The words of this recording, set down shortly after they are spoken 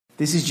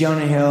This is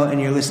Jonah Hill, and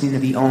you're listening to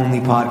the only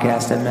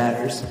podcast that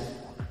matters.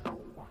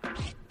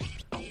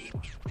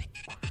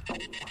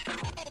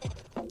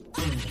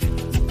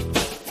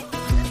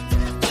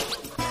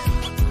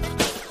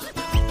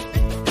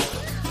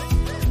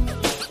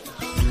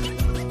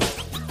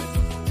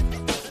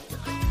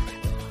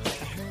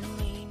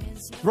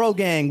 Bro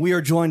Gang, we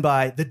are joined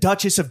by the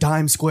Duchess of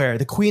Dime Square,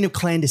 the Queen of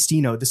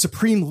Clandestino, the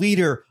Supreme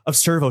Leader of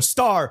Servo,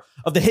 star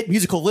of the hit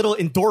musical Little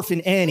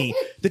Endorphin Annie,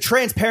 the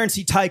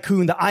Transparency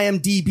Tycoon, the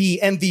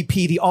IMDb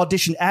MVP, the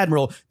Audition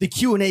Admiral, the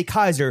Q&A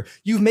Kaiser.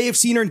 You may have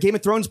seen her in Game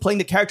of Thrones playing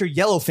the character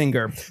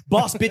Yellowfinger,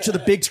 boss bitch of the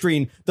big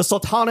screen, the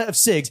Sultana of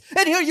Sigs.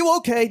 And are you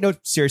okay? No,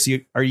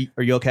 seriously, are you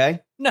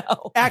okay?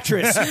 No.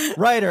 Actress,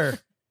 writer,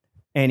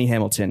 Annie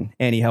Hamilton.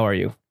 Annie, how are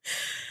you?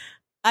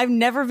 I've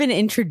never been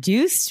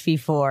introduced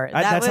before.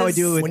 That's how I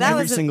do it with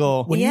every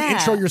single... When you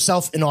intro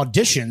yourself in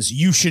auditions,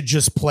 you should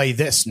just play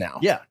this now.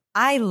 Yeah.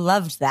 I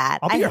loved that.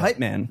 I'll be your hype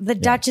man. The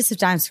Duchess of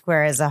Dime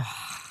Square is a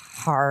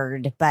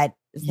hard, but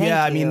thank you.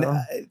 I mean,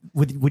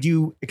 would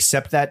you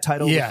accept that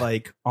title with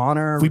like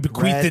honor? If we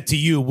bequeathed it to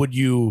you, would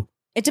you?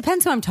 It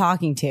depends who I'm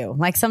talking to.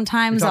 Like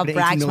sometimes I'll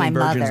brag to my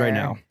mother. Right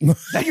now.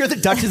 That you're the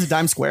Duchess of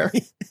Dime Square.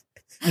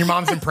 Your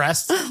mom's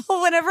impressed.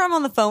 Well, whenever I'm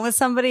on the phone with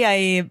somebody,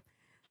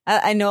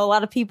 I know a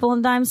lot of people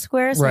in Dime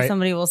Square, so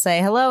somebody will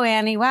say, "Hello,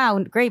 Annie. Wow,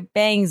 great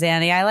bangs,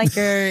 Annie. I like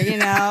your,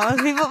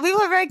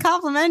 people are very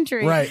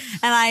complimentary." Right.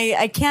 And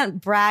I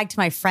can't brag to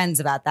my friends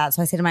about that.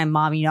 So I say to my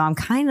mom, I'm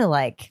kind of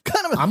like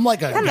I'm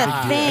like a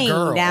thing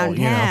girl,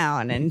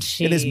 downtown. And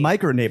she in this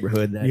micro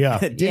neighborhood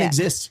that didn't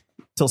exist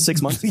till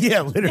 6 months.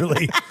 Yeah,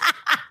 literally.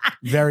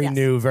 Very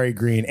new, very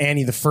green.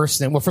 Annie, the first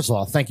thing. Well, first of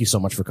all, thank you so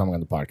much for coming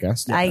on the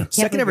podcast.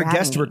 Second ever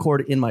guest to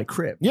record in my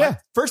crib. Yeah.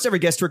 First ever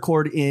guest to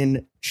record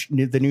in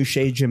the new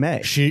Chez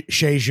Jamais.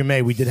 Chez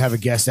Jamais. We did have a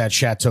guest at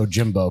Chateau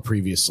Jimbo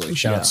previously.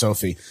 Shout out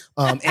Sophie.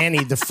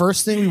 Annie, the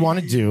first thing we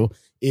want to do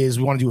is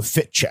we want to do a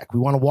fit check.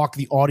 We want to walk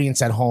the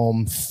audience at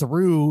home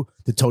through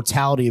the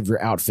totality of your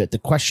outfit. The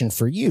question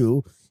for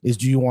you is,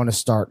 do you want to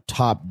start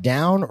top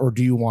down or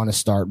do you want to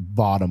start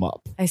bottom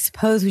up? I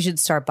suppose we should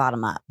start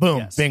bottom up. Boom.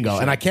 Yes, bingo.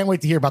 sure. And I can't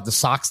wait to hear about the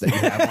socks that you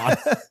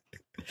have on.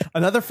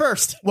 Another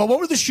first. Well, what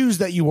were the shoes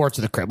that you wore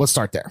to the crib? Let's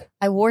start there.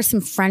 I wore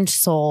some French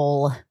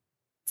sole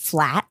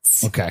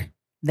flats. Okay.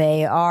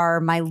 They are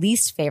my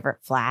least favorite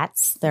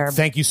flats.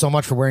 Thank you so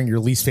much for wearing your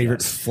least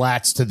favorite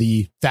flats to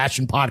the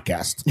fashion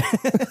podcast.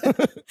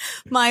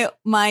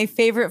 My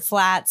favorite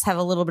flats have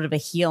a little bit of a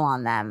heel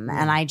on them,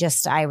 and I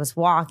was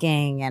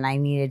walking and I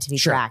needed to be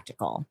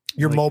practical.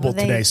 You're mobile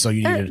today, so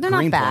you need they're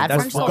not bad.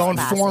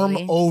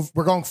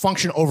 We're going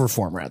function over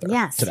form rather.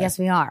 Yes, today. yes,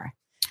 we are.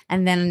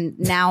 And then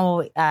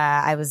now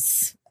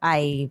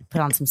I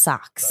put on some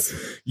socks.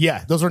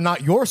 Yeah, those are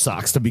not your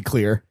socks, to be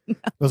clear.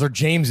 Those are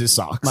James's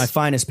socks. My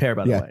finest pair,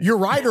 by the way. Your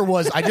rider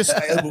was, I just,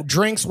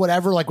 drinks,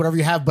 whatever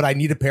you have, but I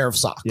need a pair of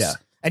socks. Yeah.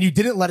 And you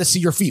didn't let us see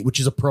your feet, which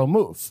is a pro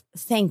move.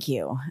 Thank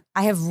you.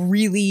 I have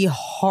really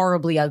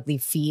horribly ugly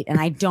feet, and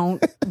I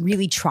don't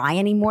really try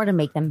anymore to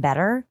make them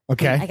better.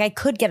 Okay. Like I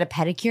could get a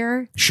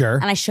pedicure. Sure.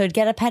 And I should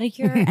get a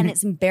pedicure. And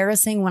it's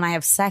embarrassing when I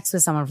have sex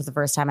with someone for the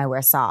first time I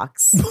wear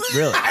socks.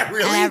 Really?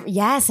 Really?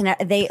 Yes. And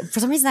they, for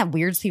some reason, that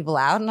weirds people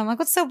out. And I'm like,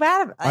 what's so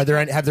bad about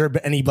it? Have there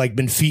been any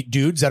been feet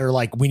dudes that are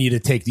like, we need to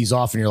take these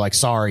off, and you're like,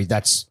 sorry,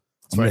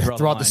 I'm going to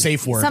throw out the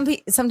safe word.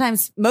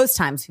 Most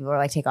times people are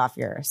like, take off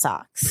your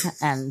socks.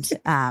 And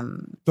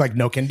like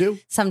no can do?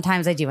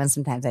 Sometimes I do and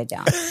sometimes I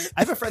don't. I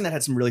have a friend that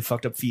had some really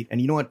fucked up feet.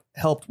 And you know what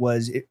helped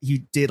was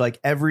he did like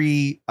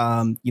every,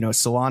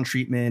 salon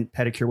treatment,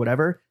 pedicure,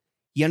 whatever.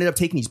 He ended up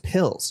taking these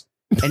pills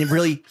and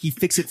he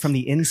fixed it from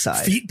the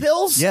inside. Feet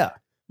pills? Yeah.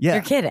 Yeah.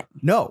 You're kidding.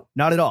 No,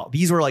 not at all.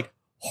 These were like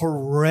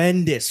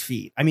horrendous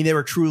feet. I mean, they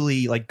were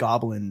truly like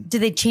goblin.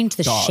 Did they change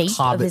the shape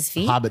of his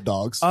feet? Hobbit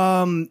dogs.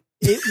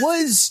 It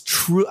was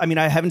true. I mean,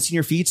 I haven't seen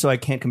your feet, so I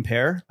can't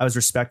compare. I was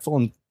respectful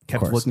and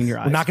kept looking in your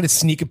eyes. We're not going to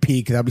sneak a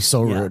peek. That'd be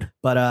so rude.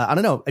 But I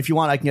don't know. If you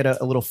want, I can get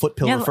a little foot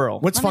pill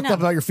referral. What's fucked up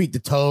about your feet? The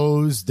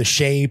toes, the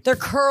shape. They're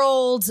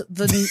curled.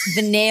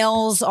 The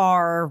nails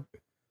are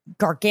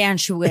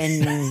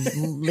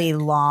gargantuanly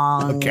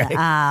long.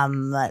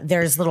 Okay.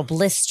 There's little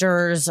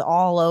blisters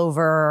all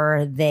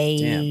over.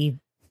 There's a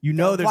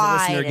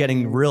listener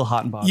getting real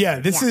hot and bothered.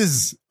 Yeah, this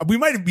is. We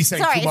might be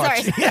saying too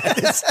much.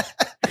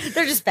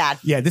 They're just bad.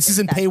 Yeah, this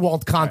isn't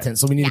paywalled content,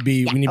 so we need to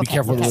be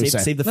careful what we say.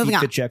 Save the feet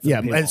fit check.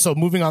 And so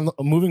moving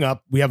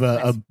up, we have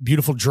a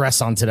beautiful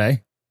dress on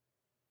today.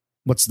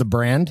 What's the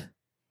brand?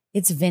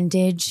 It's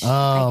vintage. Oh,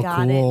 I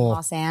got it in cool.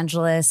 Los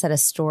Angeles at a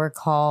store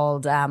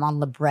called on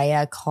La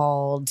Brea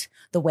called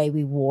The Way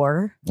We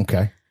Wore.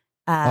 Okay.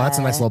 That's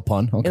a nice little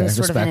pun. Okay, it was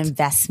sort of an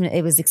investment.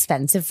 It was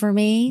expensive for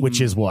me.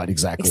 Which is what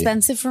exactly?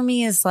 Expensive for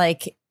me is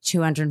like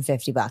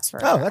 $250 for.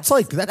 Oh, that's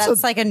like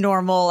a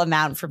normal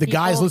amount for the people,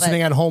 guys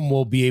listening at home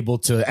will be able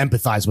to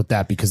empathize with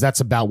that because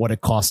that's about what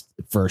it costs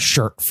for a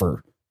shirt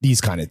for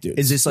these kind of dudes.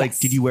 Is this like?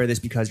 Did you wear this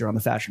because you're on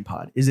the fashion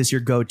pod? Is this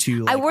your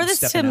go-to? Like, I wore this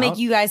to make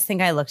you guys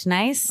think I looked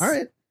nice. All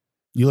right.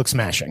 You look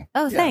smashing.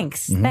 Oh,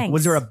 thanks. Mhm. Thanks.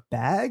 Was there a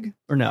bag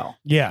or no?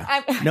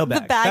 Yeah. No The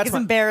bag. bag That's is my-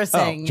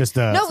 embarrassing. Just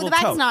no, little the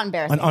bag tote. is not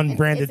embarrassing. An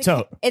unbranded It's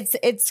a- tote.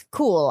 It's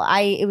cool.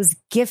 It was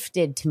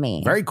gifted to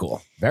me Very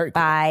cool. Very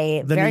cool.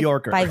 by The New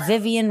Yorker. by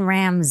Vivian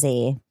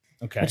Ramsey,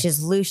 Okay. which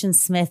is Lucian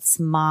Smith's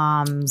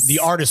mom's. The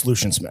artist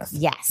Lucian Smith.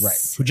 Yes.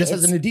 Right. Who just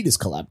has It's- an Adidas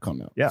collab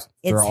coming out. Yeah. For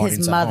It's our audience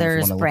his at home, if you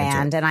mother's wanna look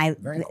brand, into and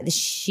Very cool.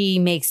 she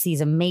makes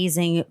these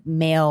amazing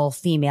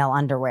male-female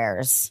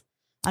underwears.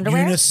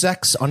 Underwear?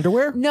 Unisex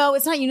underwear? No,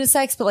 it's not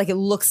unisex, but like it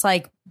looks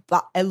like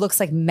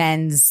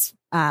men's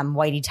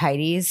whitey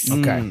tighties,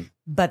 Okay. Mm.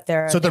 but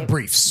they're So they're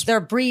briefs. They're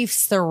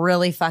briefs. They're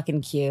really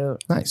fucking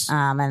cute. Nice.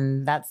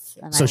 And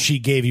So she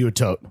gave you a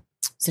tote.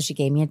 so she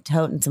gave me a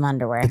tote and some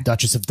underwear. The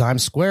Duchess of Dime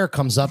Square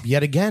comes up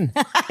yet again.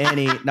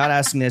 Annie, not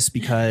asking this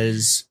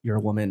because you're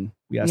a woman.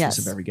 We ask Yes.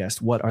 this of every guest.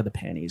 What are the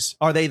panties?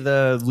 Are they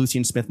the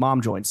Lucian Smith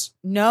mom joints?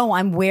 No,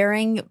 I'm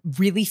wearing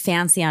really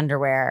fancy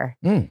underwear.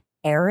 Mm.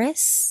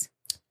 Eris.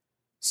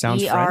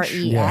 Sounds French.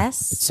 It ERES.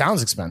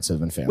 sounds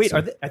expensive and fancy. Wait,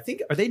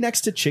 are they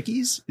next to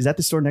Chickies? Is that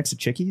the store next to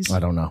Chickies? I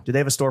don't know. Do they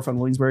have a store from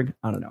Williamsburg?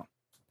 I don't know.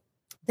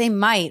 They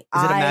might.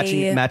 Is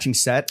it a matching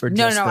set or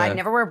No, just I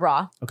never wear a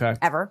bra Okay.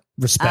 ever.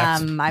 Respect.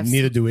 I've-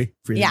 Neither do we.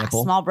 Free the Yeah,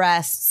 nipple. small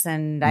breasts,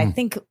 and I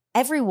think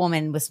every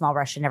woman with small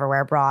breasts should never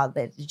wear a bra.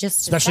 But just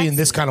Especially in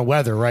this sexy. kind of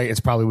weather, right? It's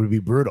probably would be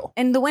brutal.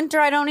 In the winter,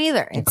 I don't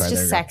either. It's Okay, there you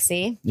just go.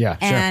 sexy Yeah,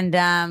 sure.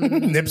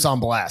 and Nips on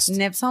blast.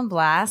 nips on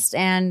blast.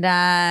 And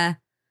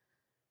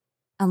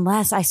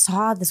unless I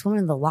saw this woman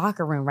in the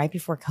locker room right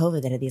before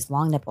COVID that had these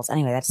long nipples.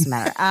 Anyway, that doesn't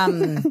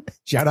matter.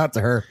 Shout out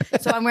to her.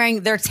 So I'm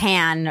wearing their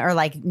tan or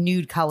like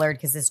nude colored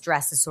because this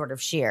dress is sort of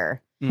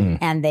sheer. Mm.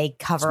 And they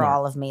cover Smart.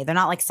 all of me. They're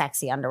not like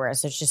sexy underwear,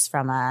 so it's just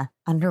from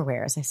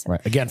underwear, as I said.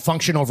 Right. Again,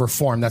 function over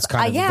form. That's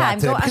kind of yeah, the vibe I'm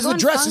today. go- I'm Because the going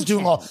dress is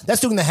doing function.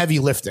 that's doing the heavy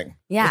lifting.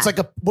 Yeah. It's like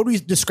what do we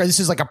describe? This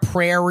is like a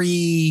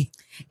prairie.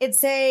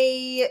 It's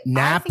I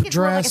Nap think it's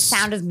more like a dress?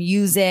 Sound of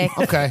Music.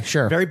 Okay,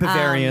 sure. Very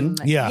Bavarian.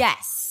 Yeah.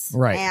 Yes.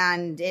 Right.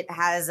 And it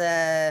has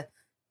a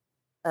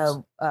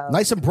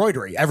Nice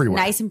embroidery everywhere.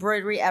 nice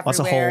embroidery Lots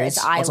of everywhere. holes.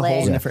 It's Lots of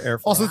holes in eyelet. it for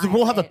airflow. Also,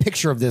 we'll have a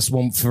picture of this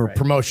one for Right.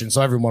 promotion,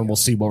 so everyone will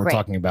see what we're Great.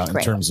 talking about in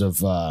Great. terms of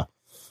the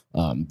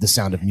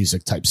Sound of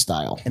Music type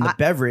style. And the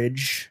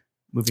beverage,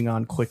 moving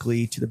on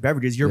quickly to the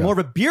beverages, you're Yeah. more of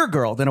a beer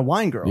girl than a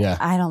wine girl. Yeah.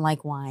 I don't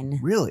like wine.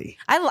 Really?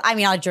 I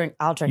mean, I'll drink.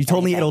 You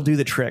told me anything. it'll do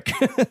the trick.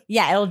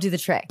 Yeah, it'll do the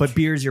trick. But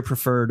beer is your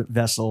preferred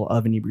vessel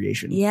of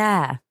inebriation.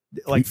 yeah,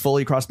 Like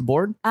fully across the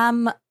board?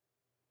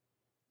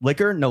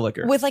 Liquor? No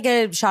liquor. with like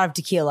a shot of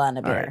tequila and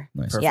a All right. beer.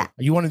 Nice. Yeah. Are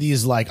you one of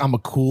these like I'm a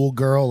cool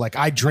girl? Like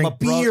I drink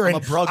beer I'm a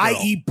and bro I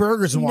girl. eat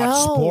burgers and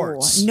watch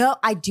sports. No,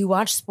 I do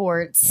watch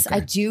sports. Okay. I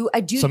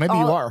do. So maybe you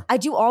are. I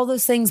do all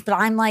those things, but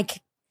I'm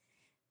like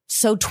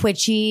so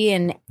twitchy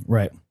and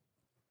Right.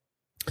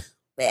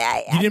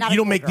 You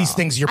don't make these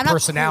things your I'm not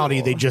personality.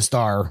 cool. They just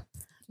are.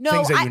 No,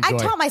 things that you I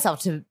enjoy. taught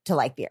myself to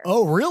like beer.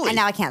 Oh, really? And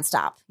now I can't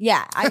stop.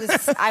 Yeah,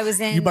 I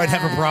was in. you might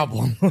have a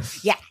problem.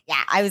 Yeah.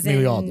 I was Maybe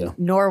we all in do.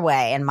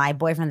 Norway, and my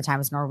boyfriend at the time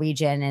was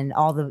Norwegian, and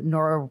all the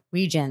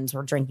Norwegians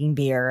were drinking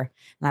beer,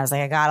 and I was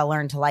like, I gotta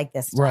learn to like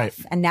this stuff. Right.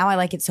 And now I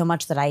like it so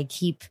much that I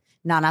keep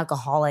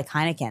non-alcoholic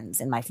Heinekens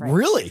in my fridge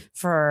Really?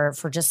 for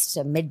just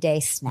a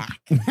midday snack.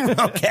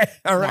 Okay.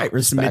 All right.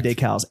 With some Respect. midday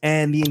cows.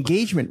 And the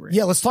engagement ring.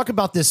 Yeah, let's talk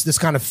about this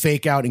kind of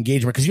fake out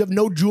engagement because you have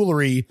no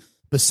jewelry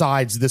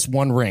besides this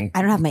one ring.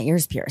 I don't have my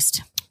ears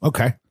pierced.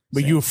 Okay.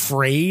 But you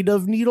afraid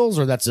of needles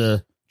or that's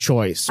a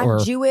choice? Or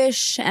I'm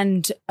Jewish,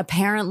 and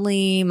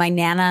apparently my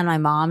nana and my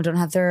mom don't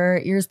have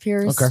their ears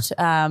pierced. Okay.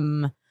 by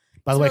the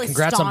it's way, really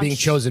congrats on being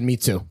staunch. chosen. Me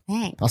too.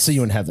 Thanks. I'll see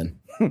you in heaven.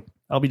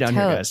 I'll be down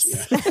here, guys.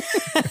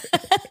 Totes.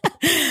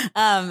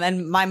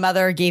 And my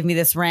mother gave me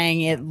this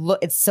ring.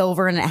 It's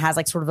silver and it has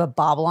like sort of a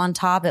bauble on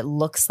top. It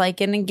looks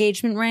like an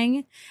engagement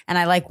ring, and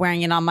I like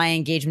wearing it on my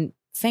engagement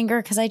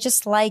finger because I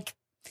just like.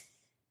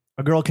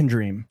 A girl can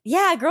dream.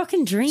 Yeah, a girl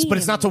can dream, But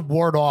it's not to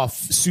ward off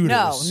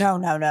suitors.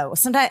 No.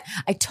 Sometimes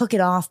I took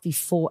it off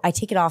before. I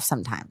take it off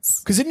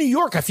sometimes. Because in New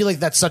York, I feel like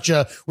that's such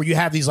a where you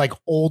have these like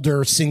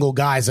older single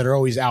guys that are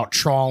always out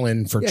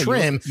trawling for Yeah, you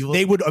trim. look-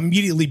 They would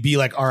immediately be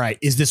like, "All right,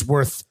 is this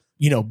worth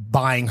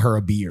buying her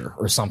a beer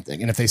or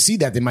something?" And if they see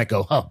that, they might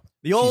go, "Oh,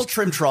 The old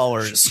trim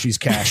trawlers. she's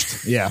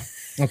cashed." Yeah.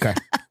 Okay.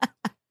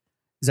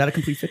 Is that a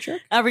complete fit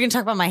check? Are we gonna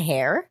talk about my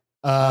hair?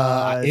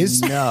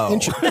 Is no.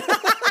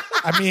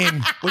 I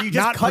mean, Well, you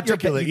just not cut your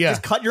particularly. you Yeah.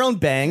 just cut your own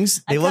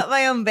bangs. They I look cut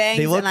my own bangs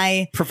they look and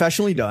I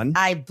professionally done.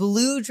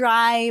 blew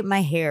dry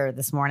my hair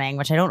this morning,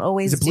 which I don't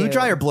always Is it blue do.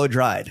 dry or blow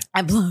dried?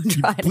 I blew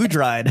dried. Blue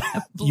dried.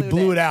 You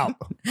blew it out.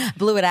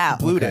 Blew it out.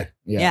 Blued Okay. it.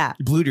 Yeah.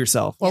 You blued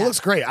yourself. Well, Yeah. it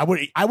looks great. I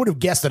would have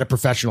guessed that a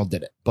professional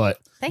did it, but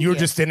Thank you were you.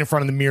 just standing in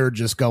front of the mirror,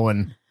 just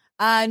going.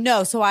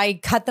 No, so I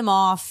cut them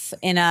off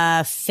in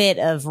a fit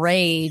of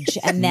rage,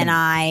 and then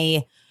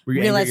I Were you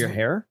angry at realized- your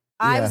hair?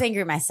 was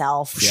angry at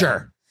myself.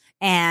 Sure.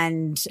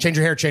 And Change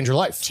your hair, change your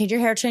life. change your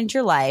hair, change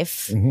your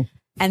life. Mhm.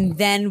 And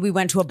then we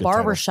went to a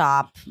barber title.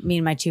 shop, me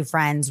and my two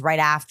friends, right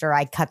after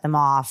I cut them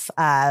off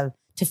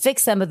to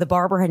fix them, but the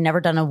barber had never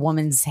done a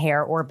woman's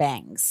hair or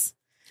bangs.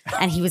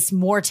 and he was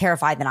more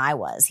terrified than I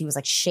was. He was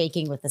like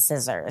shaking with the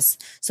scissors.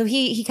 So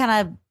he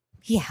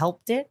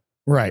helped it.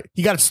 Right.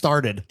 He got it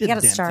started. He got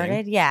it Damn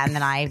started. thing. Yeah. And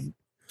then I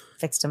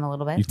fixed him a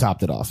little bit. You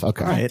topped it off.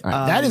 Okay. All right.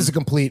 That is a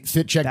complete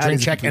fit check, that drink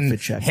is a check, complete and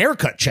fit check.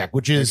 haircut check,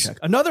 which is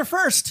Another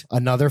first.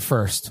 another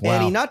first. Wow.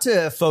 Annie, not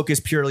to focus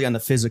purely on the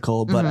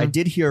physical, but Mhm. I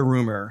did hear a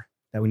rumor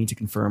that we need to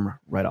confirm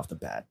right off the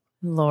bat.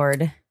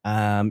 Lord.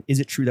 Is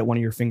it true that one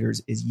of your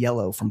fingers is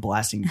yellow from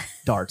blasting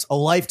darts? A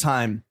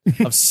lifetime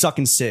of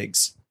sucking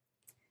cigs.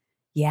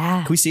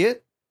 Yeah. Can we see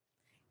it?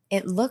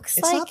 It looks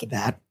It's like not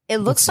that. it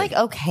looks Let's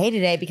like okay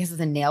today because of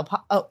the nail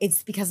polish. Oh,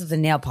 it's because of the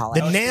nail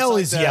polish. the nail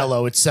like is the-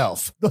 yellow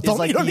itself. Don't,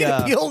 like you don't the, need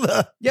to peel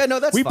the. Yeah, no,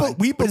 that's We fine.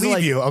 we But it's believe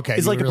like- you. Okay.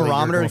 It's you like a really-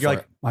 barometer. going You're for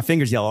like, my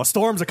finger's yellow.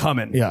 Storms are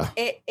coming. it. Yeah.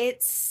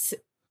 It's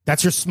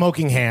That's your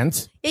smoking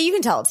hand. yeah, you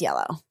can tell it's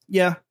yellow.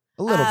 Yeah.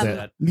 A little Um,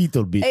 bit.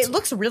 Little bit. It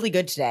looks really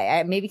good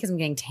today. Maybe because I'm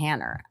getting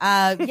tanner.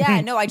 Yeah,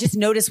 no, I just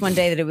noticed one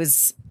day that it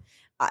was,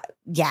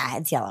 yeah,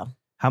 it's yellow.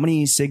 How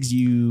many cigs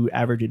you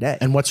average a day?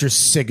 And what's your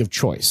sig of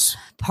choice?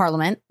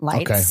 Parliament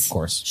lights. Okay, of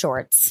course.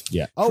 Shorts.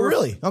 Yeah. Oh, True.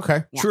 really?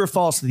 Okay. Yeah. True or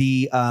false?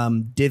 The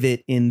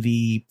divot in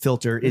the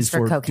filter is for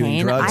for doing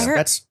cocaine. drugs. I heard-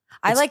 That's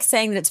I like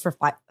saying that it's for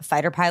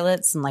fighter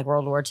pilots in like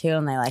World War II,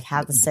 and they like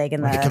have the sig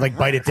in the. Like, you could, like,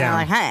 bite it and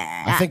I'm down. like,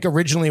 hey. I think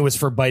originally it was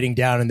for biting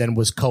down and then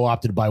was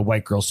co-opted by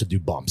white girls to do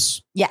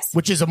bumps, yes.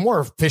 which is a more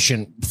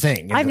efficient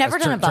thing. I've never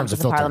done a in bump terms with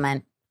of the filter.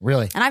 Parliament,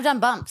 Really? and I've done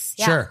bumps.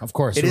 Yeah. Sure, of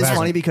course. it Who is hasn't?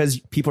 funny because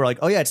people are like,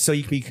 oh yeah, so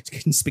you can be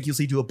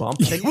conspicuously do a bump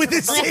With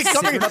his stick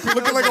coming, Cigarette up your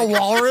looking nose, like a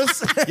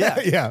walrus.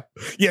 Yeah.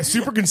 yeah.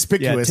 Super Yeah,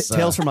 conspicuous.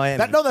 Tales from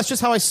Miami. No, that's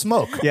just how I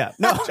smoke. Yeah,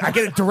 no, I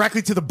get it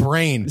directly to the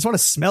brain. I just want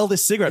to smell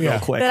this cigarette Yeah. real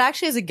quick. That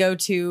actually is a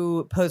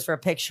go-to pose for a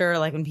picture,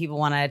 like when people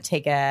want to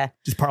take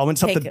Just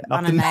Parliament's up take the, up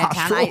on the a night of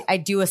town. nostril. I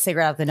do a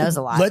cigarette up the nose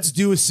a lot. Let's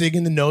do a cig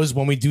in the nose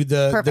when we do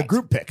the Perfect.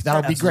 group pick. That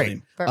would be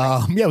great.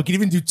 Perfect. Yeah, we could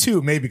even do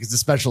two, maybe, because it's a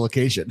special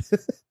occasion.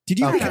 Did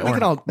you? Okay, we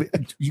could all.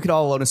 You could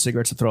all load a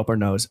cigarette to throw up our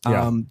nose.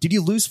 Yeah. Did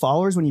you lose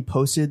followers when you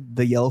posted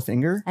the yellow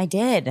finger? I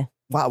did.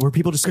 Wow, were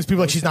people just Because people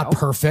are like, she's not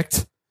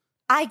perfect.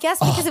 I guess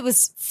because it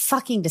was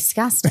fucking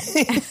disgusting.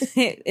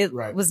 it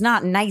Right. was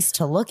not nice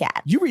to look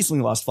at. You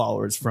recently lost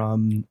followers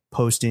from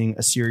posting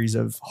a series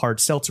of hard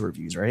seltzer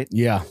reviews, right?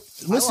 Yeah.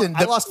 Listen,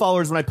 I lost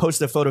followers when I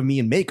posted a photo of me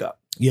in makeup.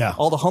 yeah.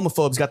 All the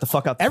homophobes got the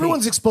fuck out. The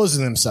Everyone's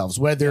exposing themselves,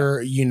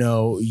 whether,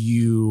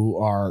 you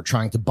are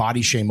trying to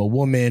body shame a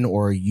woman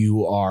or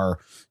you are,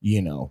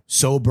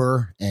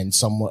 sober and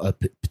some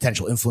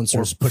potential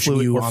influencers Or pushing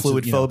fluid- you or onto,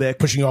 fluid phobic.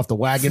 pushing you off the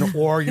wagon,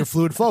 or you're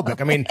fluid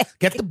phobic. I mean,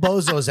 get the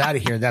bozos out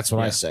of here. That's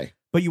what I say.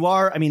 But you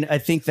are. I mean, I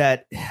think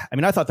that. I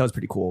mean, I thought that was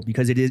pretty cool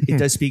because it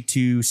does speak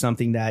to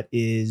something that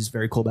is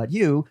very cool about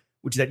you,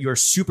 which is that you're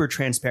super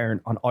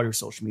transparent on all your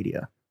social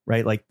media,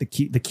 right? Like the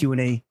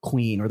Q&A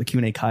queen or the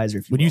Q&A Kaiser.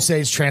 If you Would will. you say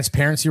it's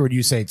transparency or would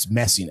you say it's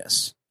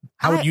messiness?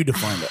 How would you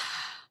define it?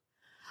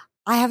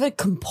 I have a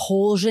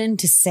compulsion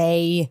to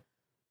say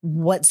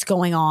what's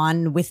going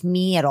on with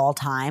me at all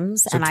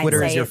times. So and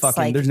Twitter I is say your it's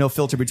fucking. like, There's no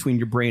filter between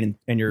your brain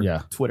and your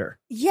Yeah. Twitter.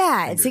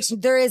 yeah, it's fingers.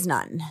 like, there is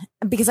none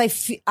because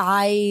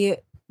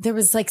there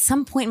was like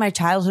some point in my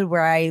childhood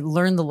where I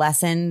learned the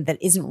lesson that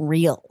isn't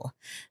real,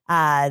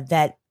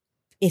 that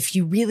if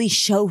you really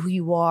show who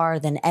you are,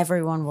 then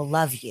everyone will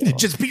love you.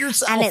 Just be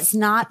yourself. And it's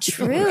not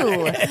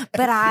true,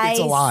 but It's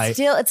a lie.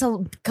 it's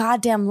a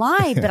goddamn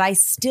lie, but I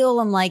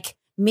still am like,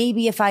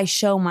 maybe if I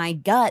show my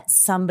guts,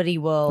 somebody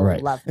will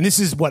Right. love me. And this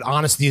is what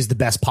honesty is the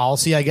best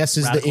policy, I guess,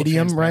 is the Radical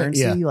idiom, right?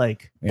 transparency, Yeah.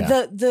 Like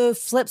Yeah. The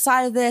flip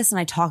side of this, and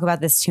I talk about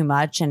this too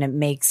much, and it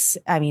makes,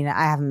 I mean,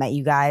 I haven't met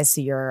you guys,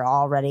 so you're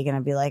already going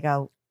to be like,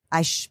 oh, Lay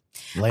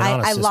it on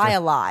us, I sister. I lie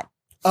a lot.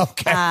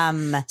 Okay.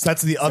 So So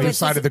that's the other it's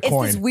side this- of the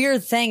coin. It's this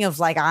weird thing of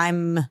like,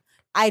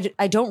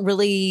 I don't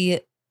really,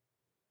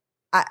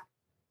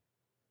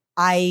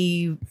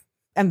 I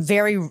am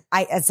very,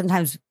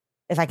 sometimes,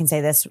 if I can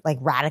say this, like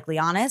radically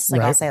honest,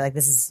 like I'll Right. say like,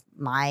 this is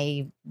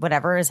my,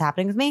 whatever is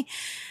happening with me.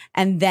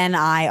 And then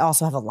I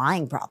also have a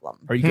lying problem.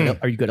 Are you good?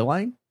 Are you good at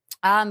lying?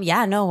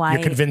 Yeah, no,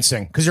 You're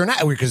convincing because you're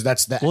not, because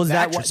that's that. Was the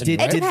that actress what in you,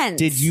 did, right? It did, depends.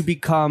 did you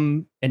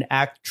become an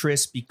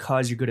actress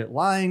because you're good at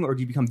lying, or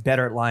do you become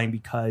better at lying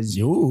because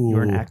Ooh,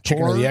 you're an actor?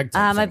 chicken or the egg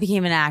type I thing.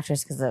 became an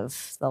actress because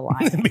of the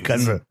lying.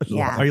 because of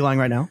Yeah. Are you lying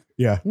right now?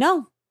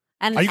 No.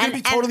 And Are you gonna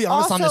and- be totally and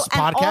honest on this and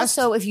podcast?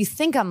 Also, if you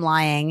think I'm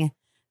lying,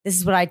 this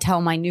is what I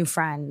tell my new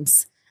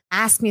friends.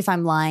 Ask me if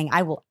I'm lying.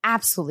 I will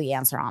absolutely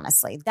answer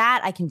honestly.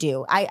 That I can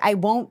do. I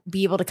won't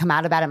be able to come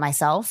out about it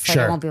myself. Like,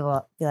 Sure. I won't be able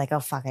to be like,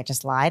 oh, fuck, I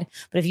just lied.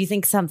 But if you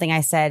think something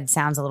I said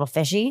sounds a little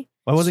fishy,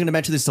 Well, I wasn't going to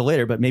mention this till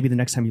later, but maybe the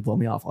next time you blow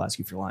me off, I'll ask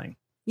you if you're lying.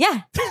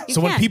 yeah. you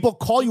So when can. people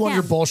call you on can.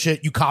 your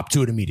bullshit, you cop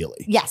to it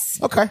immediately. Yes.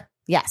 Okay.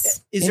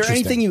 Yes. Is there Interesting.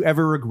 anything you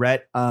ever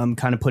regret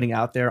kind of putting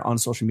out there on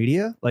social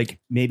media? Like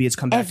maybe it's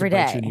come back Every to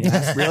bite day. you in the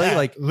ass. Really?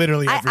 Like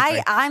Literally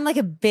everything. I'm like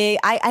a big,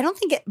 I don't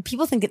think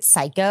people think it's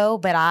psycho,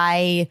 but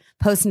I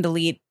post and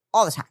delete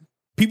all the time.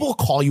 People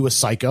call you a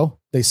psycho.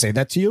 They say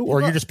that to you,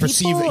 or you just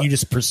perceive people- it. You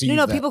just perceive.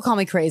 No, that. people call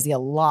me crazy a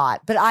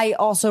lot, but I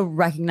also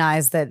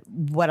recognize that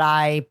what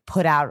I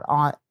put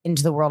out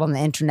into the world on the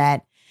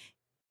internet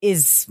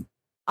is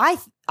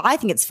I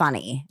think it's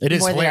funny. It is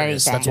more than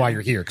hilarious. anything. That's why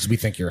you're here, because we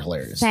think you're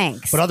hilarious.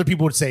 Thanks. But other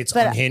people would say it's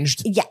But-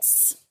 unhinged.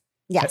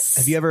 Yes.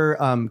 Have you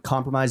ever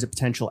compromised a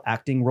potential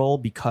acting role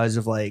because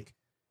of like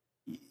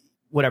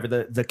whatever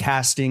the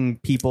casting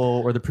people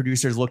or the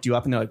producers looked you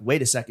up and they're like,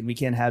 wait a second, we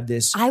can't have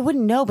this. I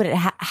wouldn't know, but it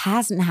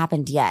hasn't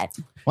happened yet,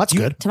 Well, that's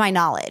good. to my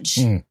knowledge.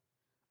 Mm.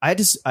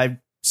 I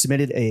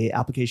submitted a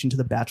application to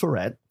the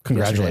Bachelorette.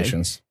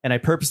 Congratulations. yesterday, and I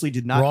purposely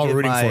did not. We're all give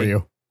rooting for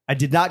you. I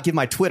did not give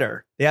my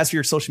Twitter. They asked for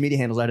your social media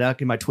handles. I did not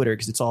give my Twitter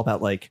because it's all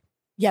about like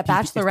Yeah, Pee-pee-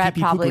 Bachelorette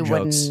pee-pee probably poo-poo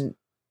jokes. wouldn't.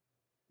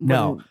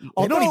 no. They don't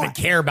Although- even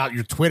care about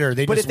your Twitter.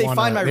 They But just if they want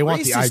find my they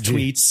want the racist IG.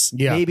 tweets,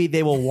 Yeah. maybe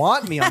they will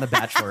want me on the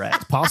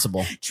Bachelorette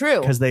Possible. True.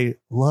 because they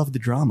love the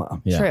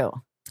drama. Yeah. True.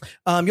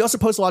 You also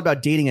post a lot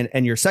about dating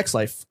and your sex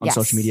life on Yes.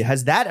 social media.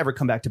 Has that ever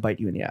come back to bite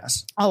you in the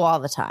ass? Oh, all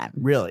the time.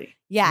 Really?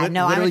 Yeah,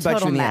 no, I'm a literally bite you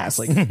total in the mess. ass.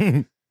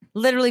 Like,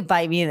 Literally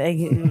bite me,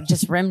 like,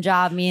 just rim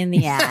job me in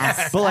the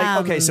ass. but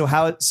like, okay,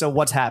 so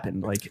what's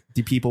happened? Like,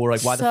 the people were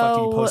like, why the fuck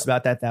did you So- post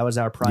about that? That was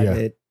our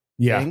private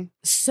Yeah. thing.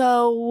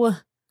 So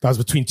That was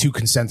between two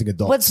consenting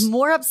adults. what's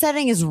more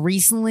upsetting is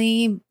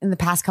recently, in the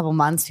past couple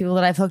months, people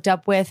that I've hooked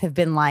up with have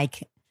been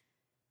like,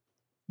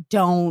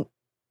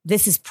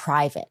 this is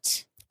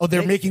private. Oh,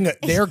 they're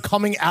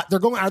coming out. They're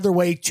going out of their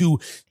way to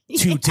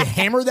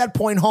hammer that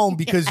point home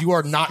because you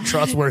are not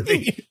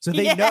trustworthy. So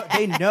they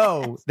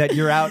know that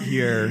you're out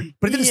here.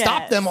 But it didn't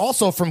stop Yes. them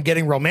also from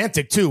getting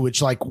romantic too.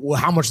 Which, like, well,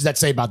 how much does that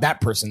say about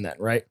that person then,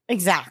 right?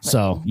 Exactly.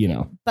 So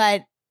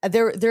But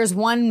there's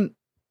one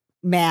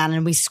man,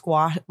 and we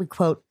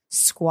quote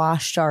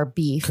squashed our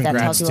beef. That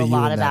Congrats tells you to a you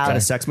lot and that Is that about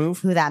a sex move?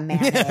 who that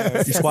man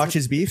is. You squash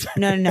his beef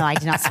No, I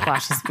did not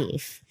squash his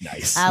beef.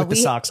 nice. with the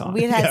socks on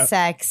We had Yeah.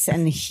 sex,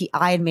 and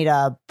I had made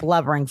a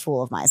blubbering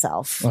fool of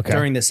myself Okay,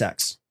 during the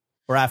sex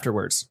or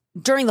afterwards.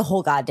 during the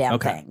whole goddamn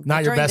Okay. thing. not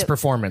your During best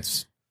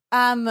performance.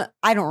 I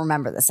don't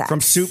remember the sex From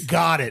soup.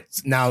 Got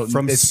it. Now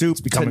From it's soup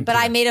to- becoming. but I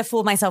clear. made a fool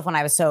of myself when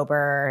I was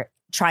sober,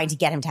 trying to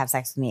get him to have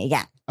sex with me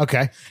again.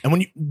 Okay. And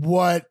when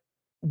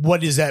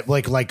what is that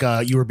like? Like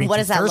you were being What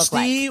too does that look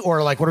thirsty,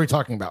 or like what are we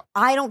talking about?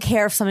 I don't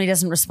care if somebody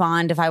doesn't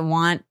respond. If I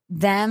want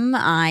them,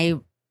 I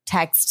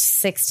text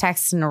 6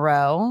 texts in a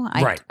row.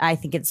 Right. I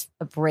think it's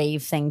a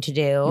brave thing to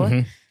do.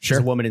 Mhm. She's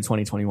a woman in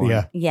 2021.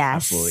 Yeah. Yes.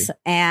 Absolutely.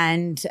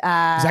 And Is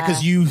that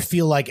because you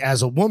feel like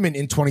as a woman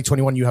in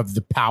 2021 you have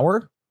the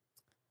power,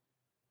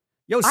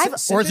 Yo,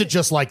 or is it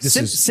just like this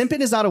is? simping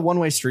is not a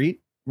one-way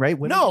street, right?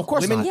 Women, No, of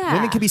course women, not. Yeah.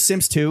 Women can be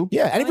simps too.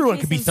 Yeah, and everyone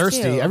can could be be simps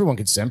thirsty. too. Everyone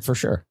could simp for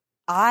sure.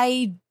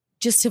 I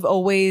just have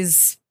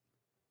always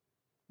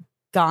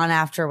gone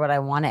after what I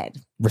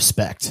wanted.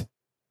 Respect.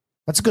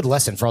 That's a good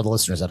lesson for all the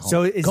listeners at home.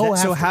 So Go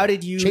how after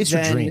did you Chase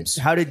your then, dreams.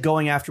 How did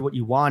going after what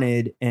you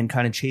wanted and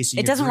kind of chasing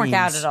It your doesn't work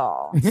out dreams at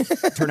all.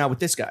 turn out with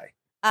this guy?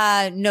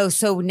 No.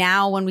 So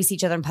now when we see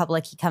each other in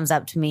public, he comes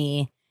up to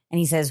me and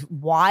he says,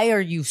 "Why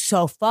are you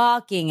so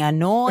fucking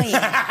annoying?"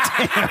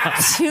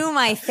 to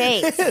my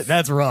face.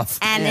 That's rough.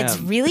 And it's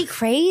Damn. really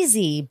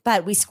crazy,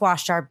 but we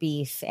squashed our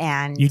beef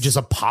and You just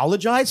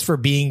apologize for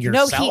being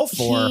no, yourself,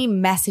 or he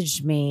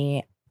messaged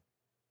me.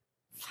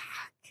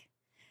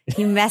 Fuck.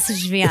 He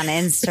messaged me on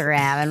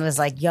Instagram and was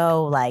like,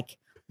 "Yo, like,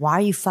 why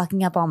are you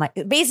fucking up all my?"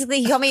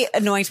 Basically, he called me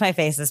annoying to my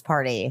face this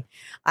party.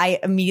 I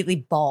immediately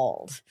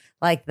bawled.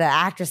 Like the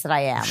actress that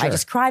I am, Sure. I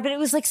just cried, but it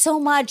was like so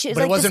much. but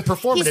it wasn't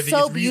performative. He's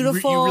so You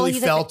beautiful. really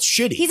He's felt like,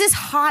 shitty. he's this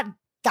hot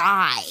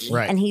guy,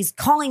 Right. and he's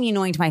calling me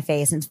annoying to my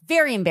face, and it's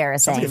very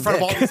embarrassing. in front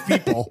of all these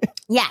people,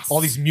 Yes, all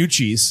these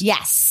muchies.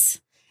 yes.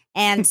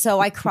 And so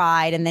I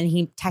cried, and then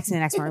he texted me the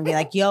next morning and be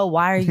like, "Yo,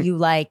 why are you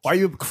like?" Why are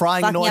you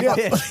crying fucking annoying up-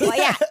 bitch? Well,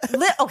 yeah.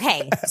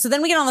 Okay. So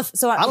then we get on the.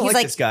 So don't he's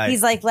like this guy.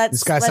 He's like, let's.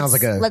 This guy sounds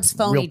like a let's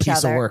phone real each piece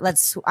of other. work.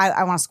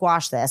 I want to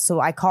squash this. So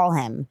I call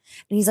him, and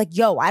he's like,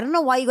 "Yo, I don't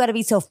know why you got to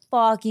be so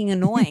fucking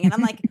annoying." And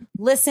I'm like,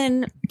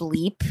 "Listen,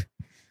 bleep,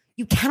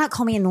 you cannot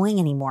call me annoying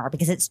anymore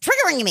because it's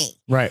triggering me."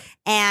 Right.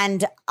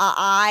 And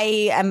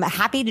I am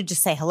happy to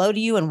just say hello to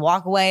you and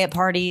walk away at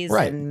parties.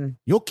 Right. And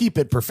You'll keep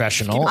it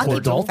professional. I'll or keep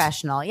it don't.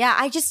 professional. Yeah,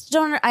 I just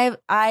don't.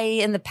 I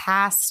in the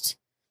past,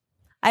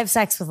 I have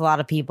sex with a lot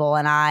of people,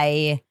 and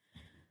I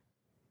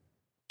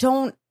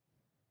don't.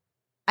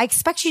 I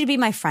expect you to be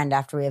my friend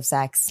after we have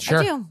sex. Sure.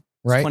 I do,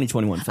 Right.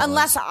 2021. fellas.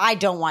 unless I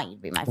don't want you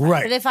to be my friend.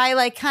 Right. But if I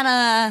like, kind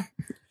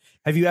of,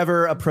 Have you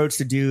ever approached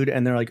a dude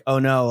and they're like, "Oh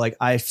no, like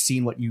I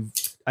see what you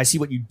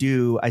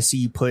do. I see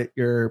you put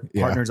your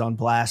Yeah. partners on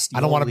blast.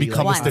 I don't want to Only,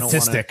 become a Once. I don't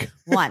wanna- statistic.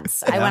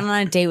 once I Yeah. went on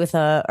a date with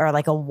a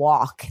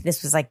walk.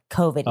 This was like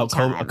COVID Oh,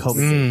 times. a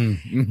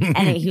COVID.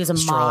 And he was a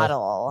Stroll.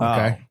 model. Oh.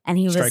 Okay. And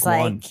he was Strike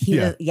like, one.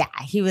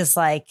 he was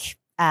like,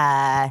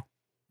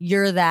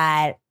 "You're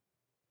that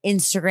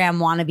Instagram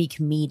wannabe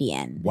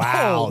comedian."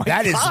 Wow, Oh my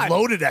that is God.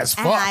 loaded as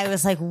And fuck. I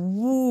was like,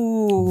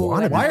 "Woo!"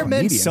 Wannabe Why are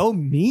men comedian. so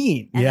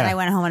mean? And Yeah. then I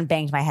went home and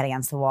banged my head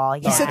against the wall.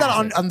 He said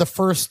that on the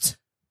first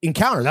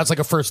encounter. That's like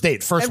a first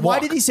date, first And why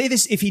walk. did he say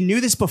this? If he knew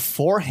this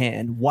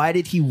beforehand, why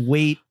did he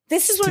wait?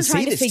 This is what to I'm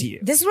trying say to this to figure. you?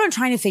 This is what I'm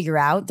trying to figure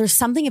out. There's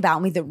something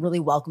about me that really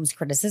welcomes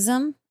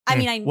criticism.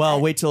 I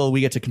mean, wait till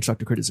we get to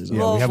constructive criticism.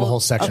 Yeah, we have a whole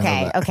section Okay,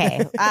 on that.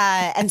 okay.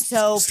 And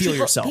so Steal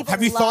yourself.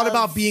 Have you thought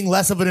about being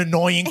less of an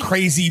annoying,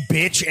 crazy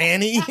bitch,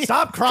 Annie?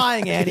 Stop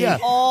crying, Annie. Yeah.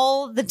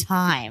 all the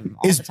time?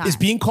 All the time. Is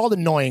being called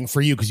annoying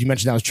for you, because you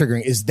mentioned that was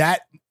triggering, is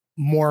that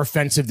more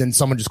offensive than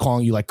someone just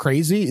calling you like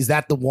crazy? Is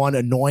that the one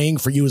annoying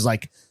for you? Is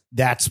like,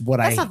 that's what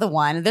That's not the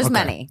one. There's Okay.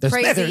 many. There's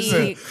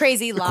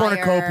Crazy liar,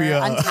 cornucopia.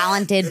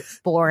 untalented,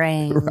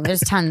 boring. There's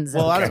tons of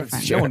Well, I different.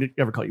 don't. No one did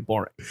ever call you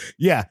boring.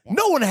 Yeah.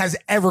 No one has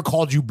ever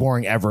called you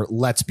boring ever.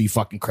 Let's be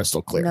fucking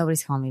crystal clear.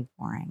 Nobody's calling me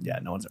boring. Yeah,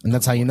 no one's ever. And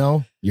that's how you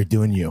know you're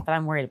doing you. But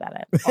I'm worried about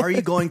it. Are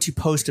you going to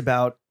post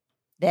about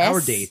This? our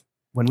date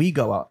when we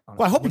go out?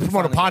 Well, I hope you when we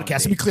promote a finally go on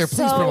podcast. To date? be clear, please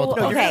So- promote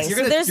the podcast. okay, You're so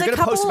gonna, there's you're a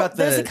gonna post couple- about the.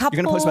 there's a You're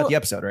gonna post couple- about the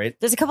episode, right?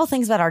 There's a couple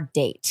things about our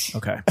date.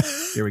 Okay.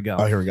 Here we go.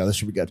 Oh, here we go. This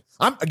should be good.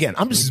 I'm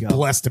just Here we go.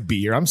 blessed to be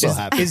here. I'm so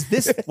happy. Is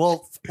this?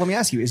 Well, let me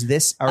ask you: is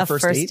this our A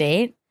first date?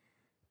 date?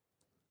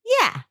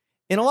 Yeah.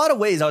 In a lot of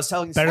ways, I was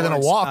telling Better than a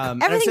Florence, walk.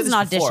 and I've said Everything's this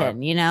an before.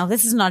 audition, you know?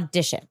 This is an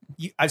audition.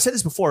 I've said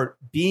this before.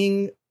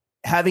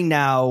 Having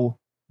now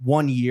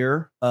 1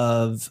 year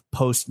of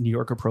post New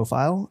Yorker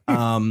profile,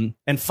 and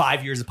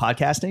 5 years of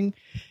podcasting.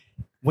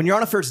 When you're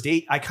on a first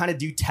date, I kind of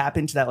do tap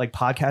into that like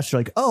podcast. You're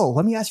like, oh,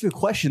 let me ask you a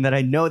question that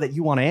I know that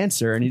you want to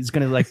answer, and it's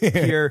going to like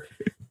appear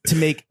to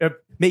make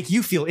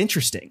you feel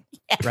interesting,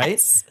 right?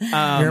 Yes.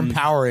 You're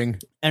empowering.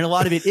 And a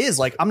lot of it is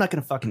like, I'm not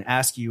going to fucking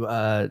ask you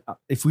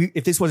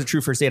if this was a true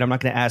first date. I'm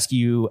not going to ask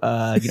you,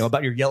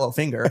 about your yellow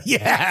finger,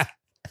 Yeah.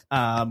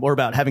 or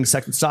about having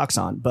sex with socks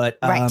on. But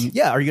Right.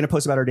 yeah, are you going to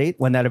post about our date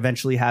when that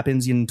eventually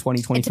happens in It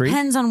 2023?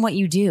 depends on what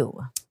you do.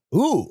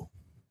 Ooh.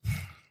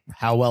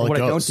 How well What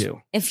it I don't goes.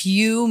 do. If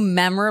you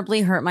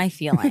memorably hurt my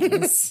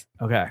feelings,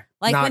 Okay.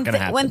 like Not when gonna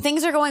happen. when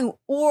things are going,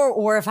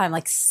 or if I'm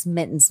like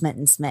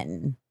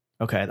smitten.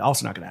 Okay.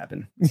 Also not going to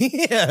happen.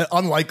 Yeah.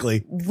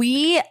 Unlikely.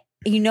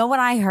 You know what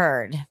I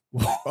heard?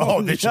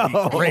 Oh, this should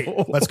be great.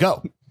 Let's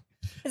go.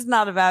 It's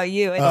not about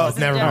you. It's Oh, just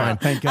in never general.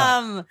 mind. Thank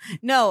God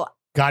No,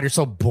 God, you're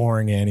so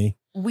boring, Annie.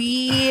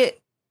 we.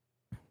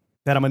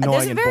 that I'm annoying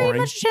There's and very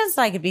boring. much chance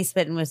that I could be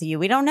spitting with you.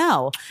 We don't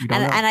know. You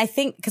don't know. And I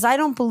think because I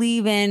don't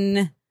believe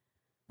in.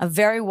 A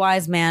very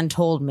wise man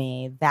told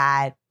me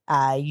that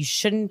you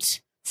shouldn't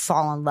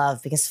fall in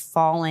love because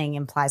falling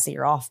implies that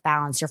you're off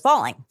balance. You're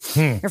falling.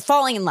 You're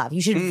falling in love.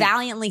 You should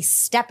valiantly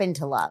step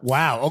into love.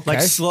 Wow. Okay.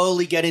 Like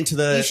slowly get into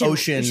the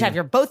ocean. You should have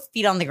your both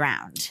feet on the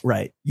ground.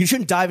 Right. You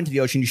shouldn't dive into the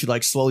ocean. You should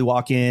like slowly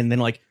walk in. Then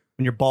like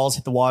when your balls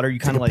hit the water, you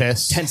kind of a like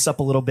piss. tense up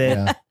a little bit.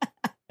 Yeah.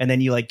 And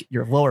then you like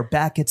your lower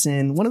back gets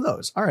in. One of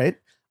those. All right.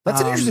 That's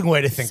an interesting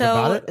way to think so-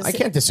 about it. I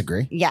can't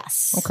disagree.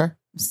 Yes. Okay.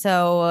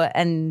 So,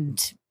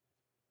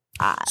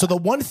 So the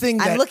one thing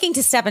I'm that, looking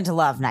to step into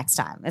love next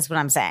time, is what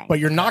I'm saying. but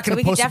you're not So going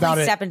we to could post about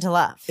definitely it step into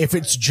love. if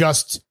it's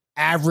just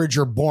average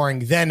or boring.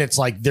 Then it's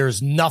like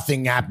there's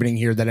nothing happening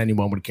here that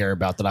anyone would care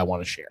about that I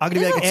want to share. I'm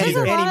gonna be like, There's Annie, a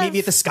lot Annie, of- maybe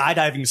at the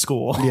skydiving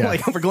school. Yeah.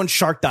 Like we're going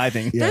shark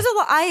diving. Yeah. There's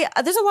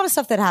a lot of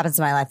stuff that happens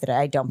in my life that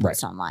I don't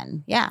post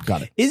online. Yeah.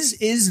 Got it.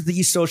 Is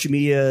the social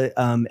media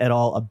at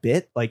all a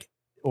bit like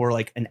or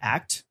like an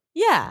act?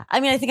 Yeah. I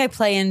mean, I think I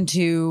play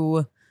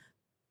into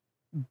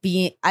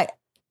being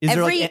Is there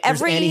Every- like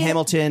there's every- Annie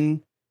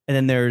Hamilton and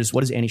then there's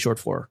what is Annie short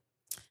for?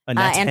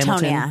 Annette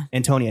Antonia. Hamilton?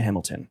 Antonia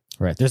Hamilton.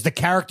 Right. There's the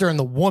character and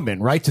the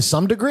woman, right? To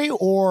some degree,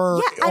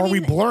 or Yeah, I are we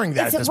mean, blurring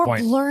that at this we're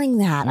point? blurring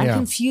that. I'm Yeah.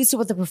 confused at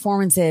what the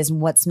performance is and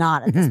what's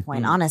not at this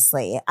point,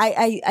 honestly.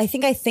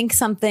 I think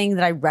something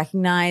that I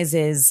recognize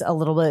is a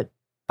little bit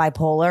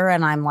bipolar,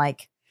 and I'm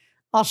like,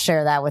 I'll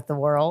share that with the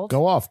world.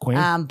 Go off, Queen.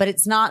 But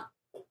it's not.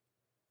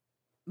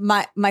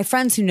 My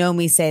friends who know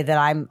me say that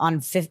I'm on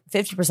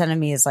 50% of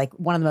me is like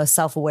one of the most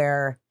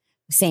self-aware,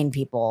 sane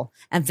people,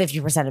 and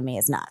 50% of me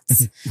is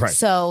nuts. Right.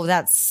 So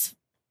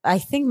I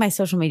think my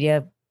social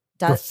media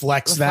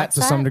reflects that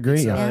to some degree.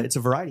 It's, Yeah. it's a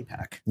variety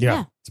pack.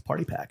 Yeah. It's a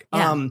party pack.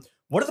 Yeah.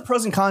 What are the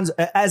pros and cons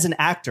as an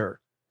actor?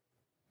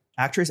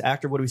 Actress,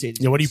 actor, what do we say?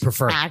 Yeah. What do you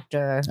prefer?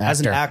 actor. As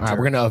an actor. All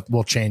right,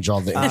 we'll change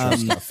all the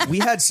intro stuff.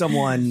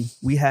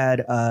 We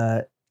had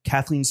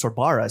Kathleen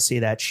Sorbara say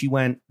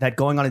that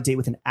going on a date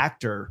with an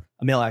actor,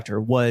 a male actor,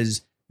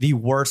 was the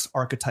worst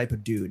archetype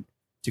of dude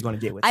to go on a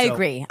date with. I So-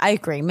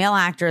 agree. Male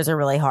actors are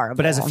really horrible.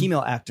 But as a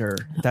female actor,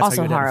 that's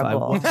Also how you identify.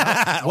 horrible.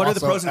 What are the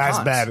Also pros and as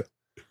cons? bad.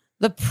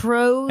 The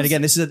pros. And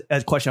again, this is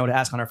a question I would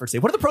ask on our first date.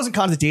 What are the pros and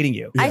cons of dating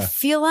you? I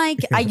feel like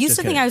I used Just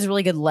to think kidding. I was a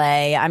really good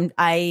lay.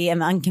 I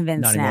am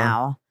unconvinced Not anymore?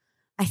 now.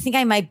 I think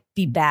I might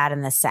be bad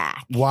in the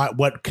sack.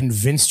 What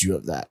convinced you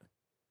of that?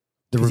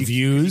 The 'Cause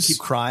reviews, You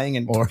keep crying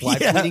and or live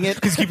tweeting it.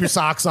 because keep your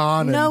socks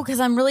on. and- No,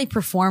 because I'm really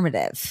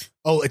performative.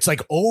 Oh, it's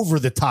like over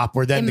the top.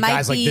 Where then It the might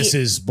guy's like, be- "This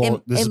is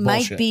It, this is it might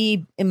bullshit."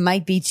 be. It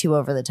might be too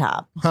over the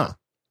top, Huh?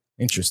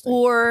 Interesting.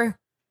 or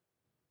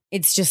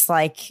it's just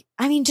like.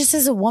 I mean, just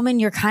as a woman,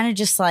 you're kind of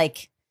just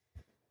like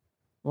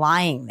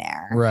lying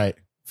there Right.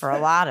 for a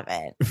lot of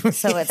it.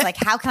 So it's like,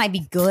 how can I be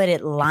good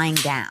at lying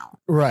down?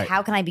 Right.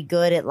 How can I be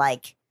good at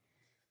like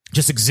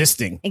Just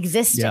existing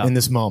existing? Yeah. in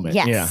this moment.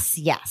 Yes,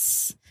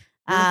 yes.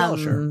 You're an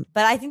embellisher.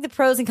 But I think the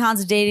pros and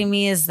cons of dating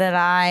me is that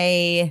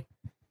I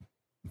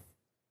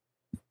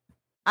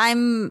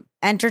I'm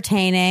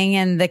entertaining,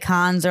 and the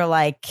cons are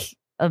like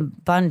a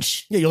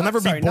bunch. Yeah, you'll never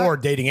Sorry, be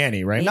bored dating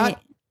Annie, right?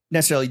 Not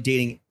necessarily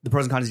dating the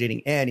pros and cons of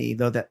dating Annie,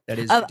 though that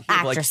is Of good to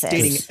hear, but, like actresses.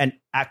 dating an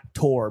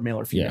actor, male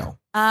or female.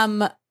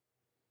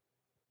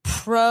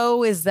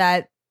 Pro is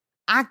that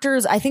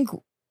actors, I think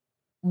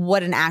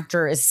what an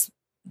actor's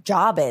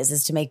job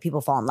is to make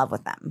people fall in love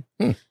with them.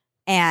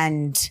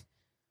 And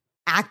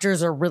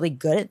actors are really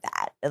good at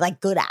that.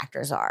 Like good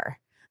actors are.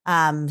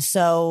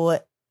 So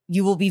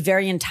you will be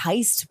very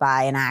enticed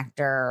by an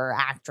actor or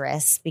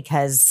actress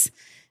because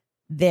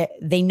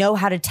they know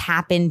how to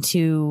tap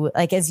into,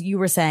 like, as you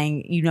were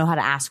saying, you know how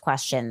to ask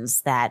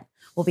questions that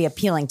will be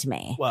appealing to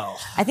me. Well,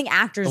 I think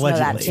actors know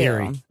that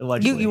too.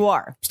 Allegedly. You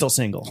are. Still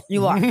single.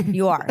 You are.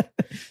 You are.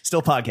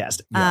 Still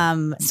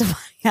podcasting. Still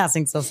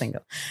podcasting, still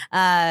single.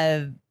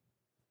 I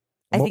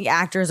think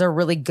actors are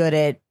really good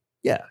at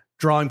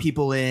Drawing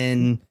people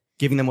in,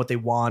 giving them what they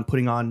want,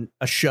 putting on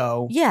a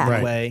show. Yeah. In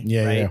Right. a way.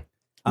 Yeah, right?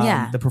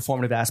 Yeah. The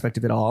performative aspect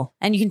of it all.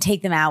 and you can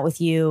take them out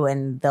with you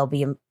and they'll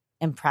be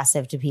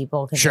impressive to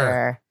people because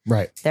Sure.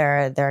 Right.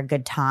 they're a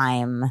good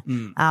time.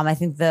 Mm. I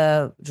think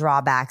the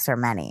drawbacks are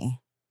many.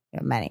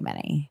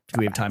 Many. Do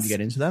we have time to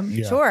get into them?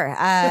 Yeah. Sure.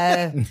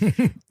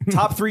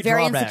 Top 3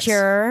 Very drawbacks.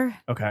 insecure,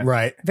 Okay.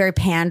 Right. very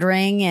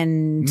pandering,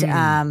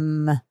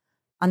 and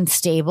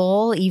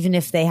unstable, even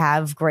if they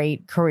have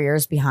great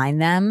careers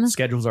behind them.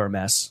 Schedules are a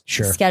mess.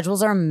 Sure.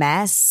 Schedules are a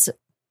mess.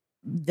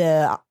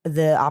 The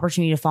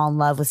opportunity to fall in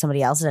love with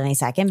somebody else at any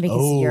second because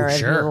Oh, you're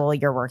sure. who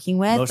you're working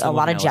with. Most A of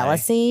lot them of in LA.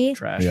 jealousy.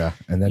 Trash. Yeah.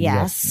 And then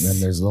Yes. then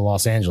there's the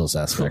Los Angeles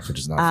aspect, which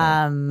is not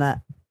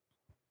fun.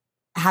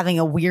 Having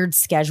a weird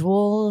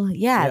schedule.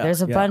 Yeah, Yeah,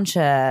 there's a yeah. bunch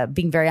of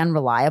being very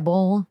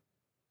unreliable.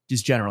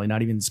 Just generally,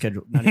 not even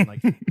schedule, not even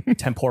like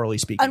temporally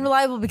speaking.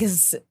 Unreliable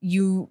because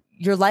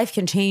your life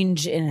can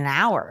change in an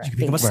hour. You can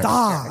become a Being-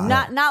 star.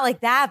 Not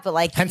like that, but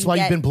like Hence you why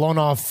get- you've been blown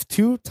off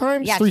 2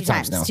 times? Yeah, 3 two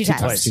times times, now. two Two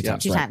times, times. yeah.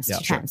 two right. times, Yeah,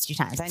 two sure. times, two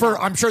times. I know.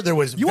 For I'm sure there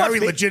was You watch very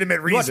ba- legitimate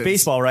You watch reasons.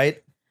 baseball,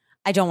 right?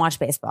 I don't watch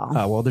baseball.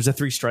 Oh, well, there's a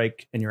 3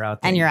 strike and you're out.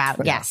 And you're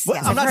out. Yes. What?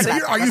 yes. I'm I've not heard saying-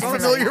 about Are that. you I've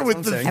heard familiar about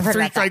with that. the I've heard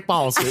about 3-strike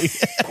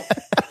policy?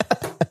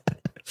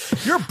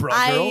 You're a bro,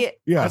 girl.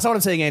 Yeah. That's not what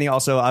I'm saying, Annie.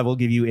 Also, I will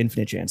give you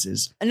infinite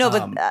chances. No,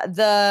 but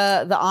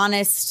the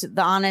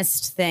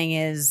honest thing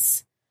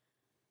is,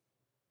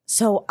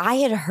 so I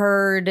had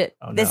heard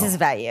Oh, this no. is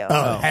about you.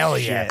 Oh, hell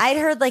yeah. I'd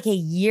heard like a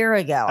year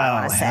ago. I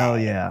want to say hell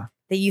yeah.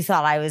 that you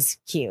thought I was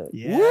cute.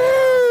 Yeah.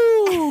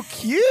 Woo!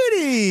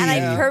 Cutie! And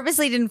I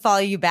purposely didn't follow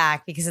you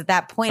back because at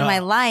that point in my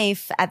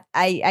life,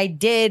 I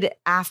did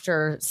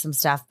after some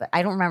stuff, but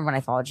I don't remember when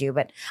I followed you,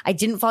 but I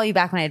didn't follow you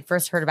back when I had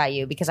first heard about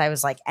you because I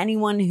was like,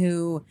 anyone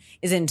who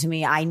is into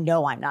me, I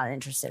know I'm not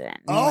interested in.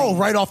 Oh,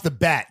 right off the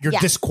bat, you're Yeah.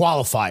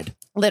 disqualified.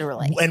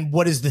 Literally. And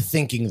what is the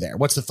thinking there?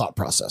 What's the thought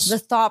process? The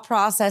thought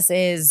process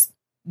is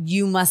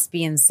you must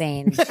be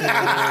insane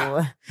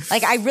to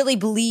like I really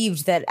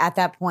believed that at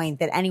that point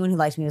that anyone who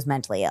liked me was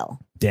mentally ill.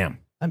 Damn.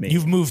 I mean,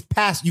 You've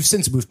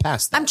since moved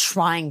past that. I'm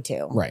trying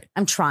to. Right.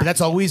 I'm trying. But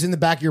that's always in the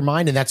back of your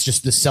mind, and that's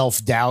just the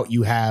self-doubt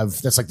you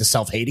have. That's like the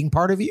self-hating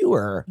part of you,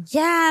 or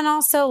Yeah, and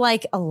also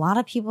like a lot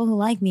of people who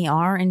like me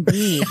are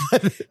indeed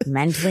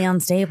mentally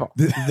unstable.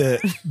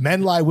 the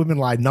men lie, women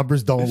lie,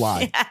 numbers don't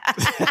lie.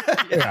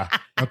 Yeah.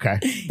 Okay.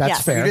 That's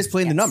Yes. fair. you're just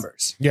playing the Yes.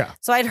 numbers. Yeah.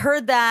 So I'd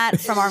heard that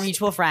from our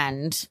mutual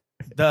friend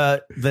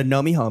The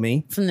Nomi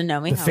homie, from the Know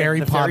Me The Home. fairy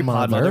the pod fairy pod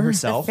mother. mother the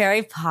herself,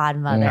 fairy pod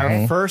mother.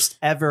 Mhm. our first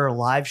ever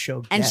live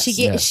show And guest.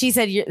 Yes. she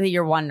said that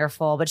you're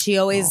wonderful, but she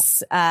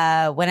always,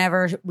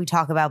 whenever we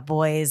talk about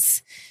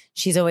boys,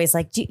 she's always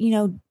like,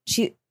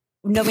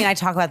 Nomi and I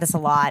talk about this a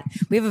lot.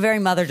 We have a very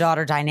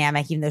mother-daughter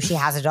dynamic, even though she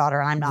has a daughter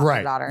and I'm not Right.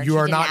 her daughter. You She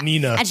are didn't not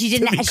Nina. and she to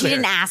be didn't. She clear.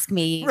 didn't ask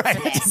me Right,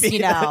 for this, to be-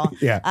 you know.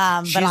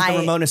 Yeah. She's But the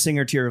Ramona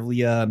Singer tier of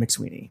Leah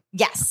McSweeney.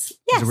 yes, She's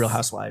yes, a Real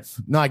Housewife.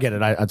 No, I get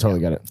it. I totally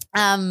get it.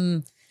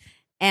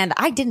 And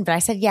I didn't, but I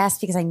said yes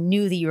because I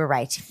knew that you were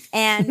right.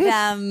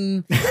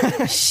 And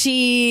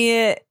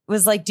she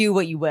was like, "Do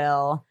what you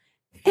will,"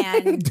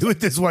 and Do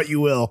with this what you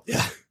will.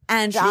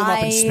 and Chew 'em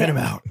up and spit 'em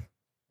out.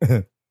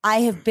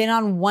 I have been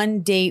on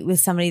one date with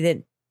somebody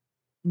that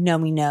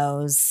Nomi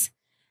knows,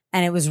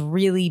 and it was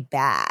really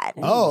bad.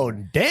 Oh,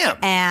 damn.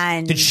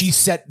 And Did she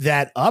set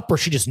that up, or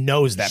she just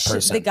knows that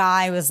person? The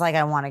guy was like,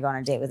 "I want to go on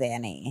a date with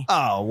Annie."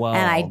 Oh well,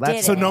 And I that's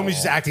did so it. Nomi's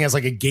just acting as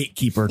like a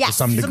gatekeeper to Yes,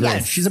 some she's a degree.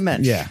 mensch. She's a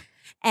mensch. Yeah.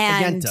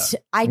 And Magenta.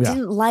 I Yeah.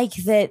 didn't like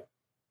that.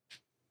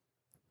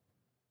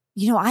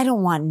 I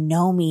don't want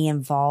Nomi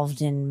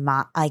involved in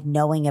my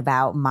knowing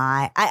about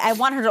my. I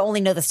want her to only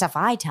know the stuff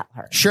I tell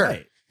her. Sure.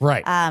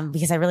 Right.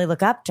 Because I really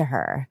look up to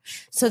her.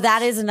 So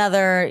that is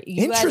another.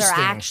 You guys are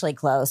Interesting. actually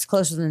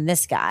closer than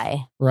this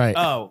guy. Right.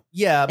 Oh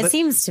yeah, It but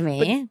seems to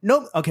me.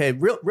 no. Okay,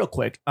 real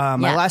quick. My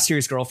Yeah. last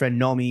serious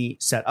girlfriend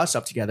Nomi set us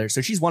up together,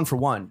 so she's 1 for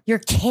 1. You're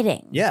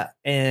kidding. Yeah,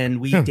 and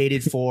we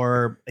dated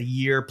for a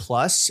year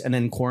plus, and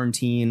then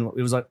quarantine.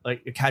 It was like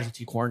a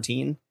casualty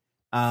quarantine.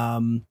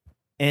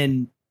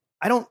 And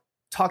I don't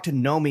talk to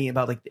Nomi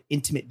about like the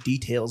intimate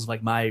details of like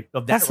of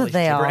that That's what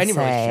they relationship or all any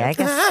say. I relationship.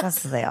 guess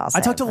that's what they all say.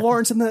 I talked to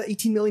Lawrence and the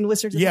 18 million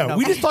listeners. Yeah, No.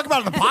 we just talk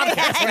about it on the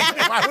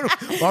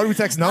podcast. Why would we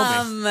text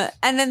Nomi?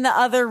 And then the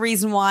other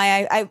reason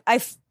why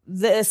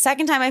the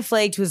second time I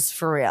flaked was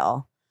for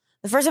real.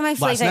 The first time I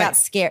flaked, Last I night. got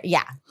scared.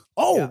 Yeah.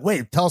 Oh,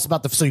 wait, tell us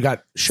about so you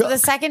got shook. So the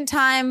second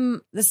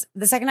time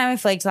I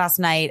flaked last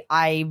night,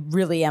 I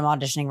really am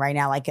auditioning right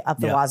now, like up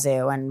the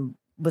wazoo, and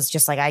was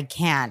just like, I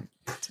can't.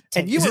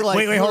 And you Is were it- like,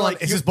 wait, you were hold on.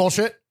 like, Is this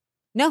bullshit?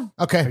 No.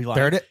 Okay, Are you lying?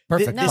 there it is.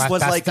 Perfect. This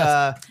was Fast like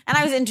test. And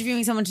I was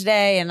interviewing someone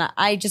today, and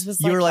I just was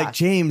you like, were like, fuck.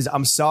 James,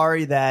 I'm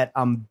sorry that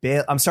I'm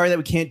sorry that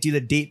we can't do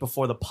the date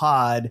before the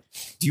pod.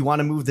 Do you want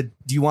to move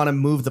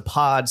the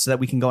pod so that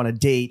we can go on a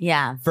date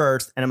Yeah.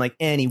 first? And I'm like,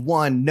 Annie,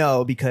 one,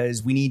 no,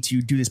 because we need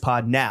to do this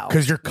pod now.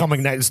 Because you're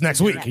coming next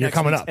week. You're Next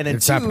coming week. up. And then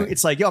It's two, happening.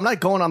 it's like, yo, I'm not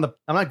going on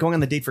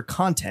the date for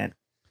content.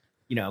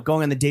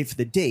 Going on the date for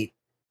the date.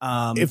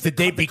 If the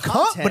date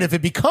content- but if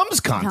it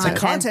becomes the content.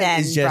 content then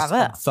is just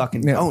bravo. a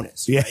fucking Yeah.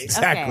 bonus. Yeah, right?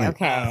 exactly.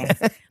 Okay.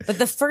 But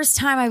the first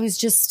time I was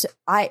just,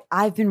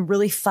 I've been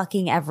really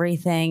fucking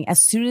everything.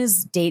 As soon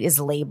as date is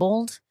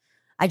labeled,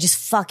 I just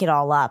fuck it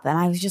all up. And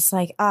I was just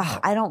like,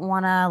 I don't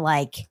want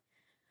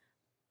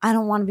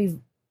to be,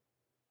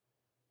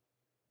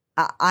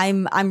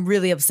 I'm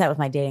really upset with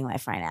my dating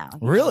life right now.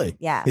 Really?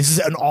 Yeah. This is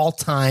an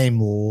all-time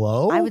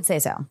low? I would say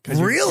so. 'Cause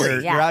you're- Really?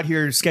 You're, Yeah. you're out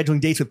here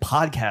scheduling dates with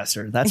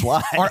podcasters. That's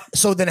why.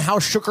 So then how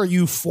shook are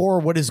you for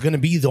what is going to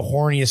be the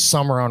horniest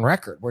summer on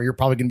record, where you're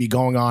probably going to be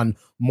going on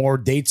more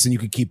dates than you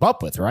could keep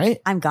up with, right?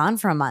 I'm gone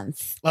for a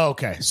month. Oh,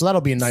 okay. So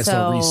that'll be a nice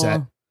little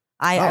reset.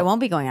 I won't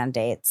be going on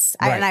dates.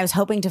 Right. And I was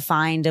hoping to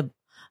find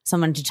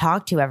someone to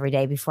talk to every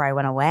day before I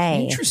went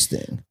away.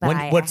 Interesting.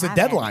 But What's I the haven't.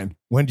 deadline?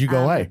 When do you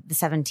go away? The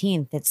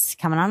 17th. It's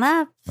coming on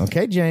up.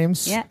 Okay,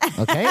 James. Yeah.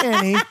 Okay,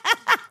 Annie. All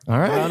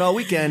Around right. all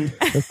weekend.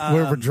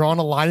 We're drawing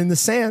a line in the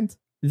sand.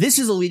 This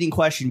is a leading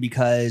question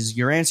because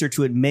your answer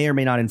to it may or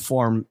may not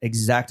inform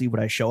exactly what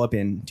I show up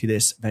in to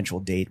this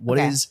eventual date.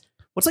 Okay.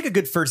 What's like a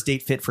good first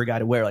date fit for a guy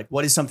to wear? Like,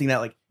 what is something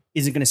that like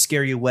isn't going to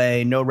scare you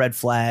away? No red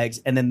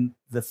flags. And then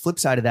the flip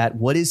side of that,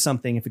 what is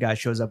something if a guy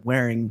shows up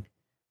wearing,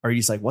 are you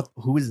just like, what?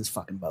 Who is this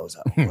fucking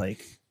bozo?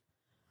 Like,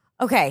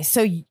 Okay,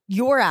 so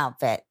your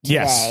outfit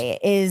today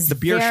is The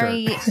beer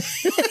very,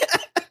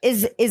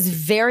 is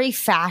very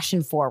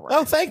fashion forward.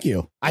 Oh, thank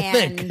you. I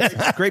think.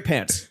 And great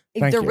pants.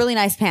 Thank they're you. really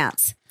nice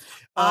pants.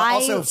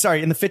 Also,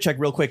 sorry, in the fit check,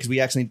 real quick, because we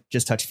actually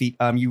just touched feet.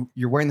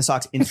 You're wearing the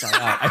socks inside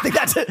out. I think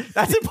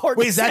that's important.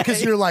 Wait, is that to because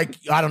say. you're like,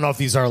 I don't know if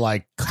these are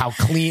like how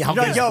clean, how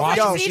No, good his yo,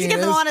 washing yo. I need to machine get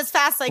them is? on as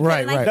fast as I could.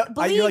 Right, and right. I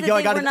believe you're like, yo, that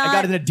I they were got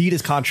not. an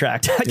Adidas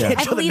contract. I can't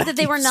I show the believe that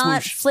they were Nike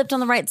not swoosh. flipped on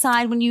the right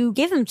side when you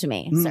gave them to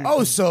me. sir.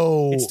 Oh,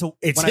 so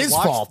it's when I his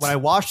washed- fault. When I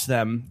washed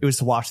them, it was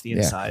to wash the Yeah.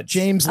 inside.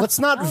 James, let's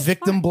not Oh,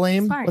 victim smart,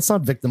 blame. smart. Let's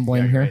not victim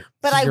blame here.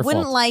 But This is I your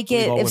wouldn't fault. like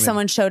Believe it all if women.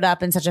 someone showed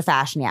up in such a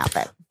fashion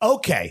outfit.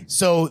 Okay,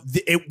 so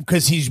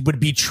because he would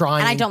be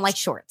trying. And I don't like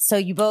shorts. So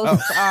you both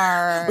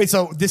are. Wait,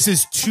 so this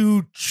is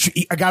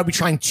a guy would be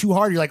trying too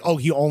hard. You're like, oh,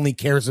 he only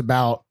cares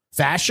about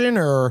fashion,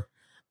 or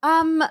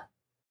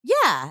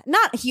Yeah,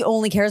 not he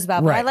only cares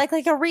about, but I Right.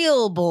 like a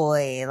real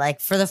boy, like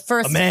for the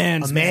first A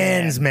man's a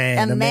man's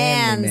man, a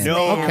man's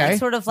No, man, okay. like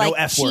sort of No like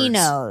F words.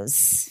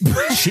 chinos.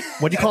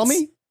 What'd you call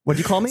me? What'd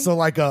you call me? So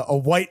like a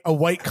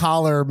white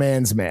collar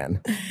man's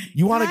man.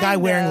 You want a guy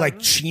Kind wearing of. like You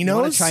want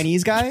chinos? a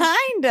Chinese guy?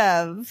 Kind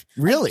of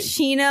Really?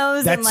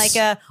 chinos and That's- like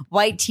a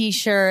white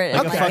t-shirt Like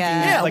and a like fucking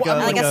a like a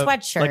like a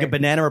like sweatshirt. like a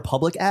Banana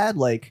Republic ad.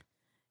 Like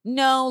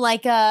no,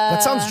 like a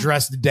That sounds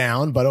dressed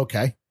down, but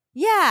okay.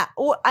 yeah,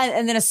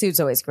 and then a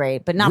suit's always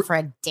great, but not for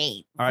a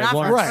date. All right, not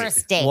for Lawrence. a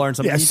first date. Lawrence,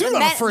 I'm Yeah, gonna- a suit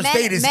on a first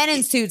date is men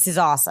in suits is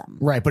awesome.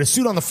 right, but a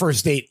suit on the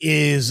first date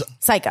is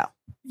Psycho.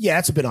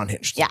 that's a bit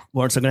unhinged. Yeah.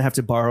 Lawrence, I'm gonna have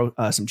to borrow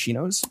some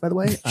chinos. By the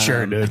way,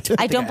 Sure, dude.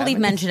 I don't I believe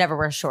have men should ever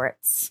wear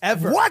shorts.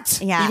 ever. What?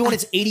 Yeah. Even when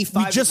it's 85.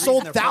 We just degrees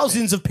sold and they're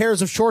thousands of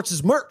pairs of shorts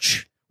as merch.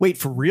 perfect. Wait,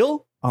 for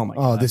real? Oh my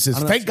god! Oh, this is I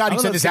don't know thank if- God I you don't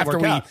said know if this it's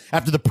gonna after work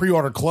after the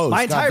pre-order closed.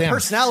 My entire Goddamn.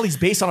 personality is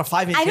based on a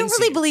 5-inch. I don't inseam.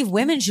 really believe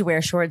women should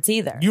wear shorts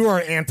either. You are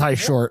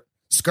anti-short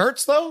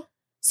skirts though.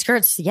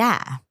 Skirts,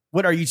 yeah.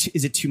 What are you?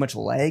 Is it too much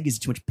leg? Is it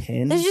too much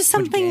pin? There's just Too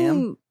much gam?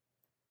 something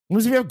What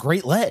if you have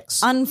great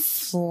legs?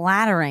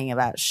 unflattering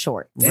about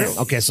shorts. Damn.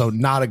 Okay, so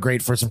not a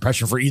great first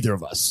impression for either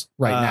of us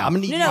right now. I'm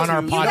gonna need No, you on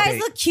our you pod guys date.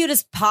 look cute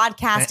as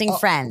podcasting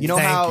friends. You know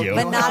Thank how? you.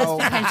 but not how-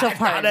 as potential Not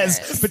partners.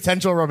 as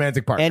potential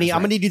romantic partners. Annie, I'm right?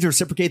 gonna need you to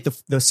reciprocate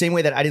the same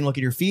way that I didn't look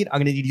at your feet. I'm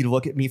gonna need you to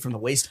look at me from the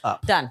waist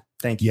up. Done.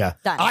 Thank you. Yeah.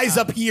 Done. Eyes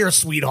up here,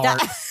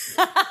 sweetheart.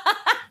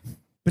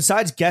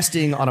 Besides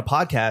guesting on a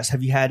podcast,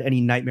 have you had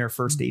any nightmare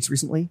first dates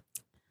recently?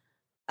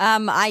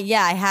 I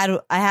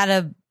had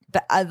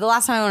the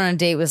last time I went on a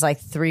date was like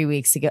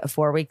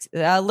 4 weeks,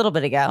 a little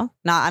bit ago.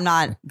 I'm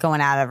not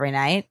going out every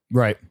night.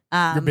 Right.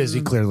 Um, You're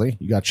busy, clearly.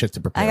 You got shit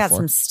to prepare I got for.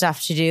 some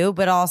stuff to do,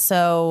 but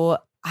also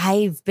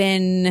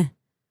it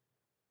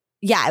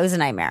was a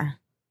nightmare.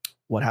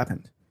 What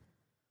happened?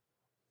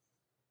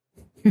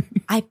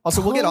 I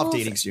Also, we'll get off pulled-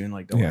 dating soon.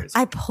 Like, don't Yeah. worry.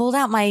 I pulled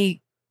out my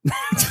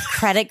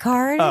credit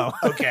card Oh,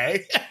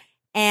 okay.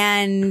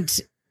 and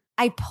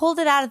I pulled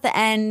it out at the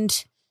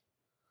end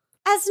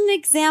as an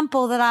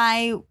example that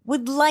I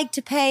would like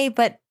to pay,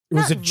 but It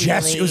was not a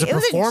gesture. really. It was a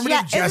performative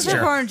gesture. It was a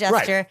performative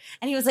gesture. Right.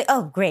 And he was like,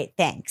 oh, great,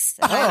 thanks.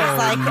 And I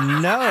was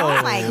like, no.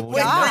 oh my Wait,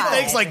 great God.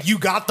 thanks. Like you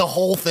got the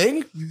whole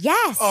thing?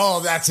 Yes.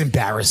 Oh, that's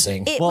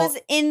embarrassing. It Well- was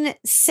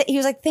he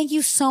was like, thank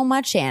you so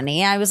much,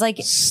 Annie. I was like,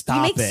 Stop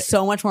he makes it.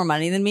 so much more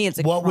money than me. It's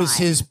like, What was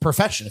his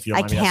profession, if you don't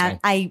I mind me can't,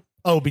 asking?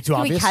 Oh, be too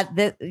can we obvious? cut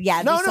the,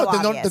 yeah, No, it'd be so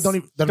then obvious. don't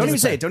even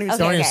say it. Don't even,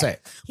 Okay, don't even okay. say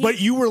it. But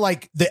you were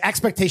like, the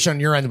expectation on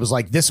your end was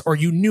like this, or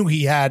you knew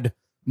he had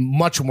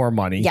much more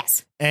money.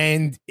 Yes.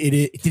 And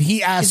did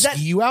he ask that-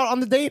 you out on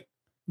the date?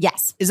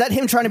 Yes. Is that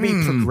him trying to be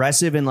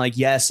progressive and like,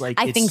 yes, like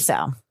I it's- think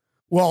so.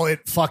 Well,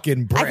 it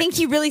fucking bricked. I think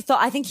he really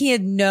thought, I think he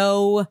had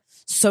no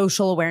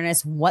social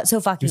awareness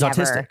whatsoever. He was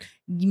autistic.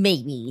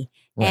 Maybe.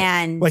 Right.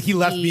 And Like he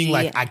left being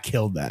like, I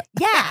killed that.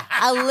 yeah,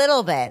 a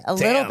little bit,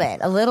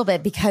 Damn. a little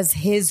bit, because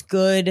his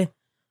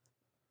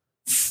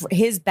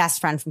best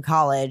friend from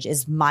college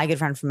is my good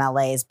friend from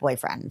LA's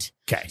boyfriend.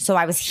 Okay. So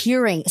I was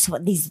hearing, so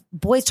these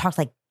boys talked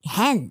like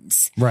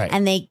hens, Right.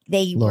 and they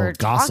Little were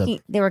gossip. talking.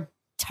 They were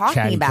talking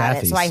Chatty about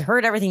it. So I Cathy's.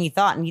 heard everything he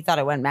thought, and he thought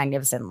it went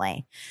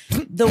magnificently.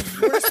 The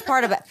worst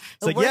part about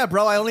It's like, yeah,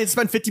 bro, I only had to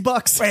spend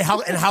 $50. Wait, how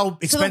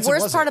expensive so the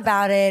worst was part it?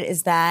 about it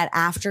is that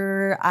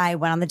after I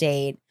went on the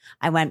date,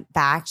 I went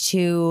back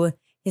to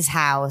his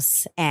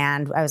house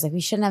and I was like, we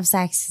shouldn't have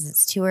sex because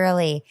it's too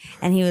early.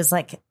 And he was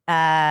like,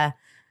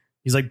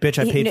 He's like, bitch,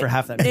 I paid for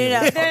half that.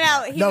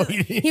 meal. No. No,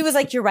 He was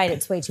like, you're right.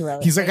 It's way too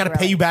early. He's like, It's I way got to too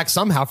pay early. you back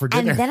somehow for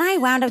dinner. And then I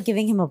wound up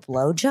giving him a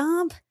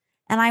blowjob.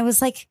 And I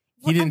was like,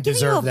 He didn't I'm giving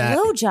deserve you a that.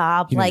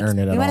 blowjob. He didn't Like, earn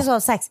it we at might all. as well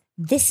have sex.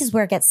 This is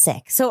where it gets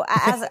sick. So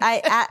as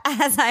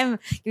I'm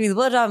giving the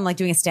blowjob, I'm like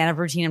doing a stand-up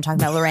routine. I'm talking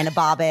about Lorena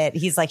Bobbitt.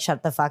 He's like,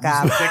 shut the fuck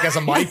up. Thick as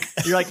a mic.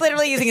 You're like,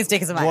 Literally using his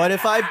dick as a mic.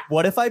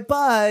 what if I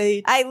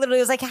bite? I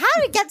literally was like, how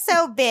did it get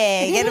so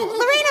big? And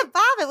Lorena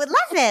Bobbitt would love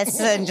this.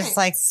 And just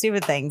like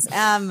stupid things.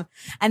 And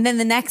then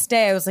the next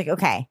day I was like,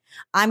 okay,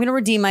 I'm going to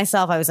redeem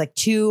myself. I was like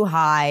too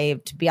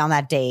high to be on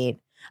that date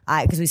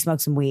because we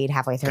smoked some weed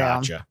halfway through.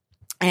 Gotcha.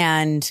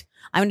 And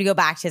I'm going to go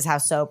back to his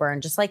house sober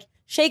and just like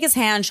shake his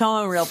hand, show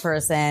him a real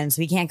person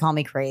so he can't call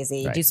me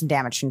crazy, Right. do some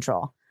damage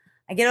control.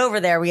 I get over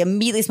there. We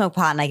immediately smoke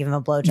pot and I give him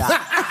a blowjob.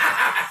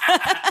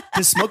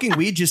 Does smoking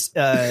weed just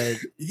Yeah.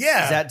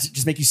 does that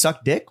just make you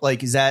suck dick?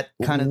 Like, is that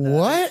kind of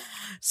what?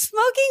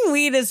 Smoking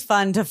weed is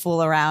fun to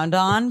fool around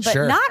on, but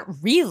Sure. not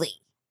really.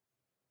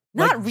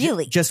 Not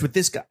really. Just with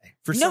this guy?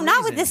 For No, some not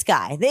with reason. this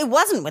guy. It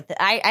wasn't with.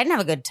 I didn't have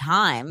a good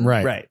time.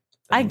 Right. Right.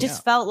 I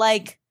just felt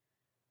like.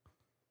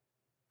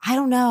 I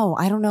don't know.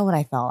 I don't know what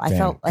I felt. I Damn.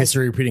 felt like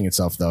History repeating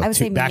itself though. I would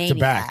say back mania to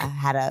back.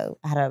 had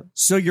a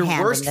So your hand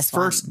in worst this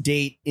first one.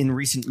 date in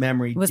recent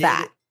memory Was did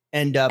that.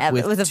 end up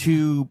With with a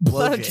two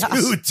blowjob.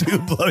 blowjobs. Two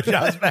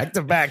blowjobs back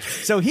to back.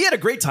 So he had a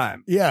great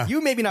time. Yeah.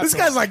 You maybe not. This so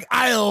guy's much. like,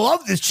 I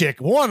love this chick.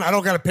 One, I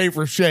don't got to pay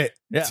for shit.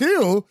 Yeah.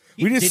 Two,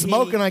 we Did just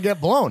smoke he- and I get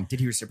blown. Did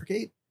he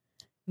reciprocate?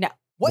 no.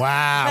 What?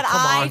 Wow. But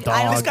Come I- on, I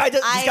dog. don't-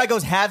 This guy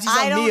goes halvesies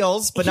I on don't-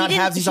 meals, but he not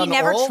didn't- halvesies on He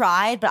never oral?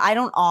 tried, but I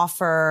don't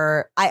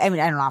offer. I mean,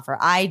 I don't offer.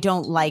 I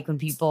don't like when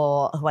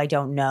people who I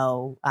don't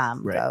know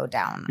Right. go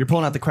down. You're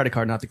pulling out the credit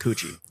card, not the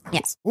coochie.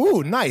 Yes,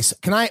 Ooh, nice.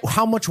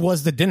 How much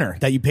was the dinner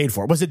that you paid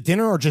for? Was it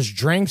dinner or just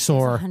drinks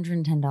or?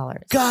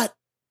 $110. God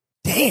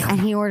damn.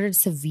 And he ordered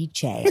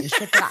ceviche and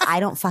shit that I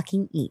don't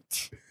fucking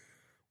eat.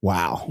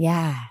 Wow.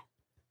 Yeah.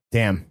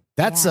 Damn.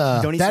 That's Yeah.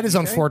 You don't eat that is ceviche?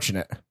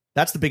 unfortunate.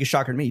 That's the biggest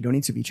shocker to me. You don't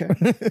eat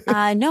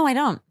ceviche? No, I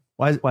don't.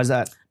 Why is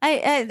that?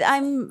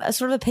 I'm a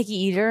sort of a picky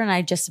eater, and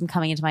I just am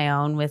coming into my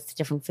own with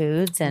different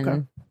foods. And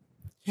Okay.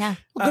 yeah,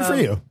 Well, good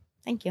for you.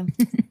 thank you.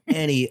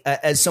 Annie,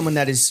 as someone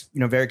that is,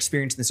 very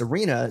experienced in this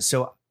arena,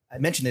 so I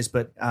mentioned this,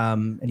 but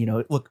and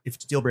look, if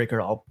it's a deal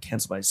breaker, I'll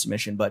cancel my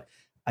submission. But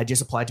I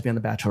just applied to be on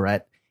The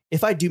Bachelorette.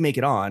 If I do make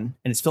it on,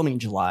 and it's filming in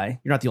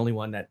July, you're not the only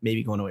one that may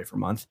be going away for a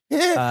month.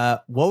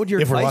 What would your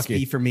If we're advice lucky.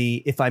 be for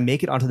me if I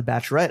make it onto The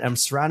Bachelorette? I'm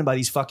surrounded by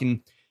these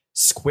fucking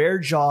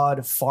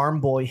square-jawed farm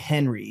boy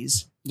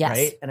Henrys, Yes.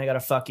 right? And I got to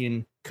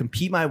fucking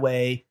compete my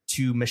way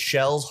to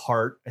Michelle's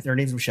heart. Her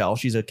name's Michelle.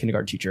 She's a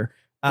kindergarten teacher.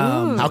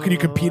 Ooh. How can you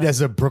compete as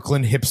a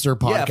Brooklyn hipster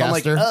Yeah, if I'm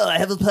like, podcaster? oh, I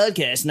have a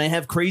podcast and I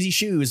have crazy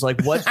shoes.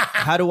 Like, what?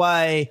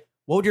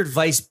 What would your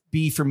advice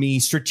be for me,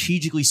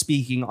 strategically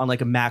speaking, on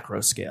like a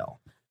macro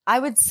scale? I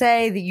would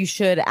say that you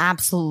should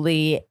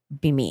absolutely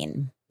be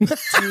mean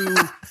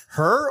To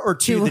her or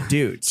to To- the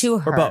dudes? to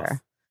her. Or both?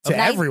 To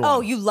Nice- everyone.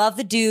 Oh, you love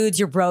the dudes.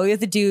 You're bro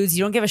with the dudes.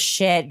 You don't give a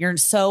shit. You're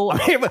so. I'm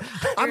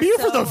here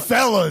for the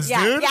fellas,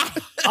 yeah, dude. yeah.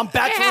 I'm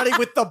bacheloretting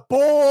with the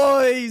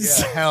boys.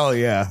 Yeah, hell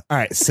yeah. All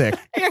right, sick.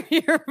 You're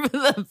here for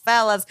the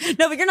fellas.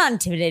 No, but you're not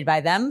intimidated by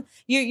them.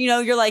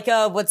 You're like,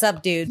 oh, what's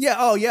up, dude? Yeah.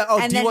 Oh, yeah. Oh,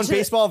 And then D1 to-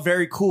 baseball.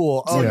 Very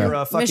cool. Oh, Yeah. you're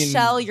a fucking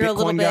Michelle, you're a Bitcoin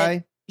little bit-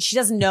 guy. She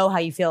doesn't know how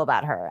you feel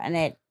about her,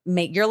 and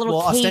you're a little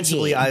Well, cagey.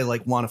 ostensibly, I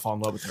like want to fall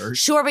in love with her.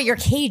 Sure, but you're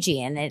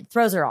cagey, and it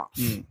throws her off.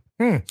 Mm.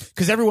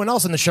 Because everyone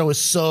else on the show is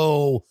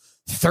so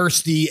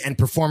thirsty and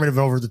performative and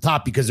over the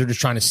top because they're just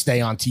trying to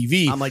stay on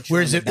TV. I'm like,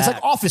 whereas showing it's the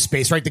like back. Office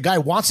Space, right? The guy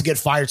wants to get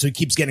fired, so he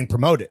keeps getting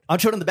promoted. I'm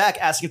showing in the back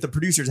asking if the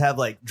producers have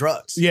like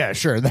drugs. Yeah,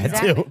 sure, that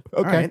Exactly. too.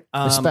 All Okay,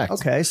 right. respect.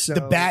 Okay, so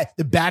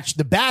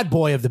The bad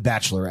boy of the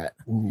Bachelorette.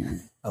 Ooh,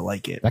 I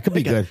like it. That could be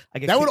I get- good. I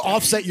get That would kicked out.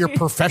 offset your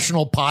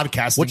professional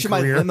podcasting What's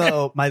my career.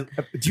 limo?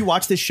 Do you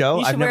watch this show?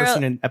 You should I've never wear a-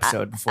 seen an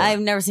episode before. I've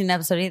never seen an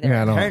episode either.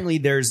 Yeah, I don't know.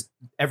 Apparently,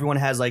 everyone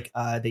has like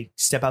they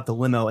step out the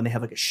limo and they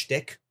have like a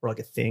shtick or like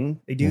a thing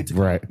they do to kind of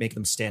Right. make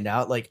them stand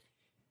out. Like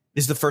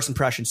this is the first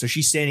impression. So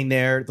she's standing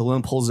there. The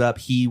limo pulls up.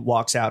 He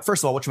walks out.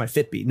 First of all, what should my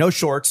fit be? No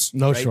shorts.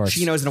 No right? shorts.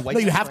 Chinos and a white. No,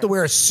 you have to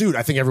wear a suit.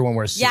 I think everyone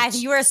wears suits. Yeah, I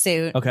think you wear a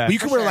suit. Okay. But you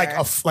can For wear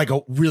like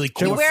a really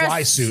cool You wear a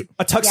fly suit.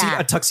 a tuxedo. Yeah.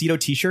 A tuxedo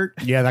T-shirt.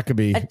 Yeah, that could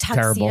be A tuxedo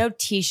terrible.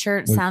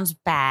 t-shirt sounds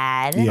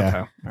bad. Yeah. Okay.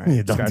 All right.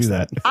 Yeah, don't Scratch do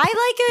that.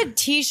 I like a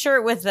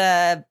t-shirt with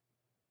a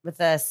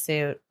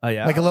suit. Oh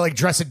yeah. Like a little like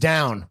dress it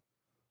down.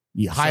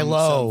 Yeah, high Some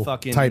low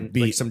fucking type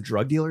beat. like some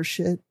drug dealer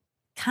shit.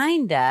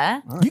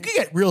 Kinda. All right. You can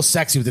get real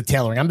sexy with the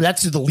tailoring. I mean,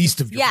 that's the least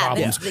of your Yeah,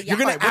 problems. yeah. You're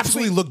gonna Right, what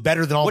absolutely should look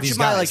better than all What these should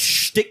guys. my like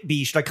shtick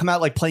be? Should I come out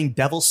like playing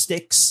devil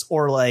sticks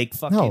or like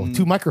fucking no,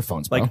 2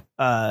 microphones, bro.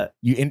 like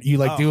you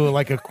like Oh. do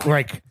like a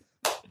like,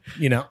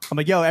 you know. I'm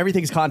like, yo,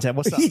 everything's content.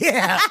 What's up?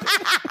 Yeah.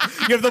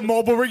 You have the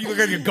mobile rig. You look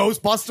like a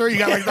Ghostbuster. You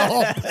got like the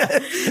whole.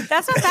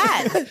 That's not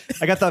bad.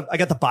 I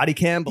got the body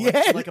cam, but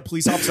Yeah. like a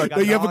police officer. I got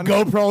You it have a on.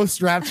 GoPro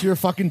strapped to your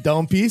fucking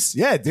dome piece.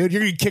 Yeah, dude,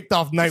 you're gonna get kicked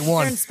off night You're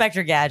one.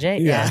 Inspector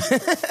Gadget. Yeah.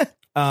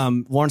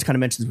 Lawrence kind of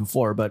mentioned this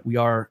before, but we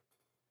are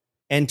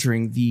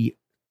entering the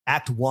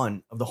act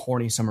 1 of the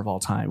horny summer of all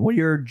time. What are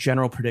your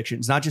general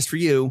predictions? Not just for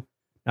you,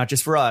 not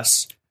just for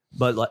us,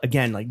 but like,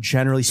 again, like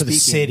generally For the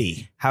speaking,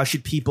 city. how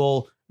should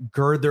people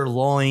gird their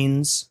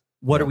loins?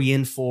 What are we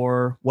in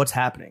for? What's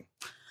happening?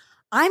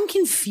 I'm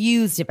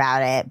confused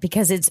about it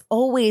because it's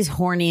always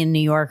horny in New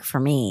York for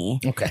me.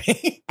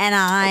 Okay. And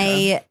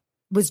I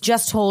was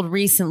just told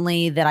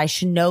recently that I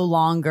should no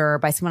longer,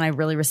 by someone I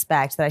really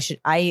respect,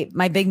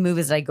 my big move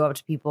is that I go up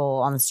to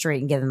people on the street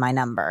and give them my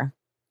number.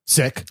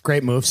 Sick.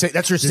 Great move.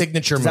 That's your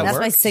signature does move. that That's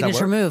work? my Does that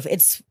signature work? move.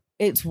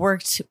 It's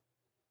worked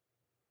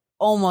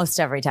almost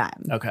every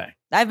time. Okay.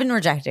 I've been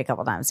rejected a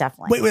couple times,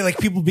 definitely. Wait, like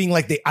people being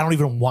like, I don't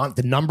even want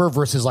the number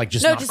versus like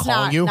just no, not just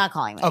calling not, you. not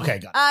calling me. Okay,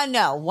 got it.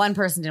 No, one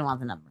person didn't want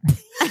the number.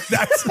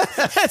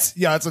 That's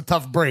that's a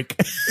tough break.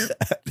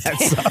 That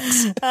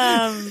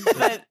sucks.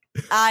 But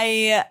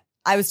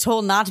I was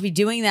told not to be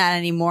doing that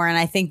anymore, and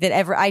I think that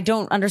I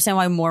don't understand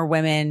why more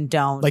women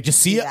don't. Like just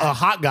see do a that.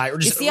 hot guy or You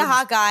just see a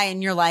hot guy,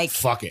 and you're like,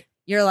 fuck it.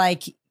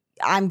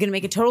 I'm gonna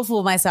make a total fool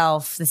of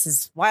myself. This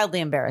is wildly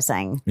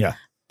embarrassing. Yeah.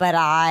 But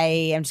I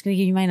am just gonna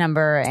give you my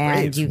number,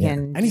 and Great. you Yeah.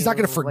 can. And he's not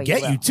do going to what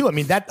forget you, will. too. I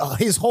mean, that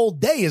his whole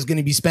day is going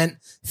to be spent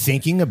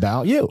thinking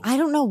about you. I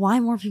don't know why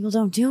more people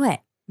don't do it,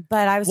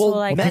 but I was Well, told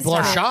like well, People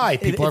are stop. shy.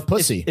 People are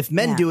pussy. If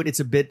men Yeah. do it,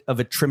 it's a bit of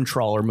a trim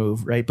trawler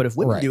move, right? But if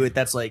women Right. do it,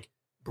 that's like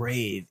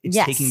brave. It's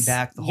Yes. taking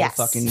back the whole Yes.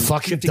 fucking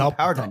Fucking shifting the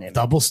power double, dynamic.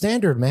 double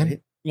standard, man.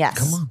 Right? Yes.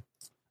 Come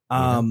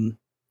on.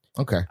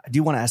 Okay. I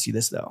do want to ask you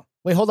this though.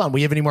 Wait, hold on.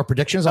 We have any more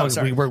predictions? Oh,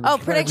 sorry. We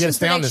gotta predictions,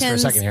 stay on this for a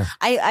second here.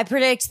 I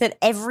predict that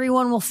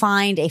everyone will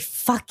find a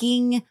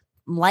fucking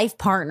life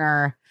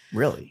partner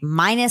Really?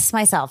 minus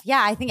myself.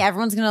 Yeah, I think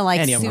everyone's gonna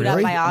like Annie, I'm suit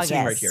really- up by I'm August.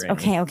 sitting right here,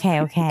 Annie.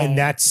 Okay. And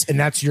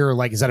that's your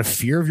like. Is that a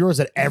fear of yours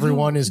that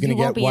everyone is going to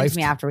You won't get be into wifed?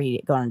 me after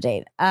we go on a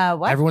date.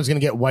 What? Everyone's going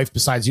to get wifed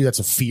besides you. That's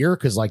a fear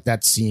because like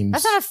that seems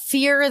That's not a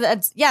fear.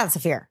 That's a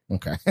fear.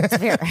 okay. It's a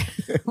fear.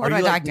 what Are am I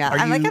you, like- talking about? are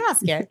I'm like, you- I'm not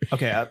scared.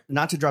 Okay,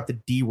 not to drop the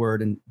D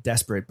word and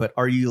desperate, but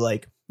are you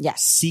like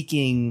Yes.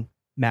 seeking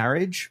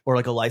marriage or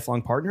like a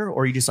lifelong partner,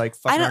 or are you just like I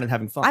fucking don't- around and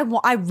having fun?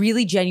 I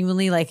really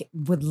genuinely like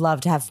would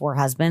love to have 4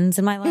 husbands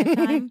in my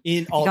lifetime.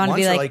 in all I at wanna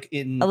once, be or like like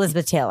in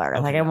Elizabeth Taylor.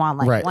 Like Okay. I want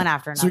like Right. one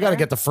after another. So we got to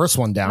get the first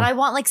one But down. I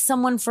want like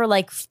someone for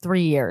like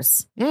 3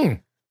 years, Mm.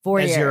 4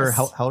 as years, your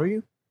how old are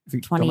you? If you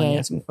don't mind me 28.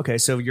 asking. Okay,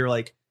 so you're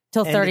like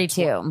till end of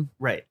 32.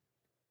 right,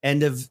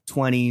 end of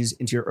 20s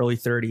into your early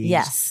 30s.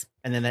 Yes.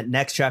 and then that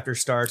next chapter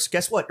starts.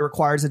 Guess what? It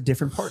requires a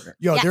different partner.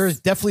 Yo, Yes. there's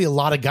definitely a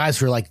lot of guys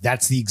who are like,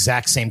 that's the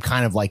exact same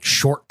kind of like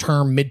short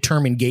term,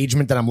 midterm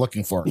engagement that I'm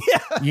looking for.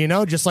 Yeah, You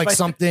know, just like It's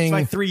something.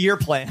 my 3-year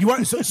plan. You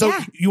want so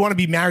Yeah. you want to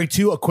be married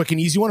to a quick and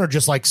easy one, or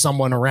just like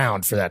someone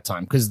around for that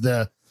time? Because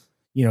to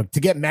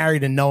get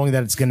married and knowing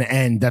that it's going to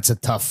end, that's a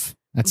tough.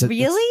 That's a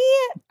Really?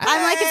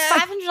 I'm like,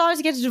 it's $500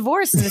 to get a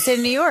divorce in the state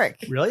of New York.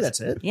 Really? That's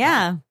it?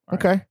 Yeah.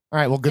 Okay. All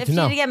right. Well, good to 50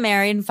 know. to get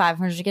married and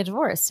 500 to get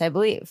divorced, I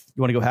believe.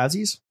 You want to go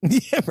halvesies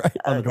Yeah, right.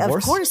 on the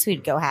divorce? Of course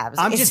we'd go halves.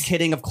 I'm just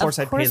kidding. Of course,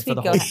 I'd pay for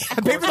the whole.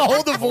 I pay for the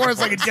whole divorce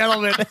like a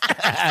gentleman.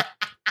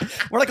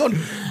 We're not going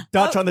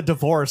Dutch on the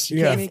divorce. You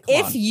Yeah. kidding me? Come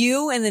If on.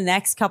 you in the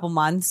next couple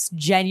months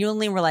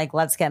genuinely were like,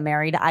 let's get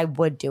married, I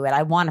would do it.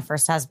 I want a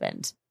first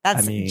husband.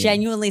 That's I mean-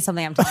 genuinely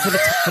something I'm talking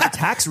about. for the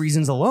tax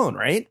reasons alone,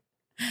 right?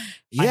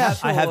 Yeah.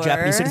 I have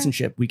Japanese Sure.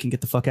 citizenship. We can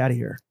get the fuck out of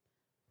here.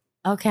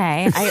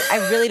 Okay.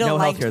 I really don't No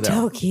like healthcare,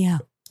 though. Tokyo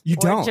You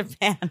or don't.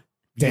 Japan. You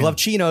Damn. love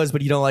chinos,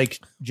 but you don't like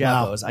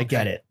Japos. Wow. I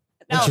get Okay. it.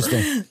 No,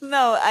 Interesting.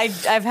 No,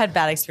 I've had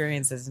bad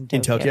experiences in Tokyo.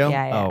 In Tokyo?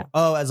 Yeah.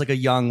 Oh, as like a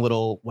young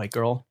little white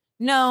girl.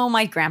 No,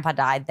 my grandpa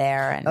died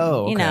there, and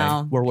Oh, okay. you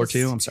know, World War just-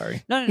 II. I'm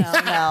sorry. No.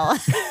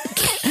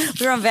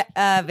 We were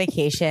on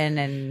vacation,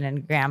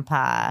 and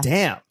grandpa.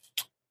 Damn.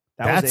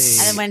 That was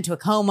And then went into a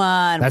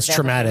coma. And That's was there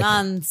for traumatic.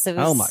 months. It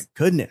was, Oh my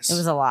goodness. It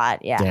was a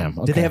lot. Yeah. Damn.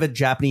 Did they have a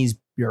Japanese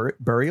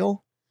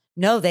burial?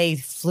 No, they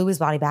flew his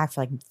body back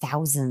for like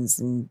thousands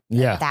and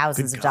Yeah.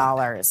 thousands Good of God.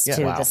 dollars Yeah.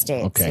 to Wow. the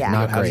States. Okay. Yeah.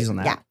 Not Houses great.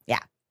 on that. Yeah.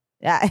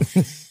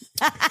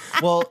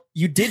 Well,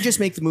 you did just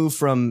make the move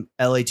from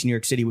LA to New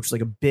York City, which was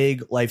like a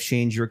big life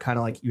change. You were kind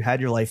of like, you had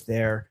your life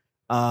there.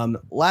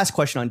 Last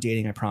question on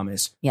dating, I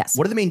promise. Yes.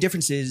 What are the main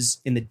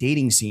differences in the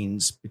dating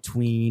scenes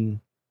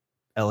between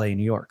LA and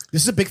New York?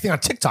 This is a big thing on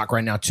TikTok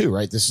right now too,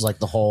 right? This is like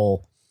the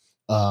whole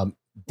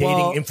dating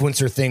Well-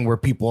 influencer thing where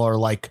people are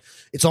like,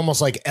 it's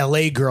almost like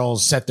LA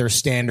girls set their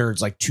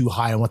standards like too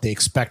high on what they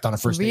expect on a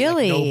first date.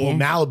 Really? Like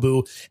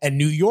Noble, Malibu, and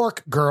New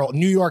York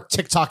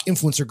TikTok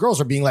influencer girls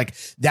are being like,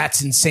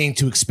 that's insane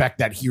to expect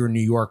that here in New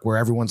York where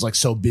everyone's like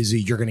so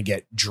busy, you're going to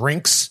get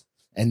drinks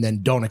and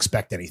then don't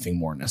expect anything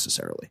more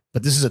necessarily.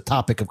 But this is a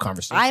topic of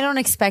conversation. I don't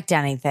expect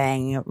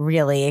anything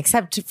really,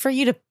 except for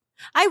you to.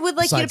 I would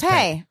like Besides you to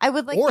pay. I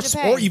would like or, you to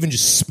pay. or even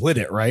just split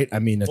it, right? I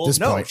mean, at this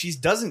point.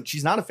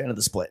 she's not a fan of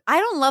the split. I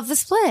don't love the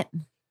split.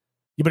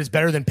 Yeah, but it's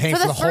better than paying for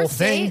the whole first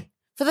thing. date-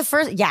 For the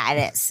first, yeah,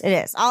 it is. It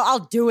is. I'll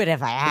do it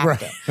if I have Right.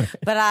 to.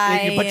 But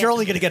I. But you're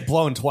only going to get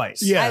blown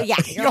twice. Yeah, yeah,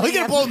 you only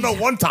get blown no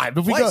one time.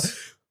 If we go,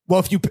 Twice.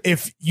 well,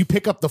 if you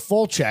pick up the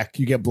full check,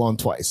 you get blown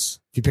twice.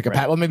 If you pick up,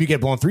 Right. well, maybe you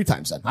get blown 3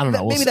 times. Then I don't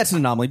know. We'll Maybe see. that's an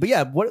anomaly. But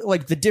yeah, what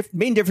like the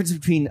main difference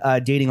between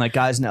dating like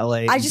guys in LA?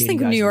 I and just dating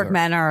think guys New in York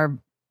men are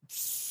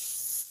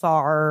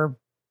far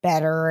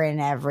better in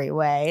every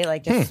way,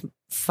 like just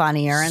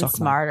funnier and Suck my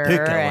smarter,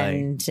 dick,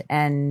 LA.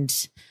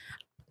 and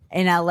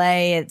in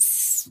LA,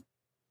 it's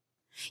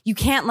you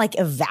can't like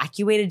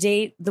evacuate a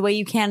date the way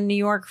you can in New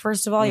York.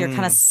 First of all, you're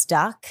kind of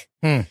stuck.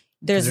 Hmm.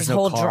 There's There's this no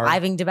whole car.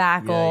 driving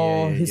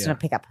debacle. Yeah, Who's yeah. gonna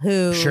pick up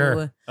who?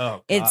 Sure. Oh,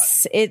 God.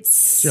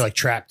 It's You're like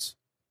trapped.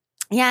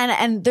 yeah,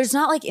 and there's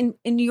not like in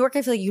New York,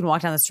 I feel like you can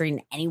walk down the street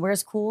and anywhere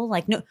is cool.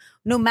 Like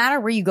no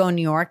matter where you go in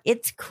New York,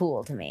 it's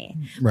cool to me.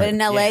 But in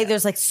LA, Yeah.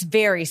 there's like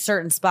very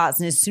certain spots,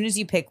 and as soon as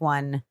you pick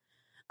one,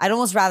 I'd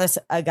almost rather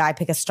a guy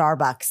pick a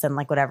Starbucks than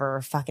like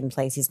whatever fucking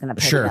place he's gonna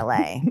pick Sure. in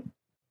LA.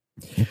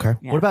 Okay.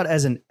 Yeah. What about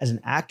as an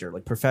actor,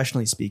 like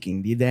professionally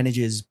speaking, the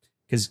advantages?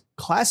 Because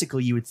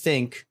classically, you would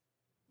think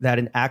that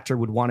an actor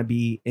would want to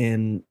be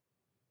in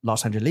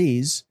Los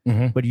Angeles,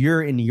 Mhm. but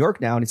you're in New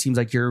York now, and it seems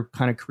like your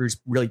kind of career's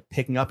really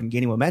picking up and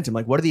gaining momentum.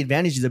 Like, what are the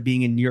advantages of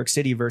being in New York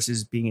City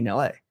versus being in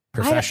LA?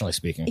 Professionally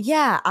speaking.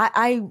 Yeah,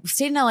 I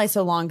stayed in LA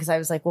so long because I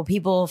was like, well,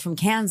 people from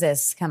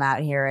Kansas come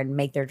out here and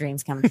make their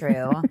dreams come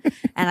true.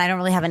 And I don't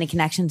really have any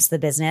connections to the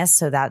business,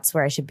 so that's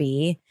where I should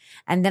be.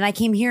 And then I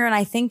came here, and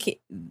I think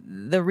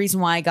the reason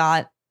why I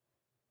got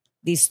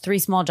these 3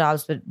 small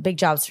jobs, but big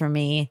jobs for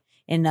me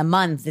in a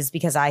month is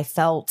because I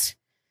felt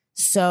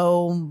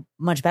so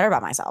much better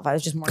about myself. I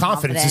was just more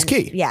Confidence is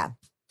confident. key. Yeah.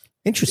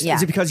 Interesting. Yeah.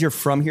 Is it because you're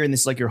from here and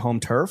this is like your home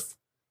turf?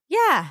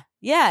 Yeah.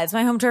 It's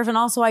my home turf. And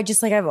also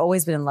I've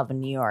always been in love with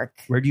New York.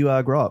 Where do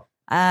you grow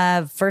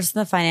up? First in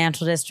the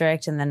financial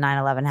district, and then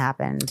 9/11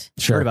 happened.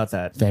 Sure. Heard about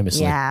that.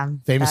 Famously. Yeah.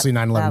 Famously,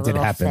 9/11 that did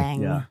little happen.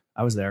 thing. Yeah,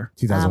 I was there.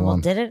 2001. Well,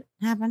 did it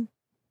happen?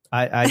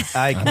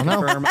 I don't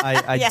know. confirm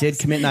I Yes. did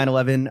commit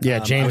 9/11. Yeah, I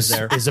was James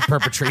there. is a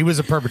perpetrator. He was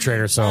a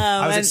perpetrator. So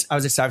I was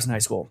at Stuyvesant High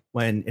School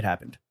when it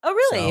happened. Oh,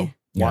 really? So,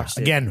 yeah. watched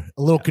it. Again,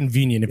 a little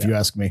convenient if you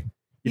ask me.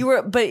 You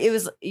were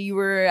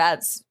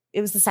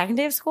the second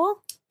day of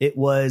school? It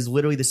was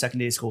literally the second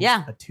day of school.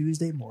 Yeah. A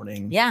Tuesday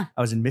morning. Yeah.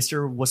 I was in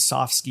Mr.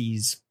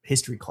 Wasowski's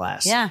history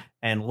class. Yeah.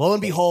 And lo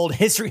and behold,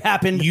 history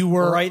happened. You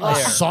were right a there.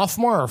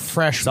 sophomore or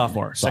freshman?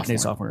 Sophomore. Second day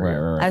sophomore.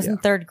 Right. I was in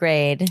 3rd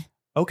grade.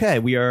 Okay,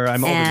 I'm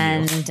older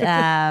than you.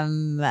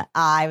 And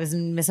I was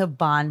in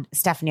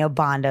Stephanie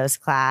Obondo's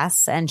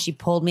class, and she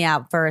pulled me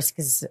out first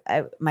because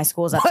my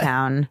school's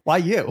uptown. Why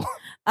you?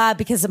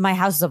 Because my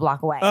house is a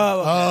block away.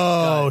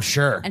 Oh,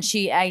 sure. And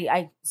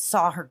I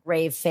saw her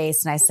grave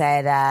face, and I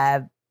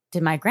said,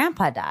 did my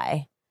grandpa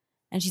die?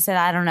 And she said,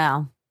 I don't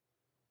know.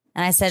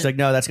 And I said, She's like,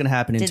 no, that's going to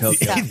happen in Did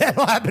Tokyo. some-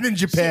 That'll happen in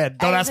Japan.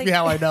 Don't I ask was me like-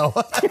 how I know.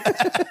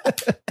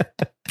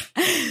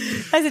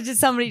 I said, did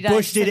somebody die?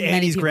 Bush She said, did "Many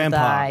Annie's people grandpa.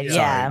 died." Sorry,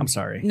 Yeah. I'm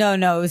sorry. No,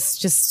 it was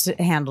just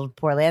handled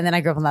poorly. And then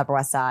I grew up on the Upper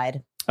West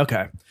Side.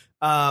 Okay.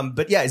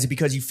 But yeah, is it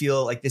because you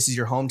feel like this is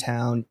your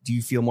hometown? Do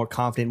you feel more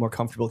confident, more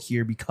comfortable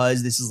here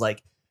because this is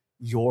like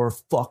your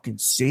fucking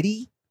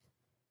city?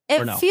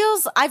 Or It no?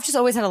 feels. I've just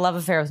always had a love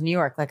affair with New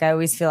York. Like I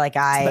always feel like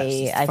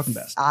It's the fucking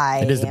best.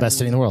 It is the best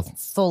city in the world.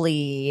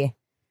 Fully,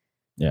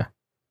 Yeah.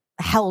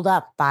 held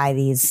up by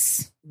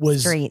these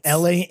Was streets.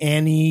 LA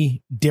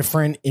Annie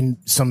different in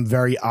some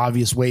very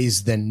obvious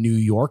ways than New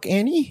York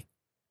Annie?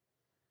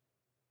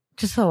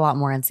 Just a lot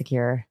more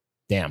insecure.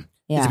 Damn. Is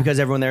Yeah. it because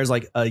everyone there is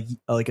like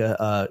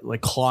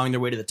clawing their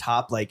way to the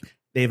top? Like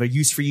they have a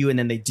use for you and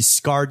then they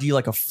discard you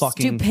like a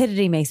fucking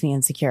Stupidity makes me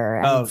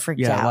insecure. I'm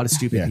freaked out. a lot of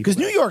stupid people. Because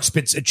New York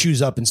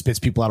chews up and spits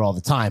people out all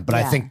the time, but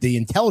I Yeah. think the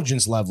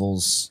intelligence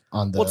levels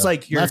on the Well, it's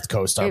like you're- left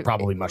coast are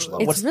probably much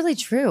lower. It's really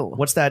true.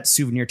 What's that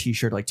souvenir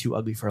T-shirt like? Too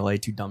ugly for LA,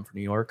 too dumb for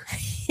New York.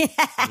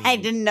 I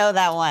didn't know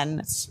that one.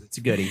 It's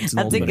a goodie. It's an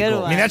That's old a bit of good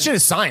gold. one. I mean, that shit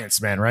is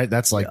science, man, right?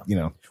 That's like,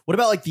 What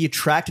about like the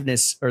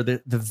attractiveness or the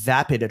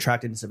vapid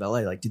attractiveness of LA?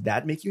 Like, did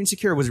that make you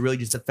insecure? Or was it really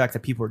just the fact that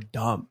people are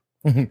dumb?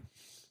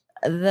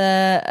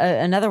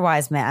 Another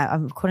wise man,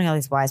 I'm quoting all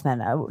these wise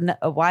men.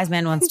 A wise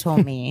man once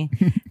told me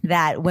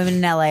that women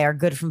in LA are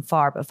good from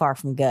far, but far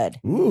from good.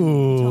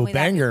 ooh, me that.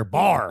 banger,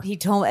 bar. He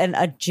told and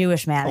a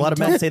Jewish man. A lot of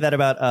He told men say that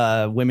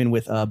about women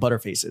with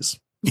butterfaces.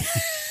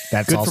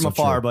 That's Good also from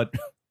afar, true.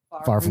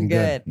 but far from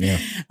good. Yeah.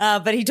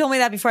 But he told me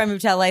that before I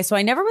moved to LA. So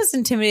I never was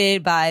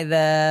intimidated by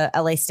the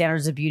LA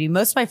standards of beauty.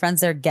 Most of my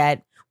friends there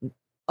get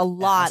a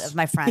lot of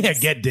my friends. Yeah,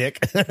 get dick.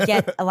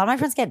 get a lot of my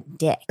friends get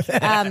dick.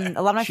 A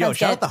lot of my yo, friends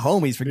shout out the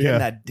homies for getting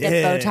that dick.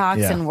 get Botox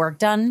Yeah. and work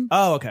done.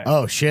 Oh, okay.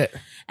 Oh, shit.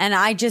 And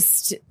I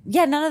just,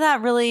 none of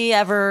that really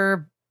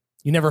ever.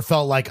 You never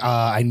felt like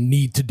I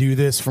need to do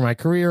this for my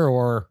career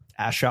or.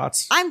 Ass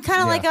shots. I'm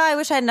kind of like, I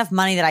wish I had enough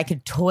money that I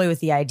could toy with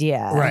the idea.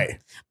 Right.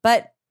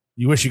 But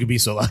You wish you could be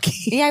so lucky.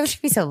 yeah, I wish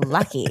I'd be so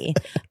lucky.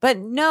 But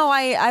no,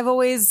 I've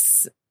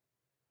always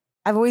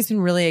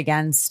been really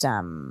against,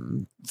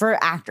 for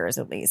actors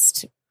at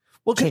least,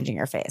 Well, changing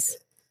your face.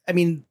 I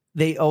mean,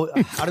 I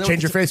don't know.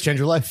 Change your face, change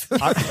your life.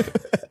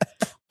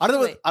 I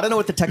don't know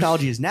what the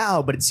technology is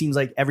now, but it seems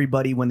like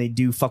everybody, when they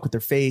do fuck with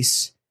their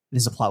face,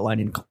 this is a plot line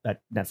in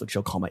that Netflix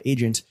show, Call My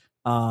Agent.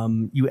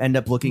 You end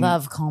up looking.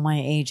 Love Call My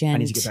Agent. I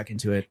need to get back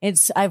into it.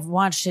 I've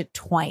watched it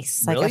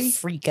twice, like Really? a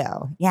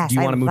freako. Yes. Do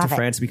you want to move to love it.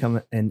 France to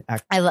become an I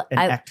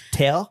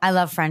acteur? I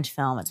love French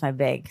film. It's my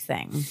big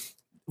thing.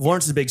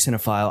 Lawrence is a big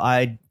cinephile.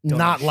 I don't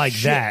Not know like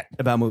shit that.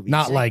 about movies.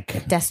 Not like,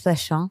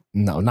 Desplechin.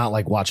 no, not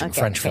like watching Okay,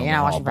 French okay, film. you're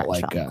not at all, watching but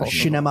French like, film. Cool.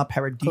 Cinema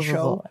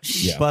Paradiso.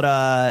 Yeah.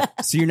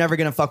 But so you're never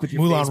gonna fuck with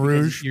your Moulin face because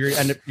Rouge. You're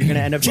gonna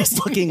end up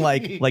just looking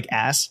like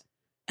ass,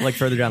 like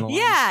further down the line.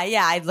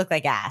 Yeah, I'd look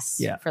like ass.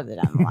 Yeah. Further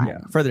down the line. Yeah,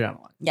 further down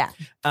the line.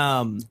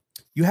 Yeah.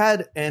 You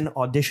had an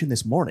audition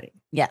this morning.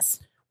 Yes.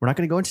 We're not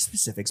going to go into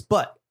specifics,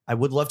 but I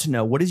would love to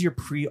know, what is your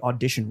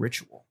pre-audition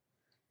ritual?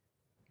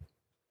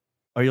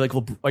 Are you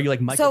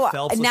like Michael So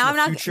Phelps? now I'm looking to the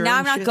not. future Now I'm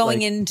and not shit? going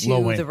Like, into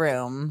Lil Wayne. the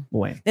room.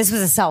 Wayne. This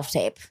was a self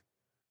tape.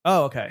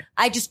 Oh, okay.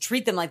 I just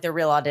treat them like they're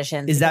real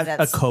auditions. Is because that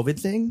a COVID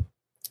thing?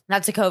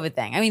 That's a COVID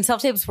thing. I mean,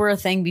 self tapes were a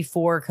thing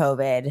before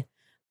COVID,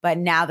 but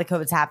now that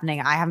COVID's happening,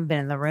 I haven't been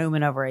in the room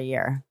in over a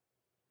year.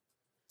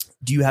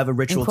 Do you have a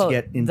ritual Quote,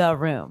 to get in the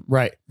room?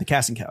 right. the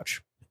casting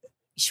couch?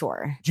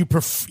 Sure. You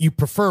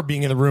prefer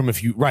being in the room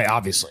if you, right,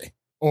 obviously.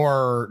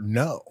 Or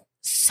no.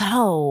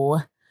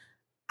 So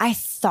I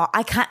thought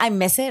I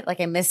miss it.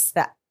 Like I miss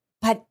that,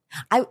 but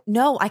I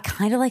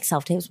kind of like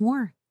self tapes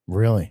more.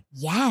 Really?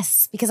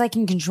 Yes, because I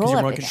can control 'Cause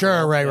you're more everything.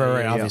 Sure, right,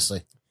 Yeah.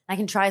 obviously. I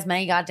can try as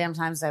many goddamn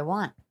times as I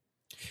want.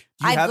 Do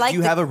you, I'd have, like do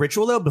you the- have a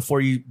ritual though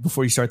before you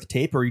start the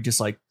tape, or you just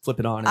like flip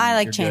it on? And I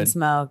like you're chain good?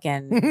 smoke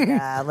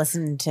and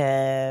listen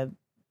to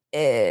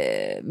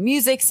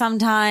music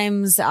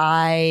sometimes.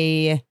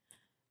 I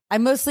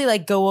mostly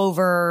like go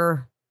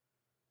over.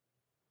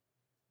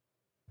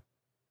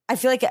 I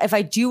feel like if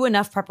I do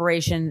enough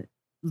preparation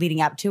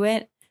leading up to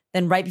it,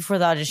 then right before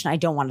the audition, I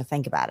don't want to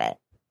think about it.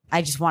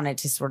 I just want it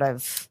to sort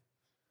of.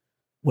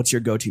 What's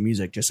your go-to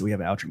music? Just so we have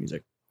outro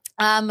music.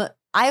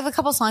 I have a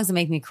couple songs that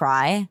make me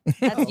cry.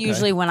 That's Okay.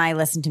 usually when I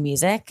listen to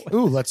music.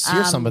 Ooh, let's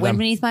hear some of Wind them.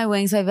 Beneath My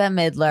Wings by Bette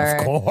Midler.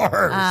 Of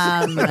course.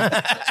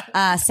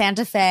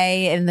 Santa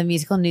Fe in the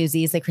musical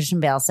Newsies that Christian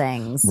Bale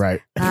sings.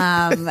 Right.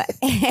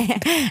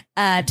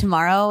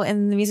 Tomorrow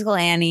in the musical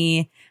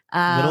Annie.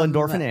 Little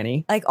Endorphin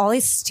Annie. Like all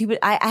these stupid.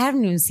 I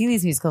haven't even seen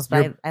these musicals,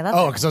 but I love.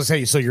 Oh, them. because I was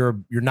saying, so you're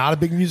not a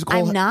big musical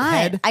I'm not.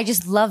 head? I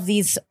just love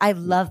these. I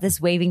love this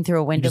Waving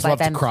Through a Window just by love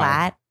to Ben cry.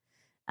 Platt.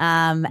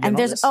 And know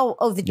there's this?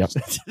 the Yep.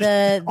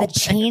 the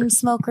chain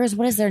smokers.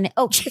 What is their name?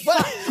 Oh,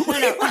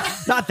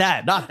 Not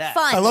that.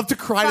 Fun. I love to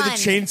cry to the Fun.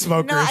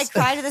 Chainsmokers. No, I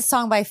cried to this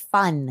song by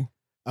Fun.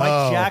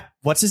 By Jack.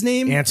 What's his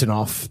name?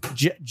 Antonoff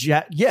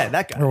Jack. Yeah,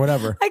 that guy. or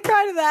whatever. I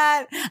cried to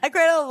that. I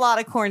cried to a lot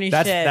of corny shit.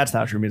 That's the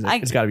outro music.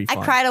 It's got to be fun.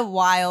 I cried a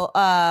Wild.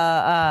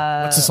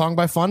 What's the song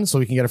by Fun? So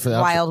we can get it for that.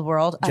 Wild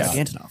World. Jack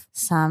Antonoff.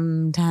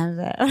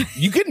 Sometimes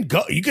You can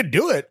go. You could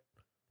do it.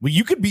 Well,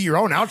 you could be your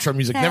own outro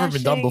music. Never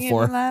been done Crashing in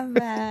before. my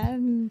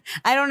bed.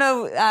 I don't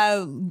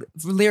know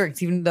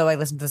lyrics, even though I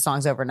listen to the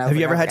songs over and over. Have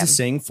you ever and had over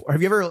to again. sing?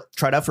 Have you ever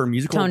tried out for a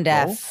musical? Tone role?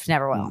 deaf?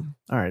 Never will.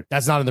 All right.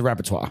 That's not in the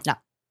repertoire.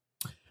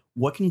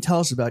 What can you tell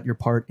us about your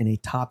part in a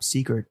top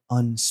secret,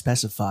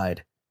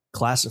 unspecified,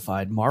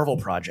 classified Marvel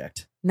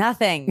project?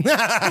 Nothing.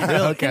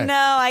 Okay.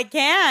 No, I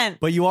can't.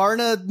 But you are in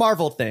a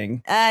Marvel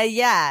thing.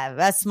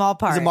 Yeah, a small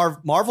part. Is it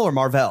Marvel or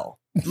Marvel?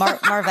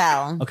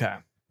 Marvel. Okay.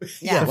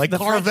 Yeah, like the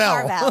Carvel.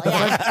 Marvel,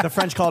 yeah. The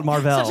French called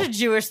Marvel. Such a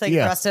Jewish thing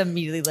Yeah. for us to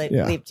immediately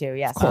Yeah. leap to.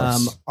 Yes.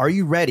 course. Are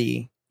you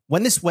ready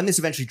when this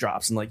eventually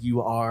drops and like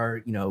you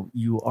are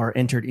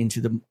entered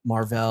into the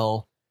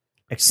Marvel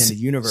extended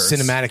universe,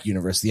 Cinematic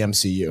universe, the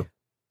MCU.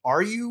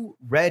 are you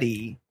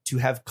ready to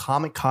have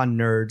Comic-Con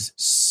nerds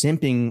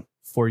simping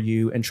for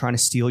you and trying to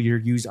steal your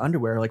used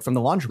underwear like from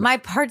the laundromat? My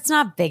part's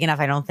not big enough,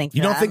 I don't think.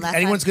 You don't think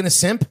anyone's going to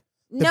simp?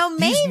 No, These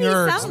maybe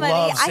nerds somebody.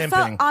 love I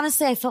felt simping.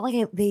 honestly, I felt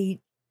like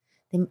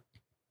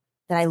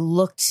that I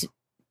looked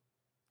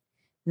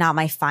not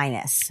my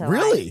finest. So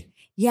Really?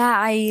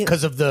 I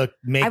Because of the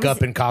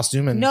makeup and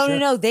costume and shit?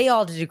 no. They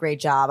all did a great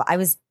job. I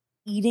was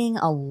eating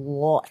a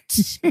lot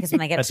because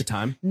when I At get the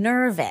time.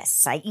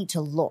 nervous, I eat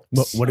a lot.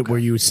 What were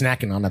you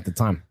snacking on at the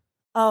time?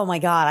 Oh my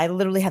God. I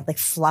literally had like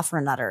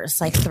fluffernutters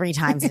like 3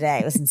 times a day.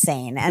 It was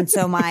insane. And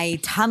so my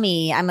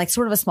tummy, I'm like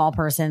sort of a small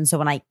person. So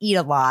when I eat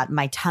a lot,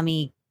 my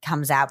tummy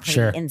comes out pretty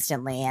Sure.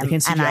 instantly. They And,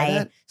 can't CGI and I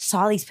that?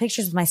 saw these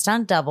pictures of my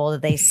stunt double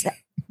that they said,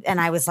 and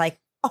I was like,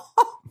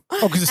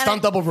 Oh, because the And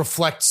stunt double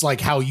reflects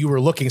like how you were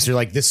looking. So you're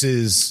like, this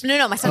is.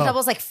 No, my stunt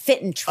double's like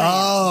fit and trim.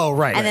 Oh,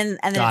 right. And then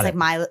it's Got like it.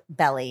 my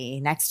belly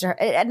next to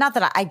her. Not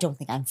that I don't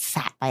think I'm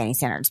fat by any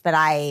standards, but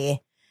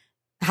I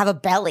have a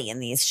belly in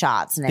these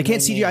shots. And They it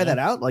can't made CGI me- that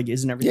out? Like,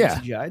 isn't everything Yeah.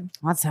 CGI'd?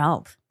 Let's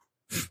hope.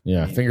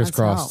 Yeah, fingers Let's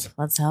crossed. hope.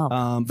 Let's hope.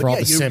 For But all yeah, the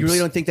you simps. really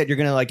don't think that you're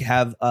going to like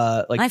have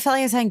like I felt like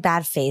I was having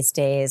bad face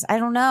days. I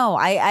don't know.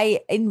 I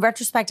in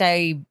retrospect,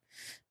 I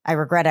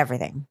regret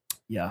everything.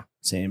 yeah,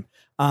 same.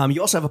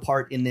 You also have a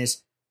part in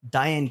this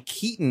Diane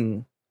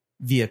Keaton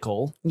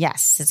vehicle.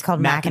 Yes, it's called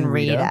Mac Mac and and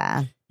Rita.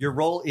 Rita. Your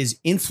role is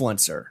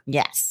influencer.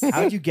 Yes.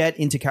 How did you get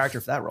into character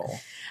for that role?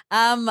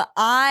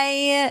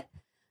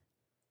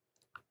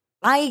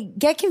 I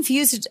get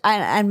confused,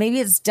 and maybe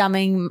it's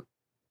dumbing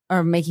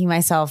or making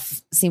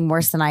myself seem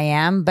worse than I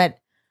am. But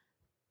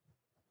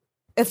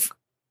if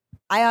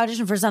I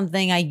audition for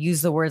something, I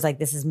use the words like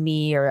 "this is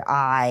me" or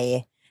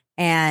 "I,"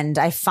 and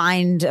I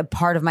find a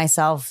part of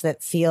myself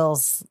that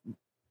feels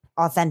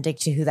authentic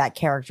to who that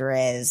character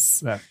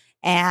is. Yeah.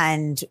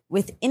 And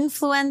with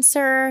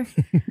influencer,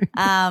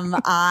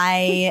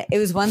 it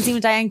was one scene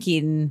with Diane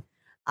Keaton.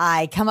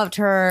 I come up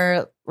to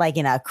her like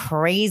in a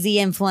crazy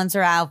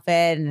influencer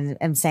outfit and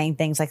I'm saying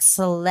things like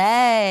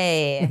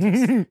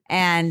slay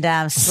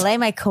and slay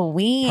my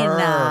queen.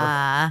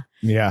 Purr.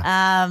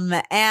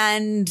 Yeah.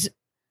 And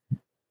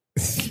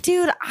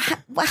dude,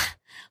 what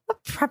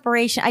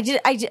preparation?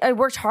 I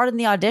worked hard in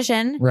the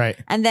audition. Right.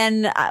 And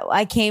then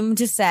I came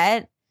to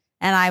set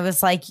and I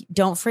was like,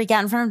 don't freak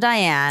out in front of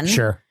Diane.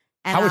 Sure.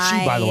 And How was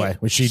she, by the way?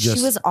 Was she just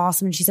She was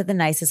awesome. And she said the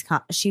nicest.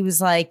 She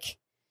was like,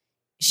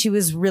 she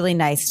was really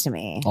nice to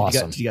me.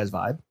 awesome? Did you guys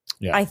vibe?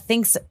 Yeah. I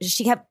think so.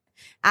 She kept,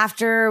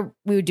 after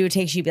we would do a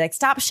take, she'd be like,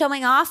 stop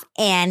showing off,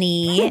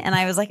 Annie. And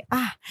I was like,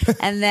 ah.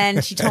 And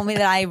then she told me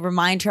that I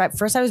remind her. At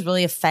first, I was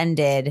really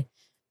offended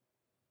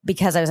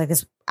because I was like,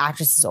 this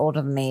actress is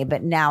older than me.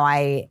 But now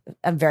I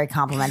am very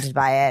complimented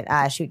by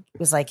it. She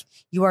was like,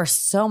 you are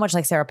so much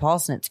like Sarah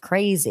Paulson. It's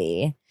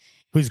crazy.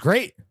 Who's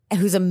great.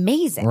 Who's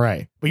amazing.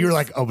 Right. But you were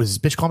like, oh, does this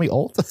bitch call me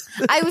old?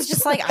 I was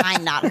just like,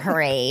 I'm not her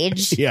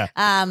age. Yeah.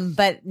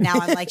 But now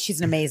I'm like, she's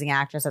an amazing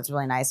actress. That's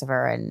really nice of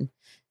her. And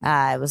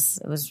it was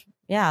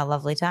a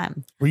lovely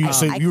time. Were you,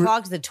 so I you were,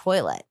 clogged the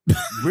toilet.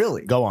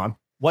 Really? go on.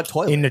 What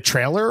toilet? In the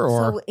trailer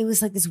or? So it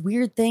was like this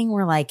weird thing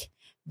where like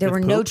there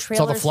With were no poop? It's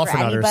all the trailers for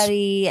fluffernutters.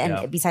 anybody and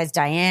Yeah. besides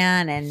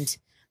Diane, and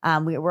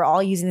we were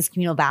all using this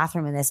communal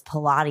bathroom in this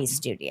Pilates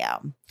studio.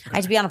 I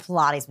had to be on a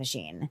Pilates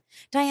machine.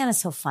 Diane is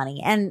so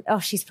funny, and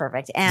she's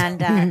perfect.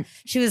 And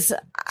she was.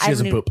 She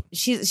doesn't poop.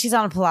 She's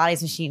on a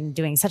Pilates machine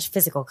doing such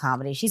physical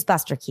comedy. She's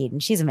Buster Keaton.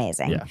 She's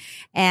amazing. Yeah.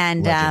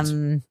 And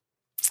Legends.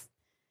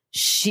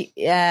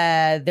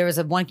 there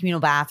was one communal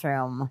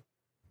bathroom.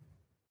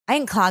 I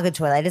didn't clog the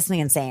toilet. I did something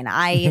insane.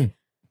 I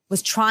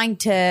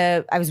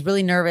was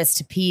really nervous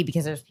to pee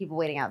because there's people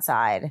waiting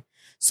outside.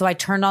 So I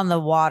turned on the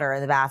water in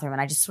the bathroom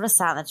and I just sort of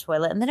sat in the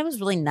toilet. And then it was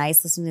really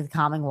nice listening to the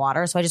calming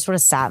water. So I just sort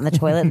of sat in the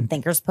toilet in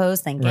thinker's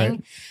pose thinking.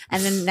 Right.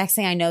 And then next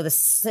thing I know, the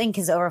sink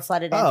is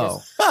overflooded.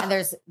 Oh. And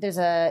there's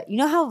a, you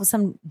know how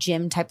some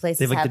gym type places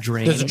They have like the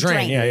drain. There's a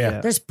drain. Yeah,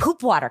 yeah. There's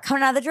poop water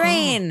coming out of the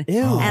drain. Ew.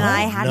 And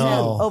I had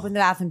no. to open the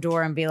bathroom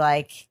door and be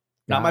like,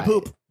 Not my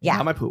poop. Yeah.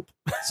 Not my poop.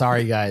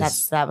 Sorry,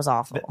 guys. that was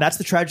awful. That's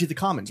the tragedy of the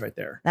commons right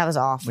there. That was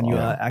awful. When you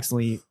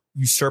accidentally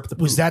usurp the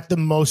poop. Was that the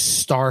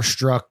most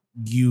starstruck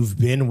you've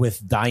been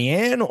with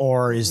Diane,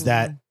 or is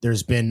that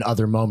there's been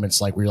other moments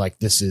like where you're like,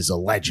 this is a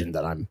legend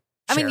that I'm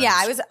I mean, sharing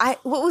yeah, this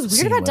what was weird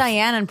scene about with?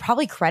 Diane, and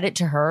probably credit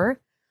to her,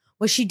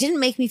 was she didn't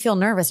make me feel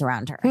nervous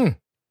around her.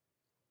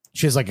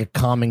 She has like a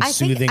calming,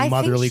 soothing,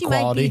 motherly she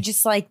quality. might be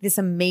just like this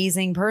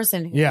amazing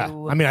person. Who, Yeah.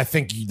 I mean, I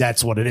think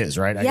that's what it is,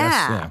 right? I yeah,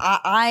 guess. Yeah.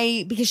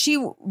 I because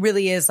she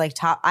really is like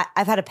top.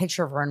 I've had a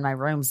picture of her in my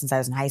room since I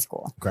was in high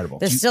school. Incredible.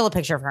 There's still a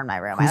picture of her in my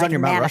room. Who's I on your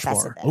Mount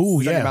manifested Rushmore? this. Ooh,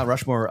 Who's on yeah. your Mount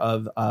Rushmore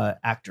of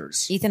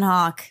actors? Ethan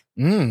Hawke,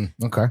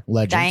 Okay.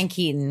 Legend. Diane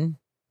Keaton.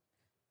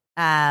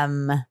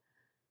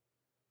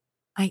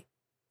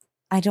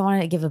 I don't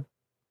want to give a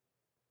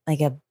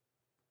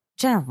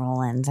Jenna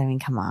Rollins. I mean,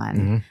 come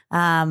on.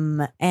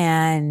 Mhm.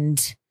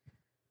 And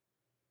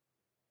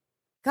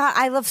God,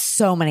 I love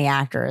so many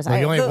actors. Well,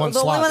 you only have one the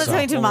slot, only one that's so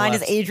coming to one mind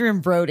is left. Adrian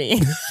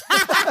Brody.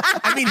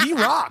 I mean, he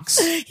rocks.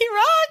 He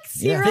rocks.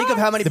 He Yeah. rocks. Think of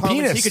how many The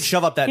pomades penis. he could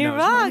shove up that He nose. You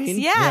know what I rocks. mean?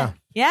 Yeah.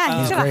 Yeah,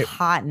 he's He's got great. a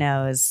hot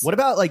nose. What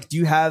about like, do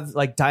you have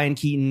like Diane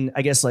Keaton?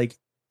 I guess like,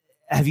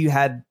 have you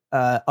had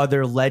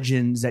other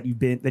legends that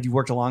you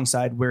worked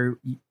alongside where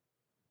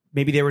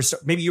maybe you were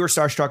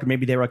starstruck or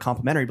maybe they were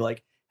complimentary, but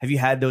like, have you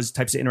had those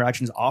types of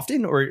interactions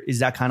often, or is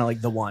that kind of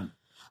like the one?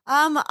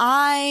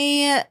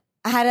 I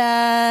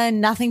had a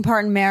nothing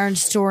part in Marriage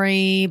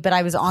Story, but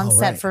I was on Oh,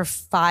 set right. for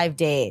 5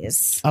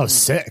 days. Oh,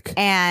 sick.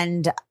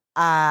 And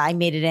I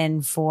made it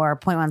in for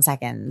 0.1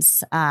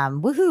 seconds.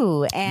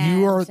 Woohoo. And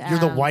You're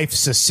the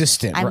wife's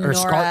assistant, I'm or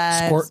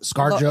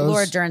ScarJo's?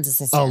 Laura Dern's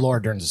assistant. Oh,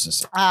 Laura Dern's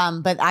assistant.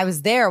 But I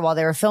was there while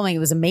they were filming. It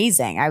was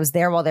amazing. I was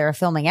there while they were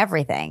filming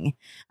everything.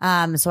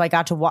 So I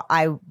got to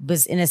I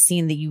was in a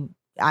scene that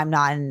I'm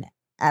not in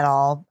at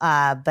all.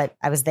 But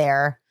I was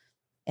there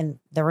in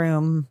the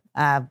room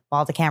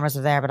while the cameras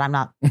were there, but I'm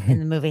not in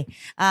the movie.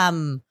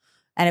 And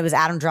it was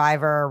Adam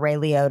Driver, Ray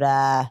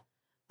Liotta,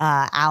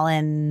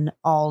 Alan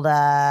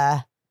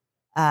Alda,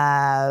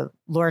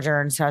 Laura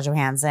Dern, Scarlett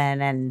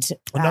Johansson, and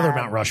Another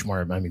Mount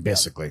Rushmore. I mean,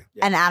 basically.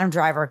 and Adam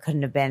Driver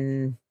couldn't have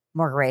been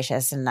more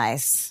gracious and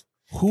nice.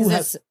 Who 'Cause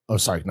has? Oh,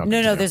 sorry. No,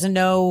 continue. there's a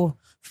no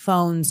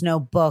phones, no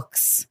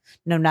books,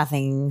 no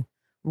nothing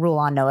rule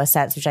on Noah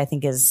sets, which I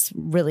think is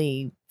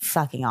really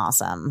fucking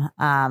awesome.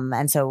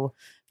 And so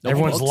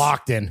Everyone's books?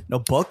 locked in. No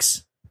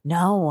books.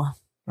 no,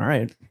 All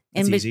right,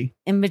 that's in, easy.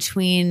 in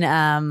between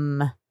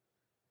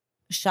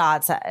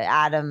shots,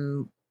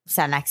 Adam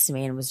sat next to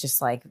me and was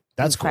just like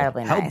That's cool.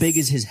 incredibly How nice. big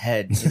is his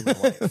head in real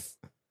life?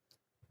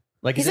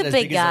 Like, He's is it a as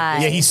big big as, guy.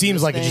 Yeah, he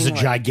seems like just a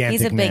gigantic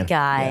He's a man. big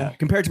guy. Yeah.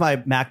 Compared to my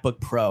MacBook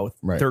Pro,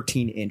 Right.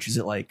 13 inch, is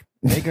it like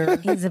bigger?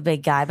 He's a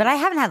big guy, but I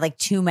haven't had like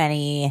too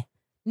many.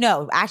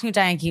 No, acting with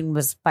Diane Keaton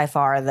was by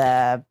far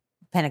the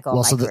pinnacle.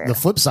 Well, of my so the career.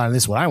 flip side of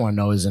this, what I want to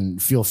know is,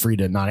 and feel free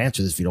to not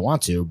answer this if you don't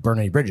want to, burn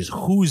any bridges.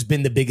 Who's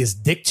been the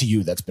biggest dick to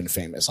you that's been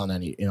famous on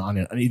any on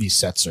any of these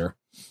sets, sir?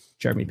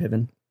 Jeremy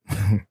Piven.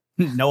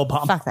 Noah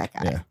Baumbach. Fuck that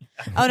guy. Yeah.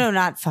 Oh no,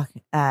 not fuck.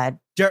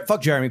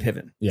 Fuck Jeremy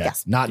Piven. Yeah,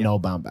 Yes. not Noah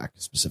Baumbach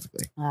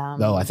specifically. Um,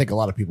 Though I think a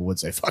lot of people would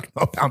say fuck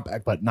Noah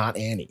Baumbach, but not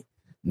Annie.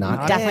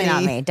 Not definitely not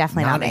Annie. me.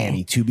 Definitely not not, me.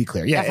 Annie. To be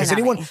clear, yeah.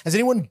 Definitely not me. Has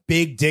anyone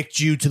big dicked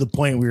you to the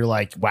point where you're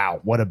like, wow,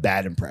 what a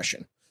bad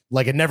impression?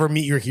 Like a never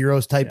meet your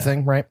heroes type Yeah.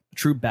 thing, right?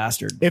 True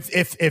bastard.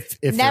 If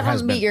there Never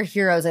has meet been. your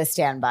heroes. I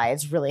stand by.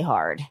 It's really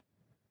hard.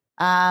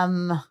 I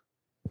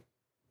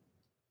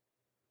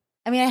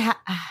mean,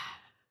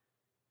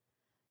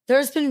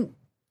 there's been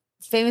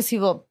famous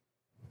people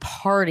at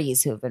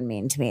parties who have been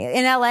mean to me.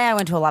 In LA, I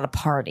went to a lot of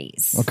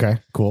parties. Okay,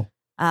 cool,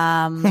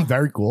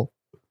 very cool.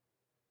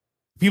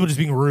 People just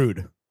being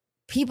rude.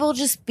 People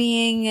just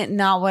being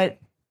not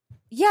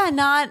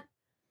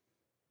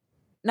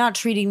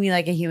treating me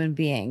like a human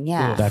being.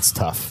 Yeah. That's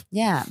tough.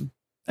 Yeah.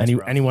 rough.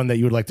 Anyone that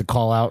you would like to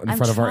call out in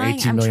front of our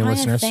 18 million I'm trying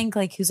listeners? to think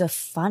like who's a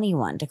funny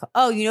one to call.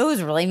 Oh, you know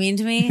who's really mean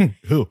to me?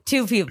 Who?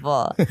 2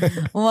 people.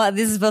 Well,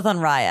 this is both on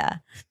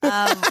Raya.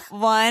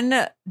 One,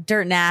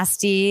 Dirt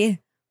Nasty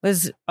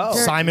was Oh.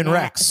 Simon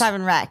Rex.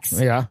 Simon Rex.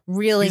 Yeah.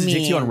 Really He's a mean.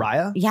 dick to you on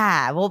Raya?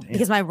 Yeah. Well,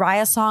 because my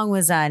Raya song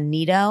was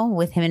Nito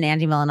with him and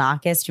Andy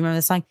Milonakis. Do you remember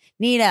the song?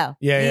 Nito.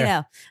 Yeah, Nito.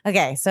 yeah.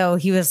 Okay. So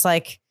he was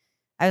like,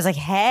 I was like,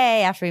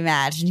 hey, after we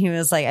matched. And he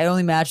was like, I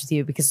only matched with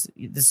you because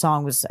the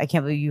song was, I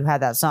can't believe you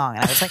had that song.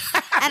 And I was like,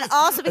 and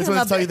also I because just I'm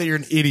want to tell a, you that you're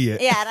an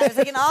idiot. yeah. And I was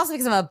like, and also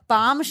because I'm a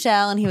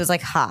bombshell. And he was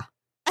like, ha.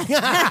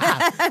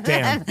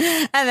 Damn.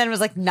 And then was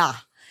like, nah.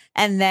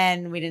 And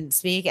then we didn't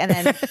speak. And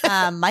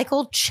then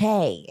Michael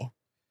Che.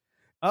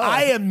 Oh,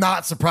 I am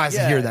not surprised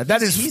to Yeah. hear that.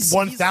 That He's- is he's-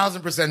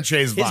 1000%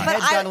 Che's his vibe.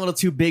 head's gotten a little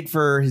too big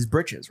for his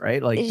britches, right?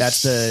 Like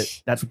that's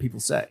what people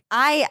say.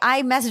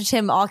 I messaged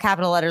him all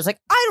capital letters, like,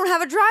 I don't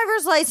have a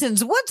driver's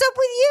license. What's up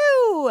with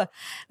you?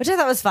 Which I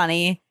thought was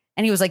funny.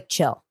 And he was like,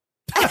 chill.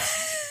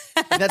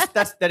 And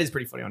that is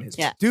pretty funny on his.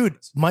 Yeah. Dude,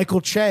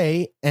 Michael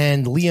Che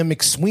and Leah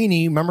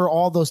McSweeney, remember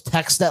all those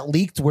texts that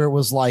leaked where it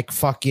was like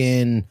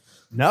fucking,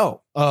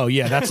 No. oh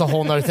yeah, that's a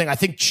whole nother thing. I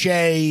think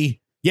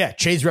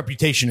Che's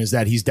reputation is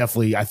that he's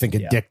definitely, I think,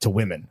 a Yeah. dick to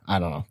women. I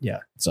don't know. Yeah.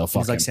 So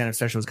fuck He's like him. stand-up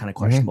special was kind of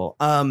questionable.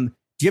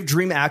 Do you have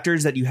dream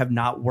actors that you have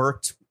not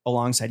worked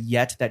alongside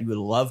yet that you would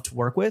love to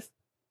work with?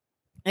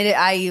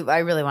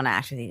 I really want to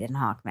act with Ethan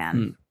Hawke, man.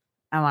 Hmm.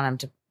 I want him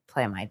to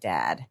play my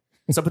dad.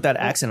 What's up with that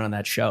accent on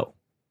that show?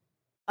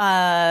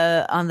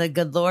 On The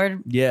Good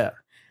Lord, Yeah.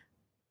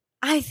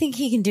 I think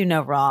he can do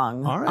no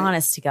wrong. All right.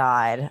 Honest to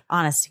God.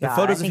 Honest to The God.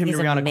 photos I of think him and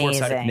he's Rihanna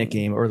amazing. courtside at Knick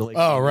game or the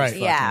Lakers Oh, game right. is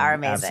Yeah, fucking are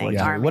amazing. absolutely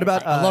Are great. What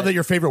about amazing. I love that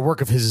your favorite work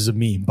of his is a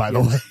meme, by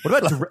the way.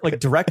 what about like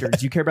directors?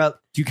 Do you care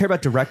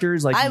about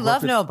directors? Like I you worked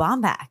love with- Noah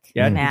Baumbach.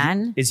 Yeah,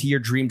 man. Is he your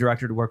dream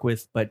director to work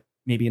with, but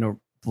maybe in a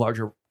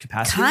larger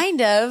capacity?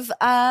 Kind of.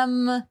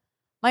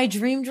 My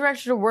dream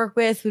director to work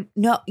with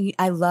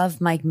I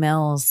love Mike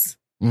Mills.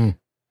 Mm.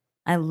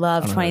 I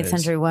love I don't know who 20th that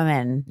Century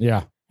Women. Yeah.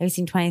 Have you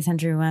seen 20th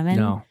Century Women?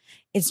 No.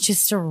 It's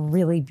just a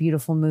really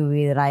beautiful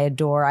movie that I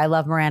adore. I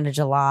love Miranda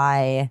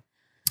July.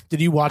 Did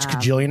you watch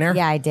Kajillionaire?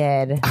 Yeah, I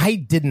did. I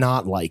did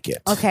not like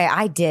it. Okay,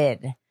 I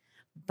did.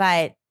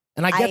 But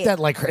And I get that,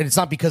 like, it's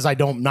not because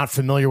not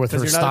familiar with her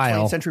 'Cause you're not a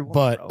style, 20th century woman,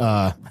 but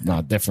bro.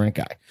 no, different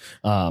guy.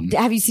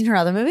 have you seen her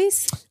other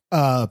movies?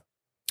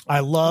 I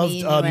loved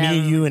Me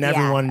and You and Yeah,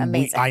 Everyone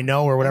I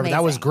Know or whatever.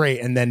 That was Amazing. great.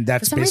 And then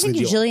that's For some reason,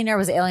 basically Gillionaire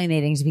was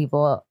alienating to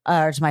people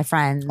or to my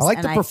friends. I like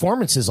and the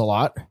performances a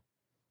lot.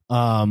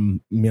 I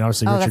mean,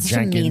 obviously Oh, Richard that's such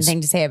a mean Jenkins. thing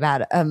to say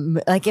about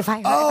like if I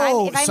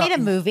made a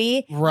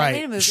movie, right, if I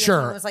made a movie sure,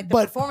 and it was like the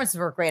but performances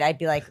were great, I'd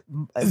be like,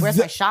 where's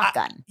my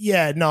shotgun?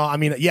 Yeah, no, I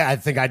mean, yeah, I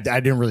think I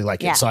didn't really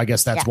like it, Yeah. so I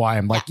guess that's Yeah. why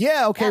I'm like,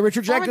 yeah, okay, Yeah,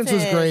 Richard Jenkins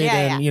was performances. great,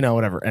 Yeah, and yeah.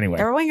 whatever. Anyway,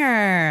 They're a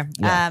winger.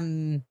 Yeah.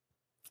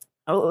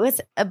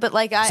 But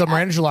like so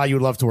Marangela, you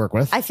would love to work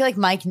with. I feel like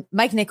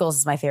Mike Nichols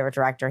is my favorite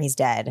director. He's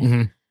dead.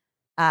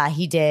 Mhm.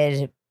 He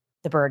did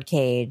The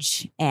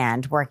Birdcage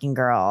and Working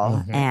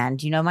Girl, Mhm.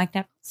 and you know Mike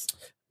Nichols.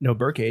 No,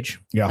 Birdcage.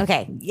 Yeah.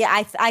 Okay,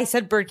 yeah, I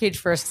said Birdcage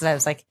first because I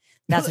was like,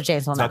 that's what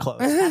James will It's know. not close.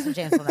 That's what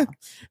James will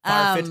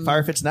know.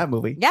 Fire fits in that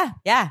movie.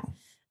 Yeah.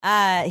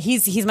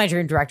 He's my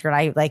dream director, and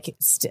I like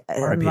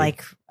R.I.P.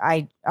 like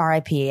I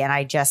R.I.P. and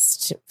I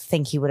just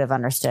think he would have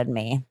understood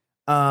me.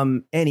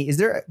 Annie,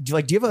 do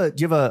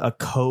you have a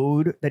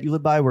code that you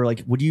live by where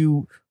like where do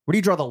you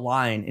draw the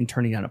line in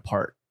turning down a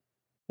part?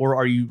 Or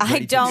are you I ready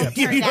to don't. accept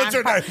turn You down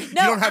don't part- you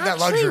don't have that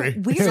luxury.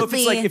 Weirdly, So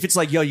if it's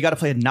like yo, you got to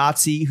play a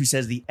Nazi who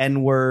says the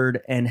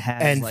N-word and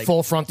has and like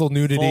full frontal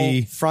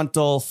nudity.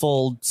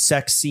 full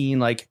sex scene,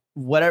 like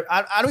whatever.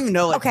 I don't even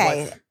know. Like,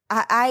 okay. what-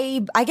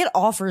 I get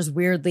offers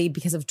weirdly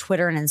because of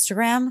Twitter and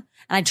Instagram, and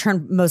I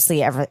turn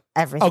mostly everything.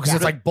 Oh, because down.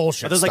 it's like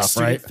bullshit are those like stuff,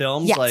 student right?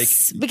 films? yes,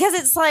 Like because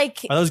it's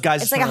like are those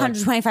guys? it's like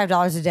just trying to,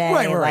 $125 a day.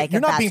 Right. Like, You're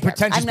if not that's being what-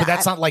 pretentious, I'm but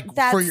that's not like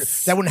for your,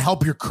 that wouldn't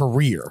help your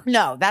career.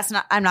 No, that's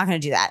not. I'm not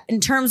going to do that. In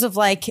terms of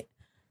like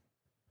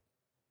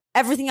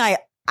everything I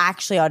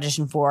actually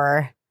auditioned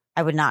for,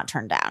 I would not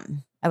turn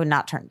down.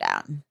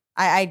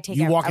 I'd take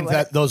You every- walk I into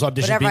would. those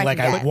auditions whatever being I like,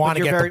 can I get. want to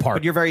you're get very, the part.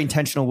 But you're very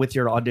intentional with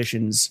your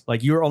auditions.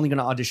 Like you're only going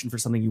to audition for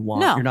something you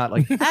want. No. You're not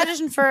like I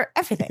auditioned for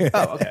everything.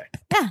 oh okay.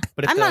 Yeah,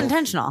 But if I'm not they'll-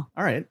 intentional.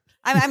 All right,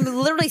 I'm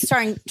literally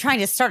trying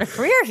to start a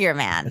career here,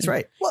 man. that's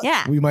right.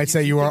 Yeah. We might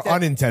say you are think that-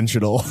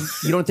 unintentional.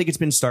 You don't think it's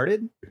been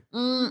started?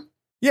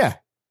 Yeah.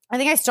 I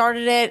think I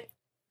started it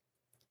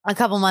a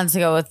couple months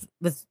ago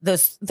with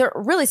those. They're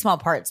really small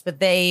parts, but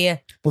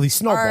they Well, these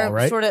snowball, are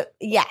right? sort of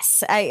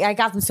yes. I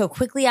got them so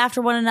quickly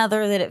after one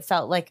another that it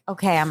felt like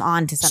okay, I'm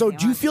on to So something.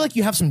 do you feel like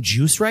you have some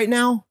juice right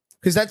now?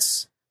 Because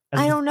that's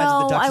I don't As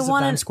know. the Duchess I of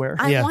want Times Square.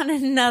 I want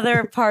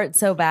another part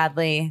so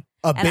badly.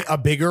 a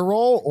bigger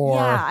role, or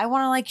Yeah, I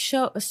want to like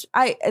show.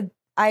 I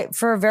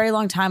for a very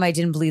long time I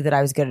didn't believe that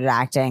I was good at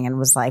acting and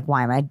was like,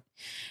 why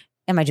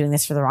am I doing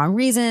this for the wrong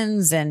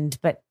reasons?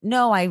 But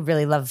no, I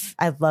love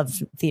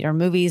theater and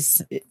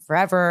movies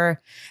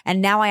forever,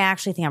 and now I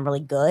actually think I'm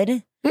really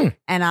good. And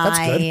that's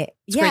good.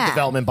 It's great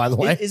development, by the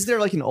way. Is there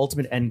like an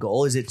ultimate end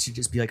goal? Is it to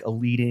just be like a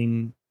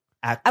leading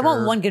actor? I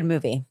want one good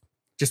movie.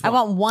 Just I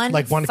want one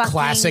Like one fucking-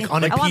 classic, I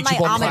want my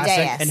unimpeachable Amadeus.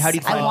 classic. And how do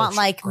you I find- want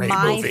like Great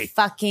my movie.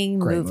 fucking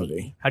Great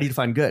movie. How do you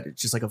define good?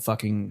 It's just like a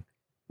fucking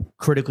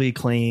critically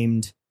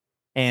acclaimed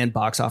and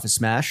box office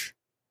smash.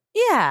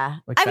 Yeah.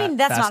 Like I mean,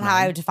 that's Fast not how I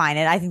Nine. would define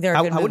it. I think there are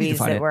How- good how would you movies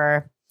define that it?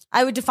 were.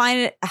 I would define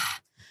it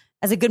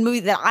as a good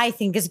movie that I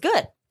think is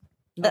good.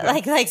 That,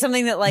 Okay. like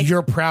something that like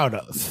you're proud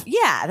of.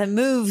 yeah, that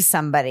moves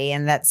somebody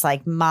and that's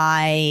like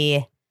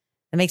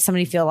that makes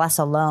somebody feel less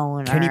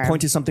alone. Can you or-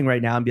 point to something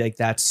right now and be like,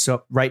 that's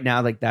so right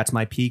now, like that's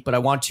my peak, but I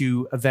want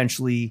to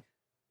eventually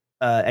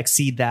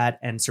exceed that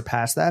and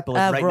surpass that. But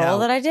like a right role now,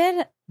 that I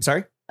did?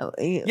 sorry, Oh,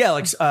 yeah,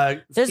 like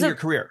There's in a- your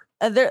career.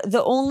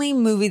 The only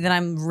movie that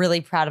I'm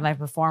really proud of my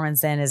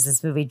performance in is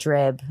this movie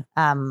Drib.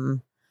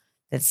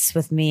 It's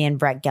with me and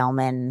Brett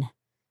Gelman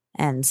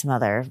and some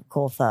other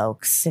cool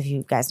folks. If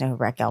you guys know who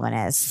Brett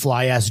Gelman is,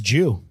 Fly ass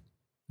Jew,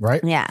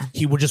 right? yeah.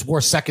 He would just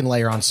wore second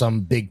layer on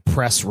some big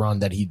press run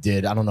that he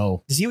did. I don't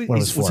know. Is he What it was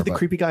was for, he the but-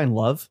 creepy guy in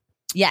Love?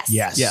 Yes.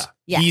 Yes. Yeah.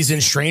 Yes. He's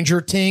in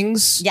Stranger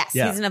Things. Yes.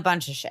 Yeah. He's in a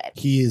bunch of shit.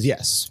 He is.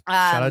 Yes.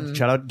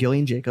 Shout out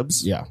Gillian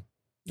Jacobs. Yeah.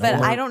 But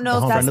Or I don't know the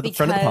if home- that's friend of the- because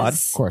friend of the pod,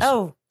 of course.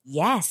 Oh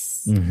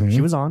yes, Mhm. She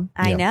was on.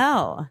 I Yeah.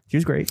 know. She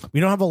was great. We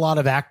don't have a lot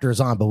of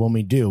actors on, but when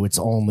we do, it's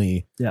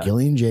only Yeah.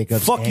 Gillian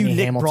Jacobs. Fuck you, Annie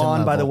Nick Hamilton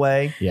Braun, by the level.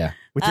 way, Yeah.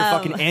 with your Um,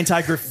 fucking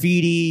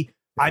anti-graffiti.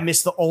 I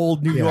miss the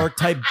old New Yeah. York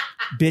type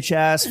bitch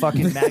ass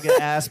fucking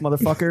MAGA ass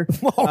motherfucker.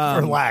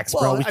 Relax,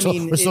 bro.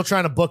 well, We're still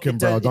trying to book him,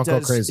 bro. Don't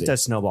go crazy. It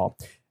does snowball.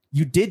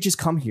 You did just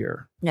come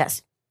here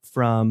Yes.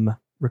 from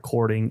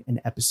recording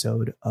an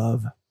episode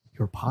of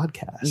your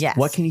podcast. Yes.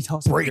 What can you tell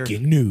us about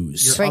Breaking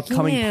news. your Breaking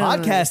upcoming news.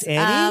 podcast,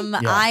 Annie?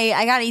 Yeah.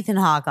 I got Ethan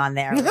Hawke on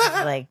there. which is,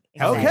 like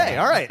Okay, exciting.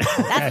 all right. That's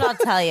what I'll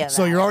tell you.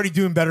 So about. you're already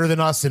doing better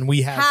than us, and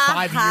we have Ha,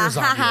 5 ha, years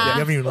on ha, you. ha, You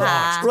haven't even ha.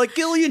 launched. We're like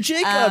Gillian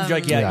Jacobs. You're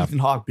like, Yeah. Ethan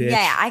Hawke, bitch.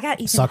 Yeah, I got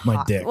Ethan Suck my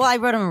Hawke. dick. Well, I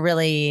wrote him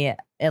a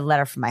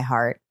letter from my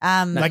heart.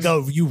 Like,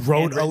 oh, you wrote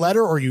a Handwritten.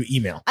 letter or you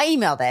email? I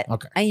emailed it.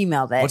 Okay. I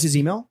emailed it. What's his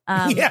email?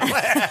 Yeah.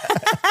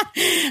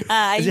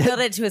 I Is it emailed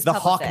it to his The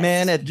publicist.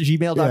 Hawkman at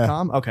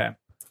gmail.com. Okay.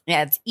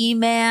 Yeah, it's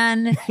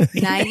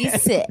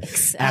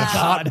eman96 At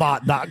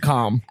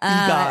hotbot.com.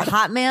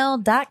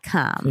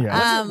 hotmail.com.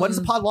 Yeah. What is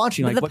the pod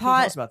launching? Like, the what can you tell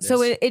pod, us about this?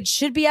 so it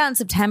should be out in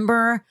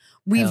September.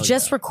 We've Hell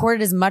just yeah.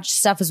 recorded as much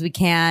stuff as we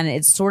can.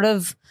 It's sort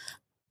of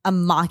a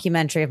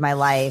mockumentary of my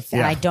life, and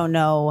Yeah. I don't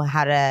know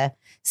how to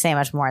say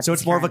much more. At So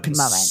this it's more of a current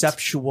moment.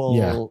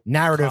 conceptual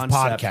narrative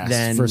concept podcast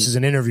than- versus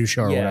an interview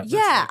show. Or Yeah. whatever.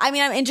 Yeah, I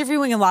mean, I'm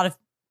interviewing a lot of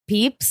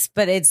peeps,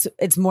 but it's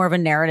more of a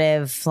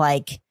narrative,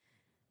 like,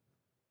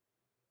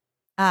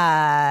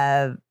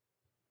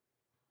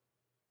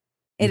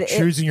 You're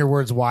choosing your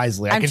words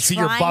wisely. I I'm can see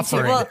you're trying to-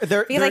 buffering. well,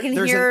 because I can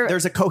hear-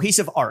 there's a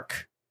cohesive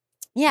arc,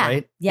 yeah,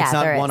 right? yeah. It's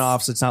not there is.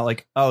 one-offs. It's not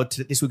like, oh,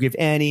 this week we have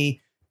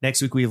Annie.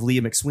 Next week we have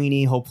Leah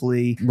McSweeney,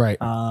 hopefully, Right.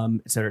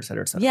 et cetera, et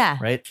cetera, et cetera. Yeah.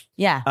 Right.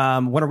 Yeah.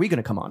 When are we going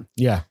to come on?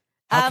 Yeah.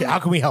 How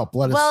can we help?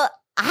 Let us. Well,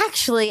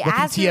 actually, What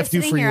can as we were TF do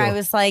sitting for here, you? I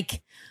was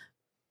like,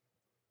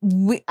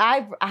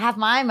 I have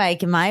my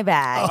mic in my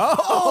bag.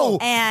 oh,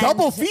 and-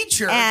 double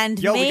feature. And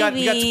Yo, maybe,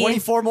 we got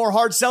 24 more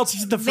hard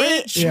seltzers in the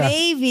fridge. Yeah.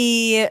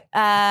 Maybe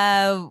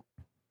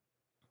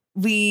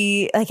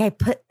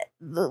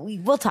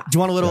we'll talk. Do you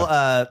want a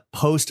little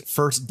post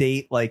first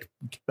date like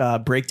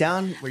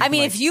breakdown? Where you I can,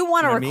 mean, like, if you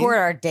want to know what I mean? record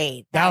our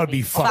date, that would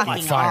be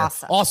fucking fire.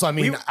 awesome. Also, I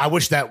mean, We- I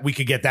wish that we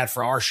could get that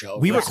for our show.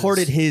 we versus-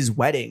 recorded his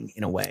wedding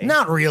in a way.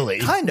 Not really.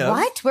 kind of.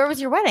 What? Where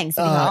was your wedding?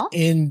 City Hall?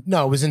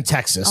 It was in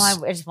Texas.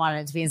 Oh, I just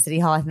wanted it to be in City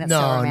Hall. I think that's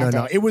so no.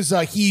 romantic. It was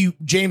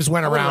James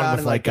went I went around with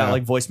and like got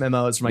like voice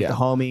memos from like yeah. the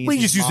homies. we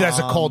his just used it as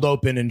a mom. cold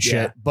open and shit.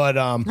 Yeah. But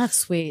That's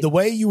sweet. the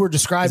way you were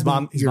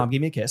describing His mom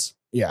gave me a kiss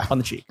yeah. on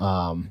the cheek.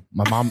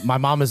 My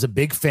mom is a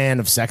big fan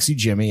of Sexy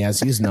Jimmy, as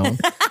he's known.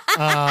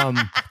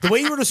 The way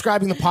you were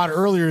describing the pod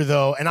earlier,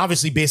 though, and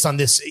obviously based on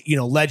this,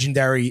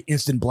 legendary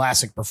instant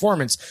blastic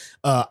performance,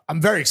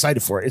 I'm very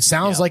excited for it. It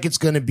sounds like it's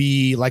going to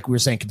be, like we were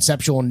saying,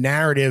 conceptual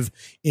narrative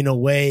in a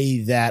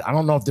way that I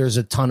don't know if there's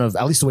a ton of,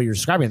 at least the way you're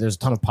describing it, there's a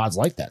ton of pods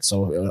like that.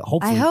 So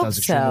hopefully I it hope does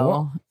extremely so.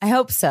 well. I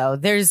hope so.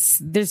 There's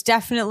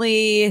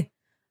definitely,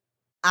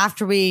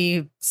 after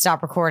we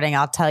stop recording,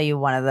 I'll tell you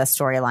one of the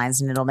storylines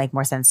and it'll make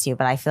more sense to you.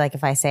 But I feel like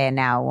if I say it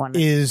now, one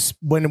Is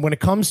when it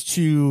comes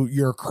to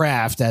your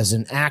craft as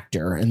an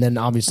actor, and then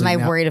obviously am I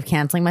now- worried of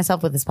canceling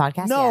myself with this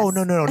podcast? No,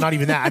 Yes. no, not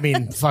even that. I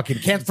mean, fucking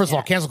first of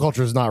all, cancel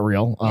culture is not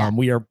real. Yeah.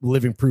 We are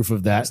living proof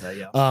of that.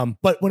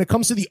 But when it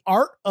comes to the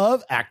art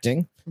of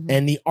acting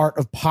and the art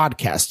of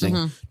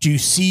podcasting, do you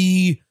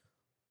see,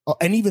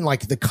 and even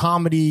like the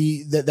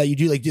comedy that you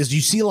do, like, do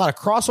you see a lot of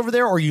crossover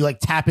there, or you like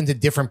tap into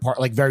different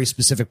like very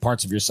specific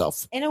parts of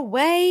yourself? In a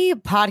way,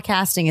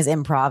 podcasting is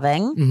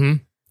improving.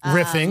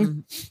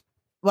 Riffing,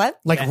 What?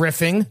 like Yeah.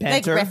 riffing.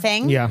 Banter. Like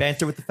riffing. Yeah.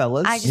 Banter with the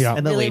fellas I just Yeah.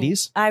 and the really-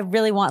 ladies. I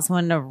really want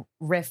someone to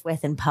riff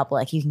with in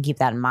public. You can keep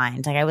that in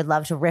mind. Like I would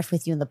love to riff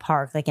with you in the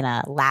park, like in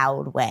a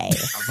loud way.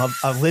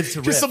 I've lived to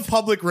riff. Just some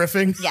public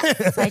riffing.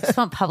 Yes, I just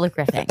want public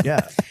riffing.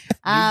 Yeah.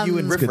 You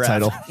and Riff Good Raff.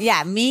 title.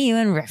 Yeah, me, you,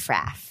 and Riff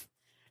Raff.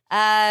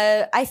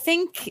 I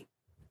think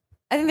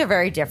they're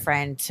very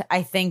different.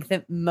 I think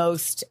that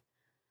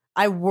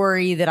I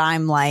worry that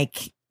I'm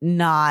like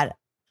not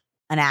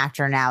an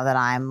actor now that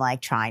I'm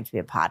like trying to be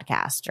a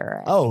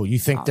podcaster. Oh, you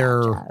think All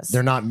that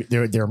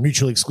jazz. they're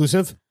mutually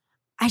exclusive?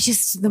 I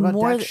just the What about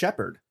more Dax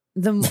Shepard?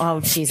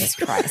 Jesus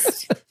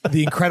Christ.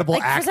 The incredible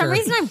Like actor. for some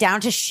reason I'm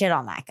down to shit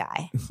on that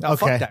guy. Oh,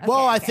 fuck Okay. that.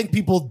 Well, I Okay. think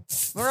people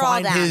We're all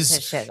find down to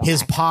his shit on his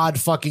that guy. pod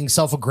fucking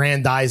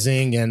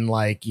self-aggrandizing and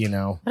like,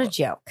 What a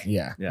joke.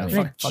 yeah. Yeah, I mean,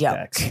 What a fuck joke.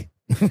 Dax.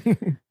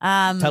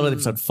 Title of the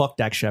episode, Fuck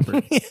Dax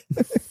Shepard.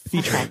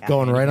 Featuring.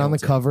 going right on the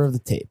cover of the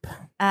tape.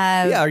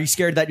 Yeah, are you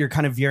scared that you're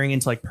kind of veering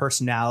into like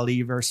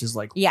personality versus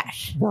like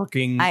Yes.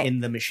 working I- in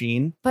the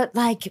machine? But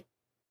like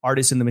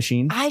Artist in the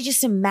machine? I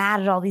just am mad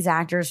at all these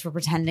actors for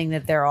pretending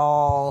that they're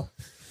all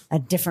a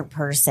different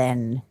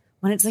person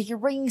when it's like you're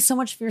bringing so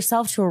much of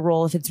yourself to a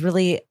role.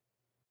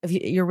 If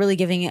you're really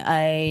giving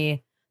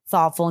a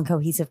thoughtful and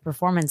cohesive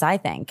performance, I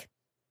think.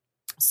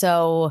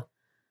 So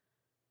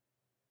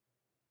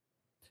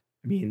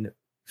I mean,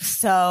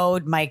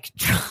 mic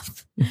drop.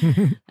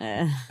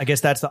 I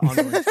guess that's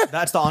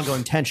the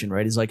ongoing tension,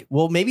 right? Is like,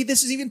 well, maybe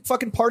this is even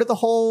fucking part of the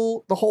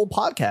whole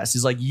podcast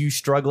is like you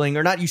struggling,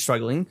 or not you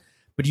struggling,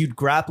 but you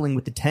grappling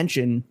with the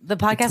tension. The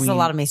podcast is a Between-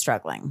 lot of me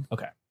struggling.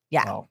 Okay.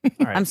 Yeah. Well,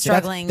 all right. I'm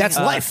struggling. That's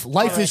life.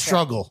 Life totally is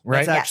struggle,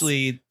 right? That's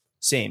actually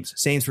same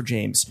for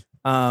James.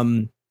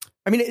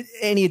 I mean,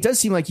 Annie, it does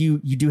seem like you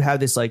do have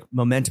this like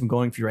momentum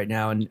going for you right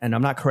now, and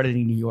I'm not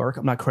crediting New York,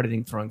 I'm not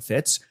crediting Throwing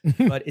Fits,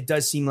 but it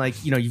does seem like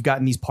you've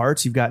gotten these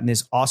parts, you've gotten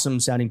this awesome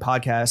sounding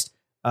podcast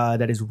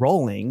that is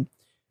rolling.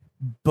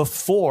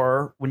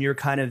 Before, when you're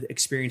kind of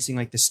experiencing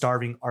like the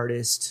starving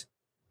artist,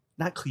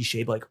 not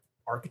cliche, but like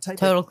archetype.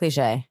 Total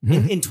cliche.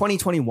 In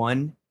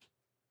 2021,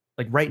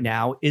 like right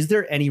now, is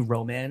there any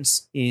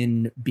romance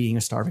in being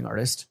a starving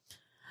artist?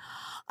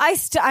 I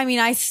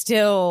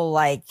still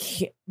like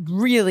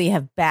really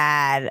have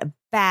bad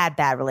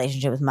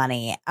relationship with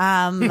money.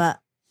 You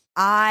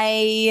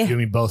and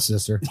me both,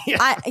 sister.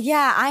 I'm ready.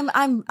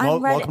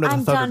 welcome to the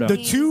I'm Thunderdome.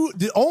 done.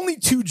 The only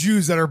two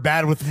Jews that are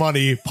bad with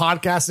money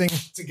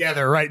podcasting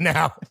together right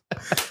now.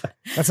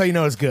 That's how you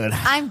know it's good.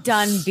 I'm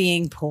done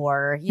being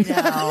poor.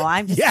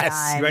 I'm just Yes.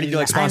 done. You ready to do,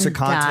 like, sponsored I'm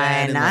content done.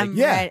 and, like, I'm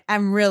yeah. ready.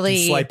 I'm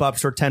really Swipe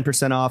ups for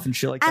 10% off and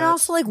shit like And that.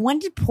 also, like, when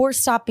did poor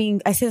stop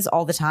being? I say this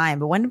all the time,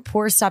 but when did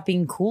poor stop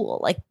being cool?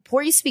 Like,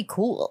 poor used to be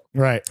cool.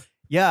 Right.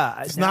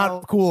 Yeah, It's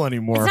not cool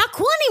anymore. It's not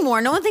cool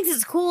anymore. No one thinks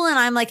it's cool. And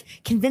I'm like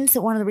convinced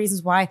that one of the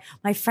reasons why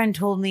my friend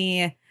told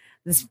me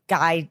this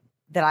guy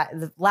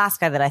the last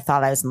guy that I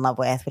thought I was in love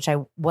with, which I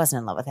wasn't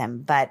in love with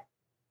him, but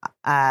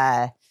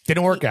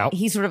Didn't work out.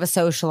 He's sort of a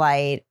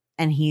socialite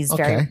and he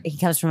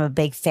comes from a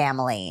big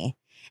family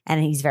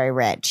and he's very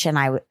rich.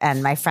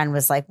 And my friend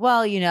was like,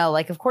 well,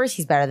 like, of course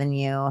he's better than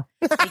you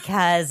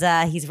because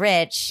he's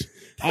rich.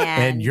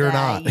 And you're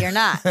not. You're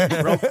not.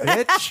 Broke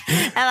bitch.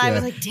 And I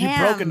was like, damn.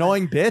 You broke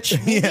annoying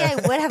bitch. Maybe I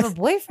would have a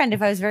boyfriend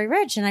if I was very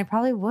rich, and I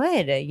probably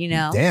would,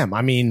 Damn.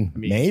 I mean,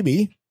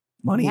 maybe.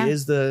 Money Yeah.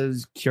 is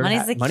the cure.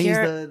 Money's the Money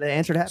cure. is the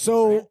answer to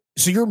happiness.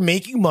 So you're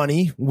making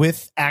money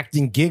with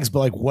acting gigs, but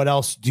like, what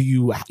else do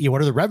you?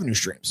 What are the revenue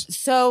streams?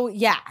 So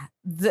yeah,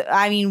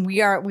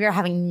 we are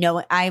having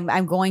no.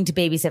 I'm going to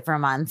babysit for a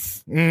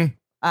month.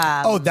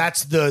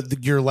 That's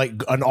you're like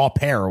an au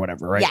pair or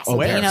whatever, right? Yes,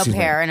 being an au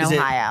pair in Is it-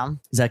 Ohio.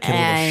 is that kid a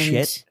And-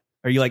 little shit?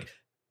 Are you like,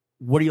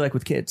 what do you like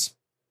with kids?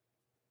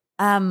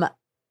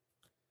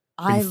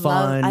 I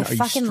fun? Are you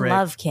fucking strict?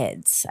 love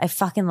kids. I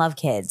fucking love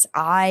kids.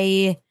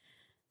 I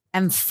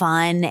am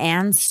fun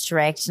and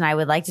strict, and I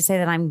would like to say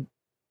that I'm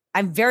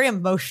very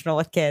emotional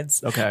with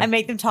kids. Okay. I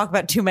make them talk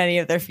about too many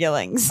of their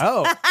feelings.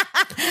 Oh,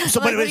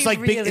 So, but it's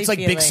like big. It's like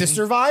big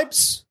sister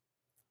vibes,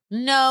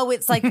 No,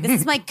 it's like this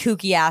is my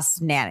kooky ass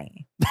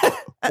nanny.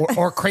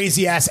 or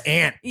crazy ass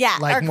aunt. Yeah,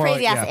 Like or more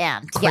crazy like- ass yeah,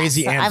 aunt.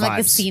 crazy Yes, aunt I'm like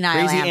the vibes. senile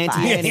Crazy aunt Auntie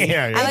vibe. Annie.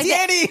 Yeah. I like Auntie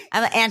Annie.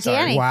 I'm like Auntie Sorry.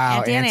 Annie. Wow,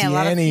 Auntie Annie. A Auntie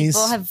lot Annies.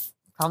 of people have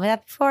called me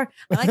that before.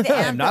 I'm like the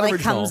I'm aunt not that like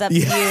original. comes up to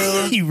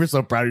Yeah. you. You were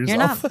so proud of You're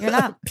yourself. not. You're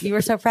not. You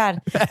were so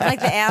proud. I'm like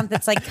the aunt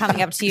that's like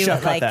coming up to you.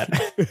 Shut like,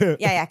 that.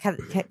 yeah. Cut,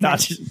 Nah,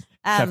 just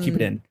keep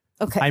it in.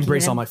 Okay. I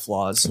embrace keep it all in. my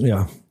flaws.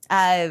 Yeah.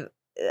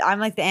 I'm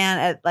like the aunt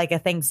at like a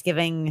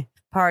Thanksgiving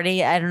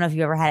party. I don't know if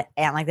you ever had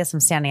an aunt like this. I'm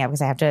standing up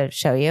because I have to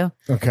show you.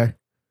 Okay.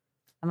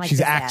 I'm like, She's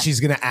this act. aunt. She's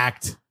gonna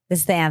act. This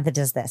is the aunt that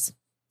does this.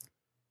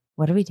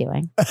 What are we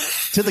doing?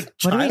 To the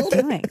What are we child?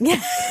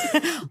 doing?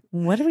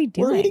 What are we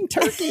doing? We're eating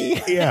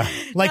turkey. Yeah.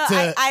 Like No,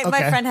 to. my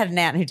okay. friend had an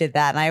aunt who did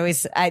that, and I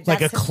always Like a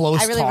that's-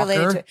 close I really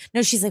related talker? to it.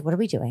 No, she's like, "What are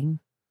we doing?"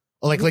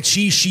 Like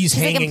she's She's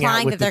like hanging out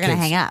implying with that they're the going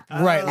to kids. hang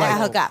up, Right. Oh. yeah,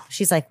 Like, hook up.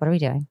 She's like, "What are we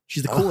doing?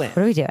 She's the cool aunt.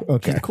 What are we doing?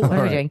 okay. cool. What are we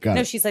Alright, doing?" got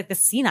No, it. she's like the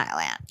senile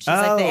aunt. She's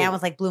like the Oh. aunt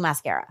with like blue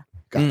mascara.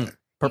 Got Mm. it.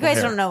 You Purple guys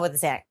hair. don't know what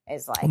this aunt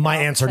is like. My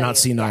I'll aunts are show not you.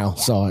 senile,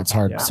 Yeah, so yeah. it's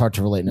hard. Yeah. It's hard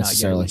to relate No, I get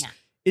necessarily. it.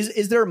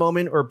 Is there a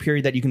moment or a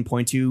period that you can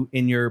point to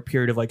in your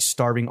period of like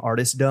starving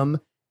artistdom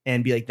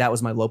and be like, that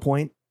was my low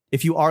point?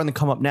 If you are in the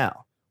come up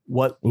now,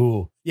 what?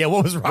 Ooh. Yeah.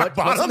 What was rock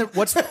bottom?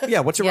 What's your Yeah,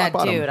 rock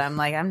bottom? dude, I'm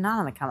like, I'm not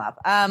on the come up.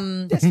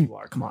 Yes, you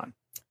are. Come on.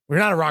 We're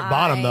not a rock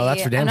bottom though.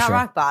 That's for damn I'm not sure.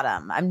 rock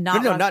bottom. I'm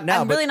not. No, rock, not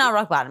now, I'm but- really not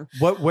rock bottom.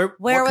 Where Where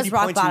what could was you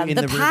rock point to bottom? in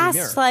The rearview past,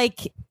 mirror?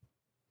 like,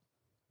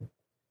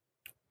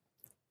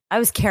 I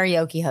was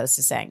karaoke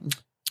hostessing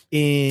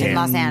in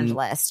Los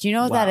Angeles. Do you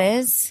know what Wow. that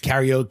is?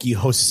 Karaoke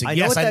hostessing. I know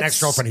Yes, what I had an that's-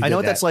 ex-girlfriend who I know did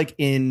what that. that's like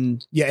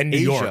in Yeah, in New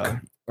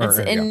Asia. York.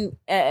 It's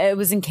it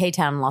was in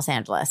K-Town, Los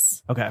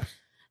Angeles, Okay.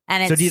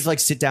 and So it's do you just like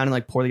sit down and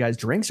like pour the guys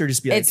drinks or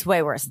just be like, it's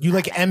way worse. than You that.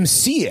 like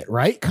MC it,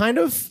 right? Kind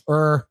of,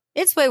 or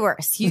It's way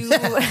worse. You,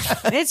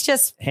 it's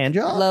just hand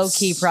jobs? low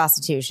key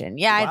prostitution.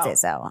 Yeah, Wow. I'd say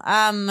so.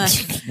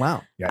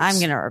 Wow. I'm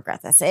gonna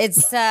regret this.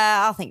 It's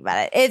I'll think about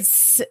it.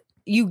 It's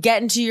you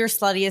get into your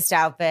sluttiest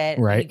outfit,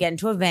 Right. You get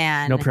into a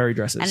van, No prairie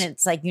dresses. and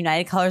it's like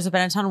United Colors of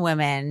Benetton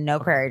women, no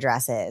prairie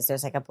dresses.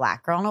 There's like a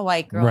black girl and a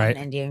white girl, Right.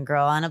 an Indian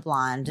girl and a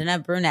blonde and a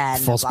brunette.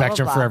 and full blah, blah,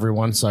 spectrum blah. for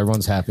everyone, so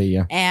everyone's happy.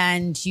 Yeah.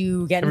 And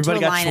you get Everybody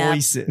into a got lineup.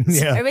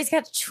 choices. Yeah. Everybody's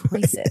got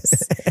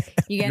choices.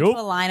 You get Nope.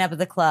 into a lineup at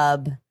the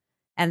club,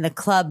 and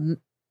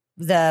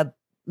the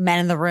men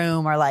in the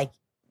room are like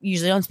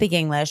usually don't speak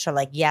English, or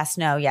like yes,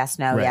 no, yes,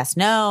 no, Right. yes,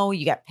 no.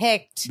 You get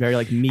picked, Very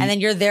like meat. and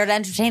then you're there to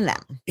entertain them.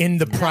 In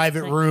the that's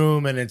private like-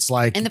 room, and it's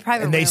like In the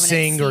private and they room, and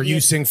sing it's or you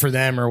seated- sing for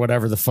them or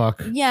whatever the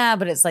fuck. Yeah,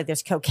 but it's like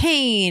there's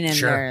cocaine and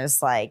Sure.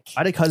 there's like I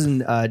had a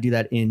cousin do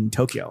that in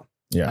Tokyo.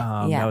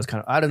 Yeah. Yeah. That was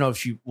kind of, I don't know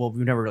if we've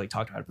never really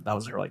talked about it, but that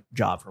was her like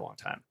job for a long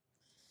time.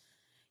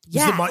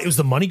 yeah. Was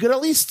the money good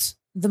at least?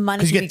 The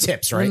money 'Cause you can get be-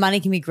 tips, right? The money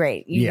can be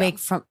great. You Yeah. make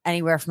from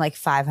anywhere from like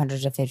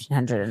 500 to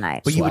 1,500 a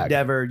night. But you Swag. would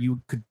never,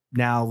 you could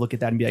now look at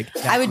that and be like,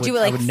 I would do it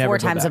like would never 4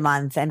 go times a back.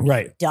 month and be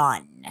Right.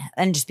 done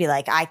and just be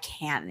like, I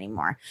can't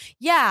anymore.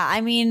 Yeah. I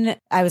mean,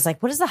 I was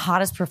like, what is the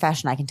hottest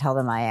profession I can tell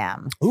them I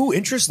am? Ooh,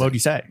 interesting. What would you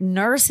say?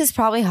 Nurse is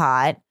probably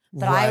hot,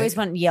 but I Right. always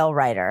went Yale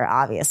writer,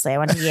 obviously. I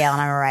went to Yale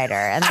and I'm a writer.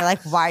 And they're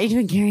like, why are you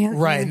doing karaoke?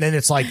 Right, and then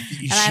it's like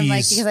And I'm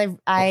like, because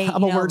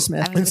I'm a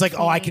wordsmith. I'm in it's like,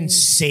 oh, I can between-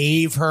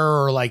 save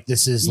her, or like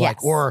this is like,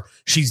 Yes. or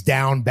she's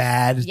down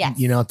bad, Yes.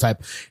 you know,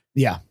 type.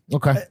 Yeah.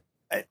 Okay.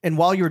 And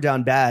while you were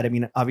down bad, I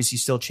mean, obviously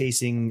still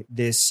chasing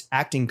this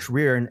acting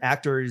career, and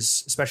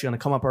actors, especially on the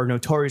come up, are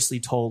notoriously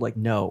told like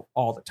no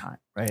all the time,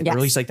 right? Yes. Or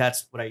at least like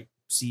that's what I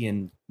see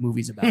in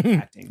movies about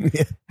acting.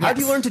 How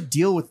do you learn to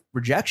deal with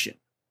rejection?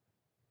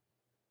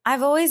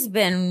 I've always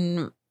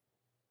been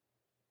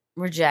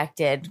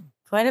rejected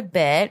quite a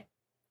bit.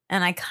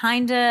 And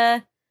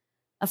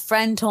a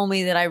friend told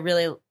me that I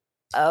really,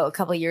 a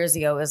couple of years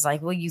ago was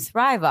like, well, you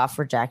thrive off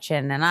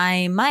rejection. And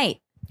I might.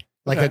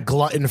 Like a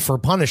glutton for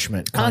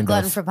punishment. I'm a kind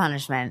glutton of. for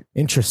punishment.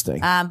 Interesting.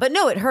 But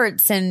no, it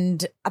hurts.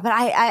 But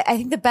I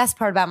think the best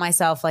part about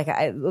myself,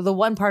 the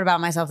one part about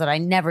myself that I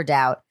never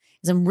doubt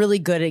is I'm really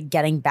good at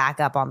getting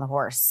back up on the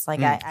horse.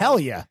 Hell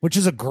yeah. Which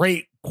is a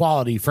great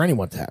quality for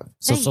anyone to have.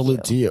 So Thank salute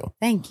you. to you.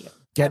 Thank you.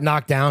 Get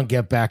knocked down,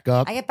 get back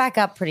up. I get back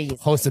up pretty easily.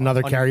 Host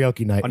another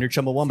karaoke night. On your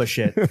Chumbawamba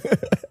shit.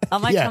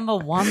 On my Yeah.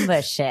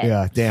 Chumbawamba shit.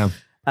 Yeah, damn.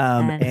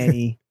 And-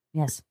 Annie,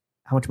 Yes.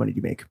 how much money do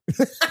you make?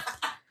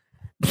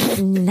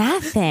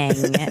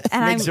 Nothing.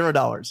 And Make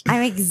 $0. I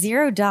make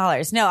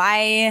 $0.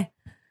 No,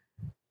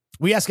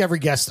 We ask every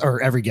guest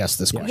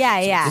this question.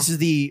 yeah. This is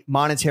the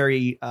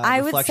monetary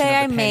I would reflection say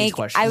of I the Penny's make.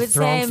 question. I would say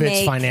Throne I Fits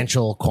make.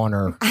 Financial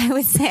Corner I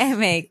would say I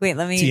make. Wait,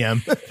 let me.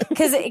 TM.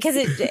 Because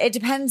it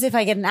depends if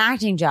I get an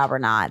acting job or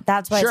not.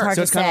 That's why Sure. it's hard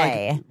So to it's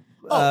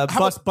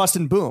kinda say. bust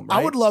and boom. Right?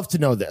 I would love to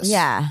know this.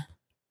 Yeah.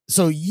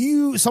 So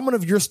someone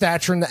of your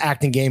stature in the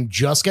acting game,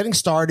 just getting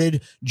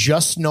started,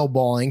 just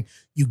snowballing,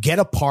 you get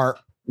a part.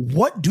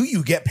 What do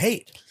you get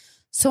paid?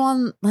 So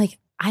I'm like,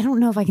 I don't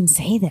know if I can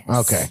say this.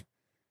 Okay.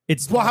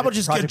 It's Well, how about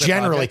just project by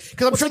generally? project.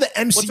 Because I'm sure the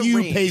what's the MCU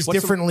range? pays What's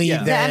the- differently yeah.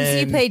 The than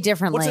MCU pay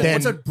differently.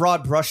 What's a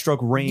broad brushstroke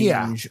range?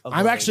 Yeah. of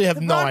I actually have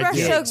the no broad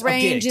idea. brushstroke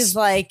range gigs. is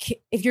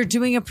like if you're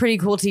doing a pretty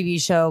cool TV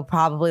show,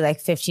 probably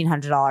like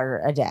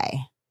 $1,500 a day.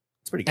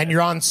 It's pretty good. And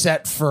you're on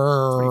set Pretty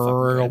for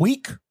fucking a good.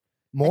 week?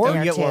 More? A day or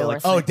you get two what, or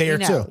like, oh, a three, day or you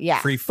know, two. Yeah.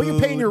 free But food. you're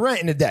paying your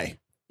rent in a day.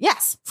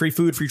 Yes. free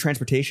food, free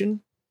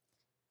transportation.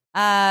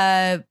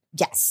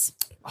 Yes.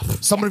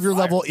 Someone of your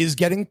level is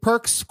getting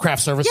perks,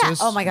 craft services. Yeah.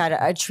 Oh my God.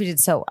 I treated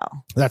so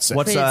well. That's it.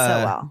 What's Treated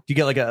so well. Do you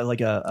get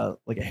like a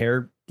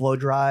hair blow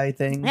dry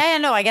thing? Yeah,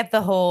 no, I get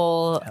the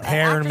whole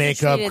Hair and actors are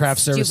makeup, treated craft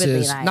stupidly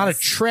services. nice. Not a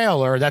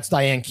trailer. That's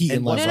Diane Keaton.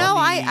 And No, what's level. no,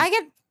 on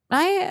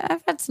the-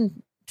 I've had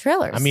some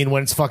trailers. I mean,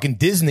 when it's fucking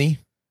Disney,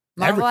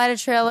 Marvel had a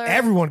trailer.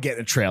 everyone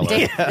getting a trailer.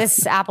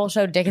 This Apple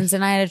show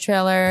Dickinson, I had a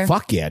trailer.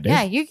 Fuck yeah, dude.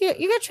 Yeah, you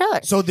get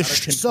trailers.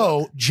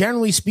 So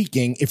generally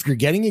speaking, if you're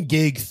getting a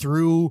gig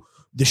through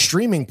the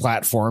streaming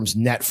platforms,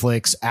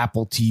 Netflix,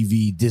 Apple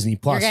TV, Disney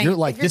Plus, you're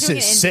like, if this doing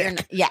is it in-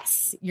 sick.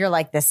 Yes, you're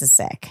like, this is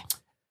sick.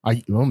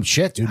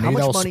 Shit, dude. How Maybe much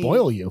that'll money-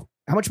 spoil you.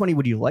 How much money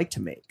would you like to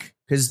make?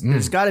 Because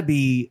there's got to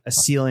be a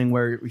ceiling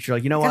where you're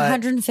like, you know Like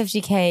what?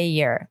 150K a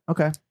year.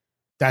 Okay.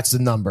 That's the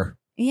number.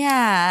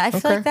 Yeah, I feel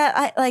Okay. like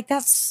that.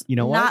 That's You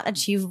know what? not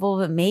achievable,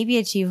 but maybe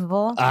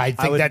achievable. I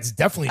think would- that's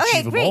definitely Okay,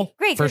 achievable.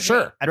 great, for great, sure.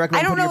 great. I'd recommend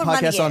I don't putting your know what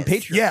podcast money on is.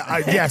 Patreon. Yeah,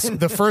 yes.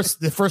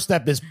 The first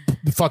step is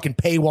fucking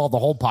paywall the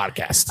whole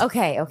podcast.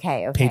 Okay.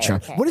 Patreon.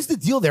 Okay. What is the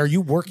deal there?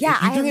 You work? Yeah,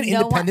 you I doing have it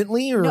no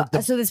independently, or No,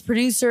 so this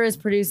producer is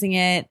producing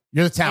it,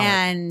 you're the talent?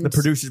 and The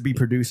producers be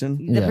producing.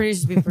 the Yeah.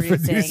 producers be producing.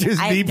 Producers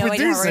I have be no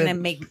idea how we're producing. gonna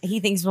make. He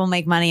thinks we'll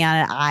make money on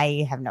it.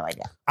 I have no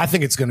idea. I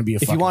think it's going to be a.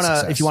 If you want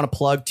to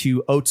plug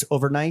to Oats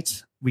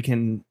Overnight, we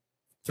can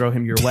throw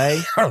him your way.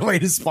 our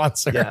latest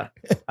sponsor. Yeah.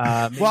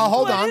 Well,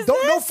 hold What on. is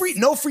Don't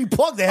no free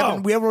plug. They haven't.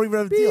 Oh. We haven't even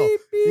have a deal.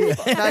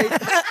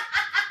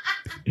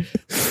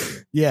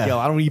 Yeah. Yo,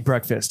 I don't eat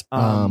breakfast.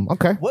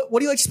 Okay. What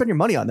do you like to spend your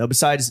money on though?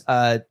 Besides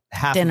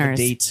half Dinners. of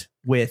the date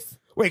with.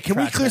 Wait, can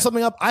we Trash clear man.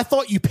 something up? I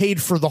thought you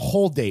paid for the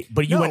whole date,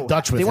 but you No, went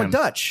Dutch with they him. went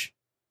Dutch.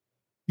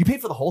 You paid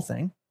for the whole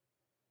thing.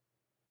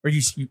 Are you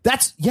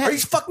That's yeah. Are you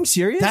fucking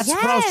serious? That's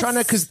what I was trying to.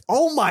 Because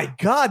oh my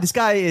god, this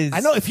guy is.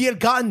 I know if he had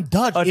gotten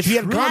Dutch, A if he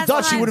had true- gone That's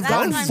Dutch, what he I- would have that's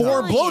gotten what I'm 4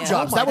 telling you.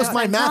 blowjobs. Oh my That was God,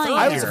 my I'm math telling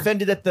I you. was earlier.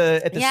 offended at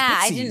the. Yeah,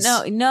 I Sputsies.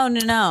 didn't know.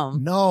 No.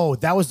 No,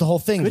 that was the whole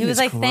thing. He was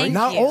like, "Thank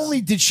Not you."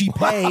 only did she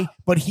pay,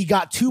 but he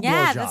got 2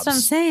 Yeah, blowjobs. that's what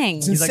I'm saying.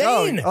 It's He's like,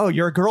 insane. oh,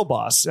 you're a girl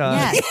boss.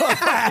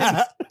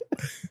 Yeah.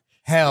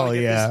 Hell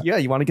yeah. Yeah,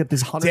 you want to get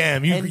this $110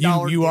 Damn,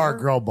 you are a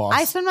girl boss.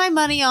 I spend my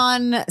money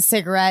on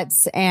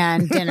cigarettes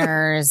and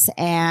dinners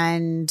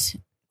and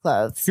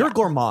clothes. You're a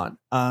gourmand.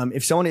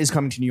 If someone is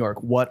coming to New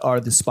York, what are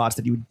the spots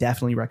that you would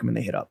definitely recommend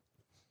they hit up?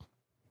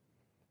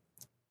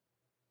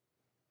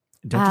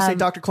 Don't just say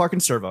Dr. Clark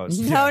and Servos.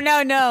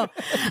 No.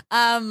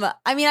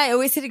 I mean, I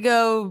always say to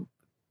go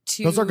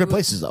to. Those are good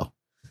places, though.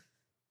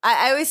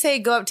 I always say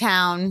go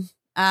uptown.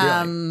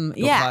 Go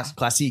Yeah,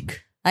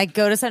 Classique. like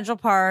go to Central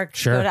Park.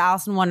 Sure. Go to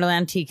Alice in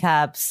Wonderland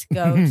teacups.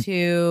 Go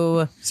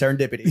to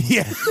Serendipity.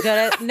 Yeah.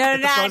 go to no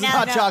Frozen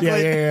hot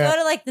chocolate. Yeah. Go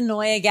to like the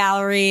Neue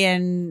Gallery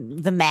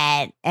and the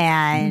Met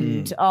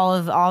and all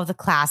of the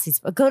classies.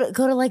 But go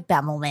to like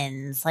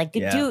Bemelman's. Like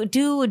Yeah.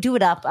 do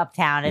it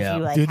uptown if Yeah.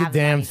 you like Do the have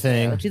damn money to.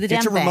 thing. Do the Get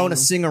damn your thing. Ramona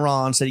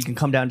singer-on so you can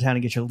come downtown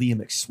and get your Leah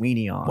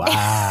McSweeney on.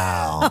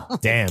 Wow.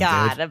 Damn,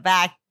 God, dude.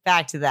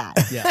 back to that.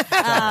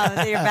 Yeah.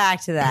 So you're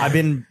back to that. I've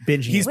been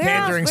binging. He's Where else-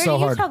 pandering where so do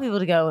you hard. tell people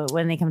to go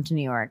when they come to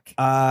New York?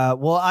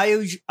 Well, I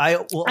used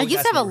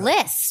to have a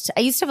list.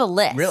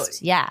 Really?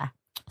 Yeah.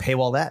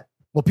 Paywall that.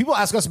 Well, people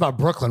ask us about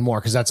Brooklyn more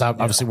because that's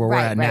obviously where we're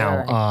Right, at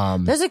right, now.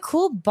 There's a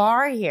cool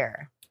bar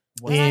here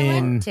that I In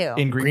went to.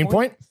 In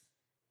Greenpoint,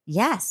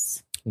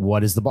 Yes.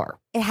 what is the bar?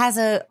 It has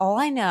all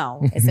I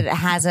know is that it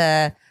has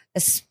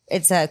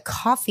it's a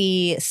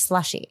coffee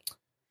slushy.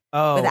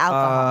 Oh, With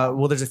alcohol.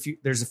 well, there's a few.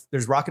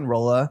 There's Rock and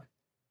Rolla,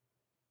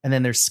 and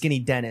then there's Skinny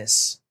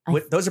Dennis.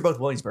 Those are both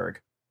Williamsburg.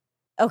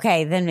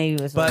 Okay, then maybe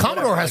it was. But-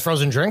 Commodore has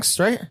frozen drinks,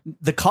 right?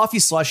 The coffee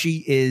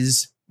slushy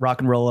is Rock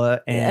and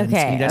Rolla and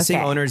Okay, Incandescent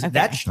okay, owners. okay.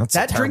 That That's a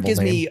that drink terrible gives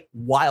name. me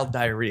wild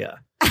diarrhea.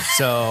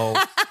 So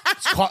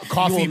It's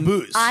coffee You will-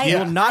 booze. you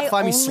will not I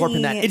find me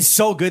slurping that. only- It's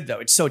so good though.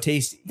 It's so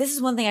tasty. This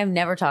is one thing I've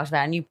never talked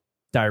about, and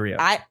Diarrhea.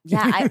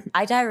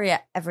 I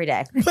diarrhea every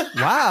day.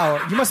 Wow,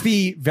 you must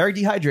be very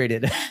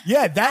dehydrated.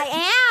 Yeah, that.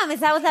 I am. Is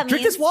that what that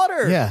Drink means? this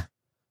water. Yeah.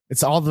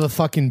 It's all the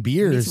fucking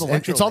beers. some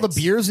And it's all the electrolytes.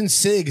 beers and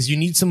cigs. You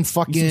need some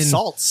fucking Need some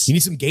salts. You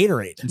need some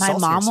Gatorade. My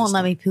Salts in your mom won't let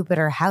system. me poop at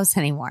her house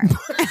anymore.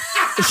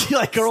 She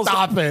like girls.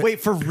 Stop it.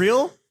 Wait, for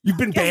real? You've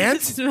been It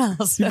banned?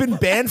 smells. You've been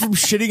banned from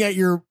shitting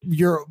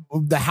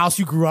at the house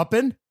you grew up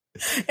in?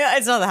 Yeah,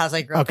 it's not the house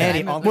I grew up Okay. in.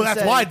 Annie, I I'm moved- Well, gonna that's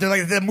say- why they're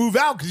like, they move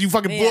out because you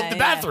fucking blew up the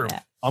bathroom. yeah.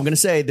 I'm gonna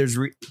say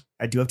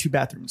I do have 2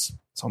 bathrooms,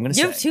 so I'm gonna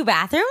You say have 2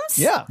 bathrooms?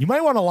 yeah, You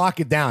might want to lock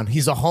it down.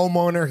 He's a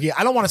homeowner.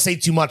 I don't want to say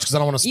too much because I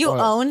don't want to You spoil.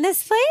 own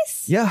this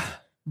place? yeah.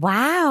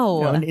 Wow.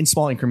 You know, in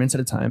small increments at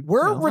a time.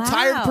 We're You know.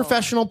 retired Wow.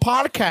 professional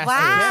podcasters.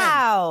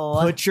 Wow.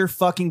 Put your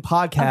fucking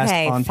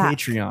podcast on fuck.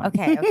 Patreon.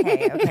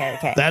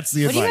 Okay. That's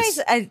the What do you advice.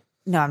 guys?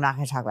 No, I'm not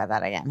going to talk about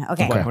that again.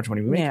 Okay. How much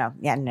money we make? No.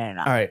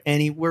 All right,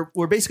 Annie, we're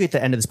basically at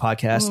the end of this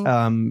podcast.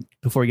 Mm-hmm.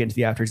 Before we get into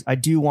the afters, I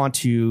do want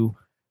to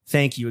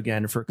thank you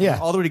again for coming Yeah.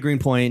 all the way to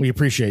Greenpoint. We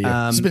appreciate you.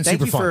 It's been thank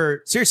super you fun.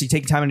 for seriously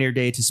taking time out of your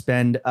day to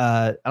spend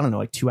I don't know,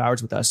 like 2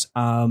 hours with us. It's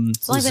only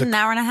This is been an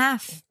hour and a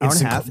half. hour and a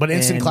Instant, half, but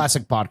instant and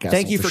classic podcast.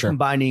 Thank you for sure.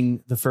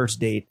 combining the first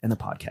date and the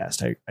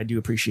podcast. I do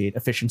appreciate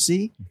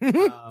efficiency.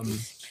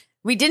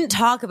 We didn't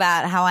talk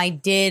about how I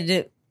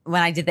did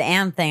when I did the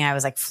Anne thing. I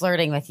was like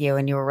flirting with you,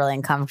 and you were really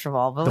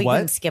uncomfortable. But The we what?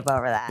 can skip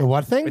over that. The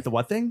what thing? With the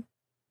what thing?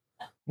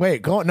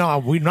 Wait, go. No,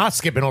 we're not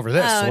skipping over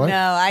this. Oh What? no!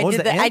 I What was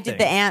did the I ant did thing?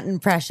 the ant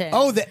impression.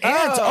 Oh, the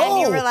ant. Oh,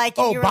 and you were like,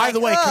 oh. you were By like, the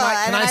way, can I "Ugh,"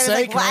 say? and I was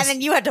like, well, and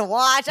then you had to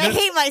watch. I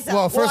hate myself.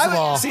 Well, first of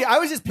all, See, I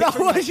was just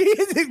picturing no, like,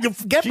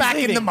 get she's back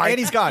in leaving. the mic.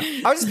 Annie's gone.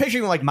 I was just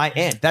picturing like my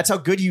aunt. That's how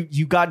good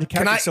you got into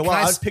character so well. can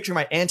I I was picturing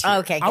my aunt. Here.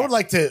 okay, I would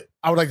like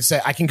to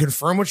say I can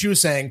confirm what you were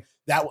saying.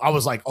 That I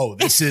was like, oh,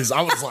 this is.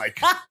 I was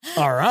like,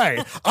 all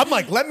right. I'm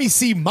like, let me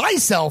see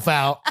myself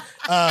out.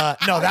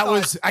 No, that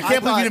was. I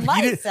can't believe you didn't.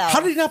 myself. How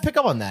did you not pick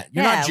up on that?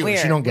 You're not Jewish.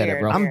 Weird, you don't get it,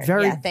 bro. I'm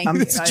very- thank I'm-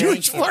 you. it's Thank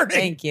Jewish you. flirting.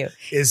 Thank you.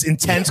 Is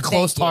intense, Thank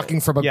close you.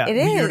 talking from a Yeah. It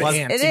weird is.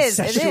 ant. It is.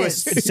 It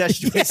Incestuous, is.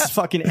 incestuous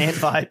fucking ant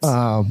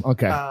vibes.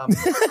 Okay.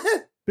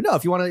 But no,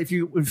 if you want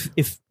to,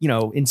 if you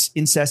know,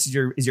 incest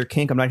is your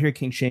kink. I'm not here to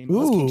kink shame.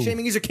 Unless Kink Ooh.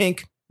 shaming is your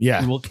kink. yeah.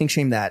 We will kink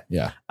shame that.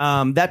 Yeah.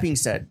 That being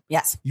said,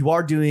 Yes. you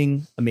are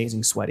doing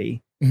amazing,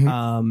 Sweaty.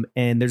 Mhm.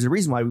 And there's a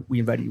reason why we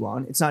invited you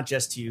on. It's not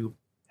just to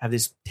have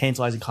this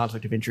tantalizing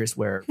conflict of interest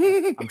where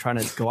I'm trying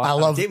to go on I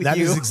on love a date with that.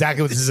 you. Is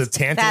exactly what this is. A That's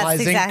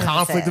tantalizing exactly what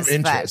conflict this of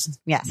is, but interest.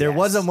 Yes. There yes.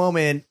 was a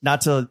moment,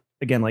 not to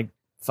again like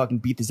fucking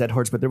beat this dead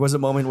horse, but there was a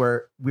moment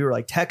where we were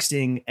like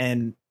texting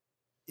and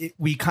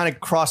we kind of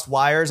crossed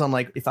wires on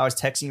like if I was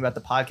texting you about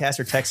the podcast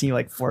or texting you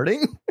like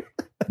flirting.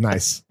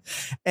 Nice.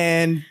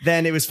 And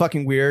then it was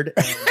fucking weird.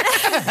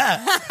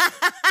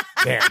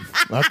 Damn.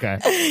 Okay.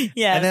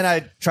 Yes. And then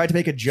I tried to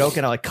make a joke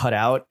and I like cut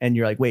out and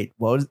you're like, wait,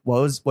 what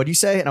do you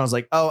say? And I was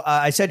like, oh,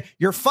 I said,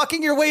 you're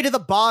fucking your way to the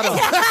bottom.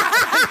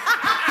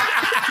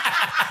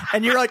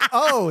 And you're like,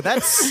 oh,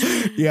 that's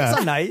Yeah.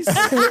 not nice.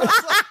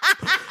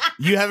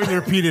 You having to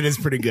repeat it is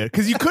pretty good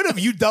because you could have.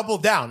 You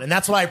doubled down, and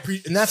that's why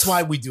and that's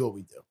why we do what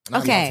we do. And I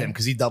Okay. love him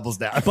because he doubles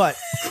down, But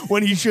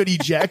when he should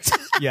eject.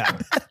 yeah,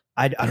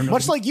 I don't know.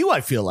 Much like you,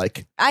 I feel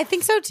like I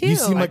think so too. you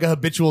seem like a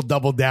habitual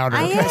double downer.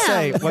 I What can I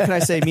say? am. What can I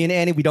say? Me and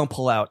Annie, we don't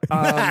pull out.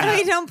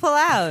 we don't pull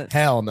out.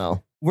 Hell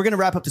no. We're going to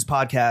wrap up this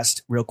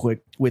podcast real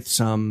quick with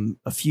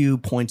a few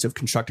points of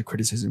constructive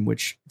criticism,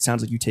 which it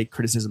sounds like you take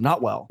criticism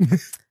not well.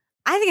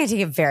 I think I take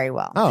it very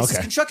well. Oh, This is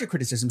okay. constructive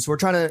criticism. So we're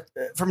trying to,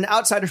 from an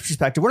outsider's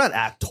perspective, we're not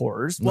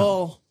actors.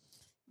 Well,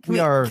 Can we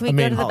are. Can we I go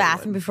mean, to the Hollywood.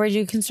 bathroom before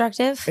you do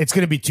constructive? It's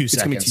going to be 2 It's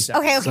gonna be 2 seconds.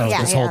 seconds. Okay. Okay. So yeah.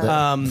 just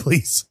yeah. hold it.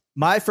 Please.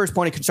 My first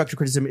point of constructive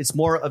criticism, it's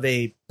more of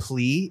a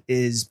plea,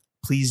 is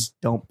please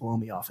don't blow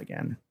me off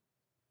again.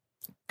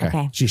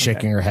 Okay. She's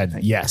shaking her head.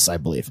 Thank you. Yes, I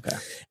believe. Okay.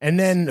 And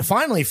then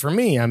finally, for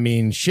me, I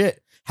mean,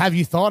 shit. Have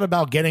you thought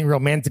about getting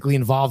romantically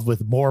involved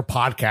with more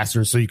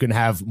podcasters so you can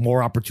have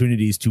more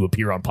opportunities to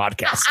appear on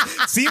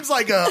podcasts? Seems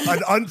like an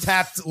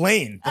untapped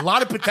lane. A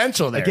lot of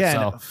potential there. Again,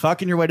 so.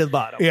 fucking your way to the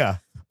bottom. Yeah.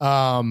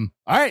 All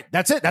right.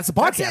 That's it. That's the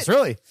That's podcast, it.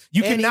 really.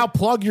 You can Annie- now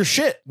plug your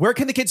shit. Where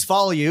can the kids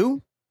follow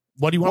you?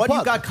 What do you want What to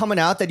you plug? got coming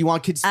out that you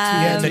want kids to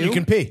Yeah, and then do? you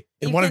can pee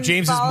in You one of can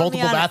James's follow me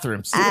multiple on-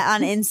 bathrooms, on Or off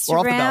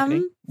the balcony.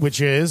 Instagram which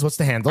is, what's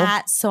the handle?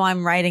 So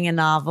I'm writing a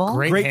novel.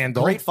 Great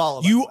handle. Great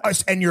follow. by You the way.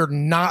 and you're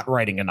not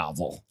writing a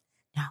novel.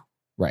 No.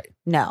 Right.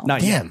 No.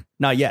 Not yet. Damn.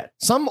 Not yet.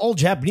 Some old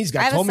Japanese I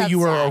guy have a told me you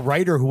were a Substack.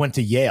 writer who went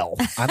to Yale.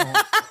 I don't.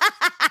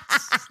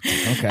 Okay,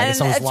 I And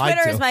guess I was lied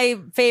Twitter to. is my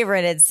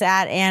favorite. It's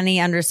at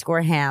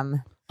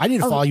Annie_Ham. I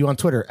need to follow you on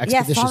Twitter Yeah,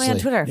 expeditiously. follow me on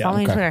Twitter. Follow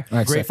me on Twitter. All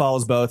right, Great sick.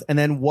 follows both. And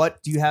then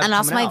what do you have? And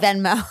also my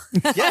coming out?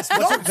 Venmo. Yes,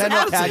 what's your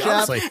Venmo Cash App?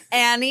 Honestly.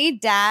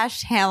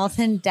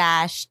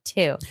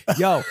 Annie-Hamilton-2.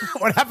 Yo,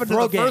 What happened to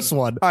Throw the Gang. first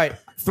one? All right,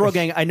 Throw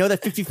Gang. I know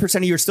that 50%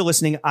 of you are still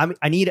listening.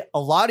 I need a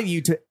lot of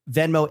you to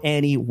Venmo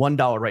Annie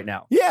 $1 right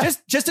now. Yeah.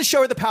 just to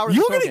show her the power. of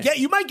You're the Throw gonna Gang.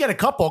 you might get a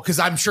couple because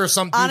I'm sure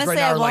some dudes Honestly,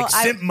 right now I are like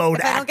won't. simp mode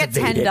If I don't get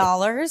activated.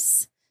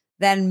 $10,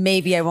 then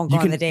maybe I won't go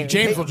on the date.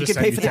 James will You just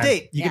can pay send for you the 10.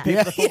 date. You Yeah. can pay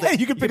for the full Yeah, date.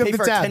 you can pick up pay the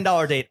for tab. a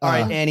 $10 date. All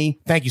right, Annie.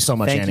 Thank you so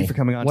much, Thank Annie. you for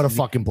coming on. What a TV.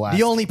 fucking blast.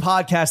 The only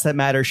podcast that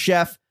matters,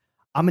 Chef.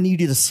 I'm gonna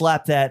need you to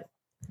slap that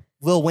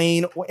Lil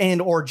Wayne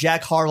and or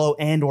Jack Harlow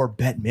and or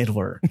Bette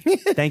Midler.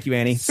 Thank you,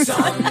 Annie.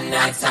 Some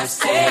nights I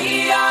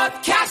stay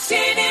up, cashing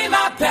in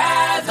my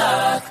bad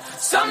luck.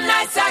 Some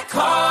nights I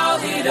call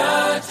it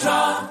a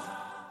draw.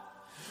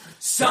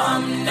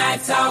 Some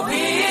nights I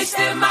wish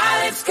that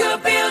my lips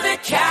could build a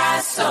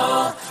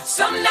castle.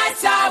 Some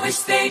nights I wish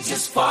they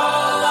just fall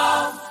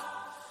off.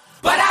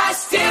 But I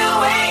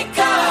still wake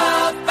up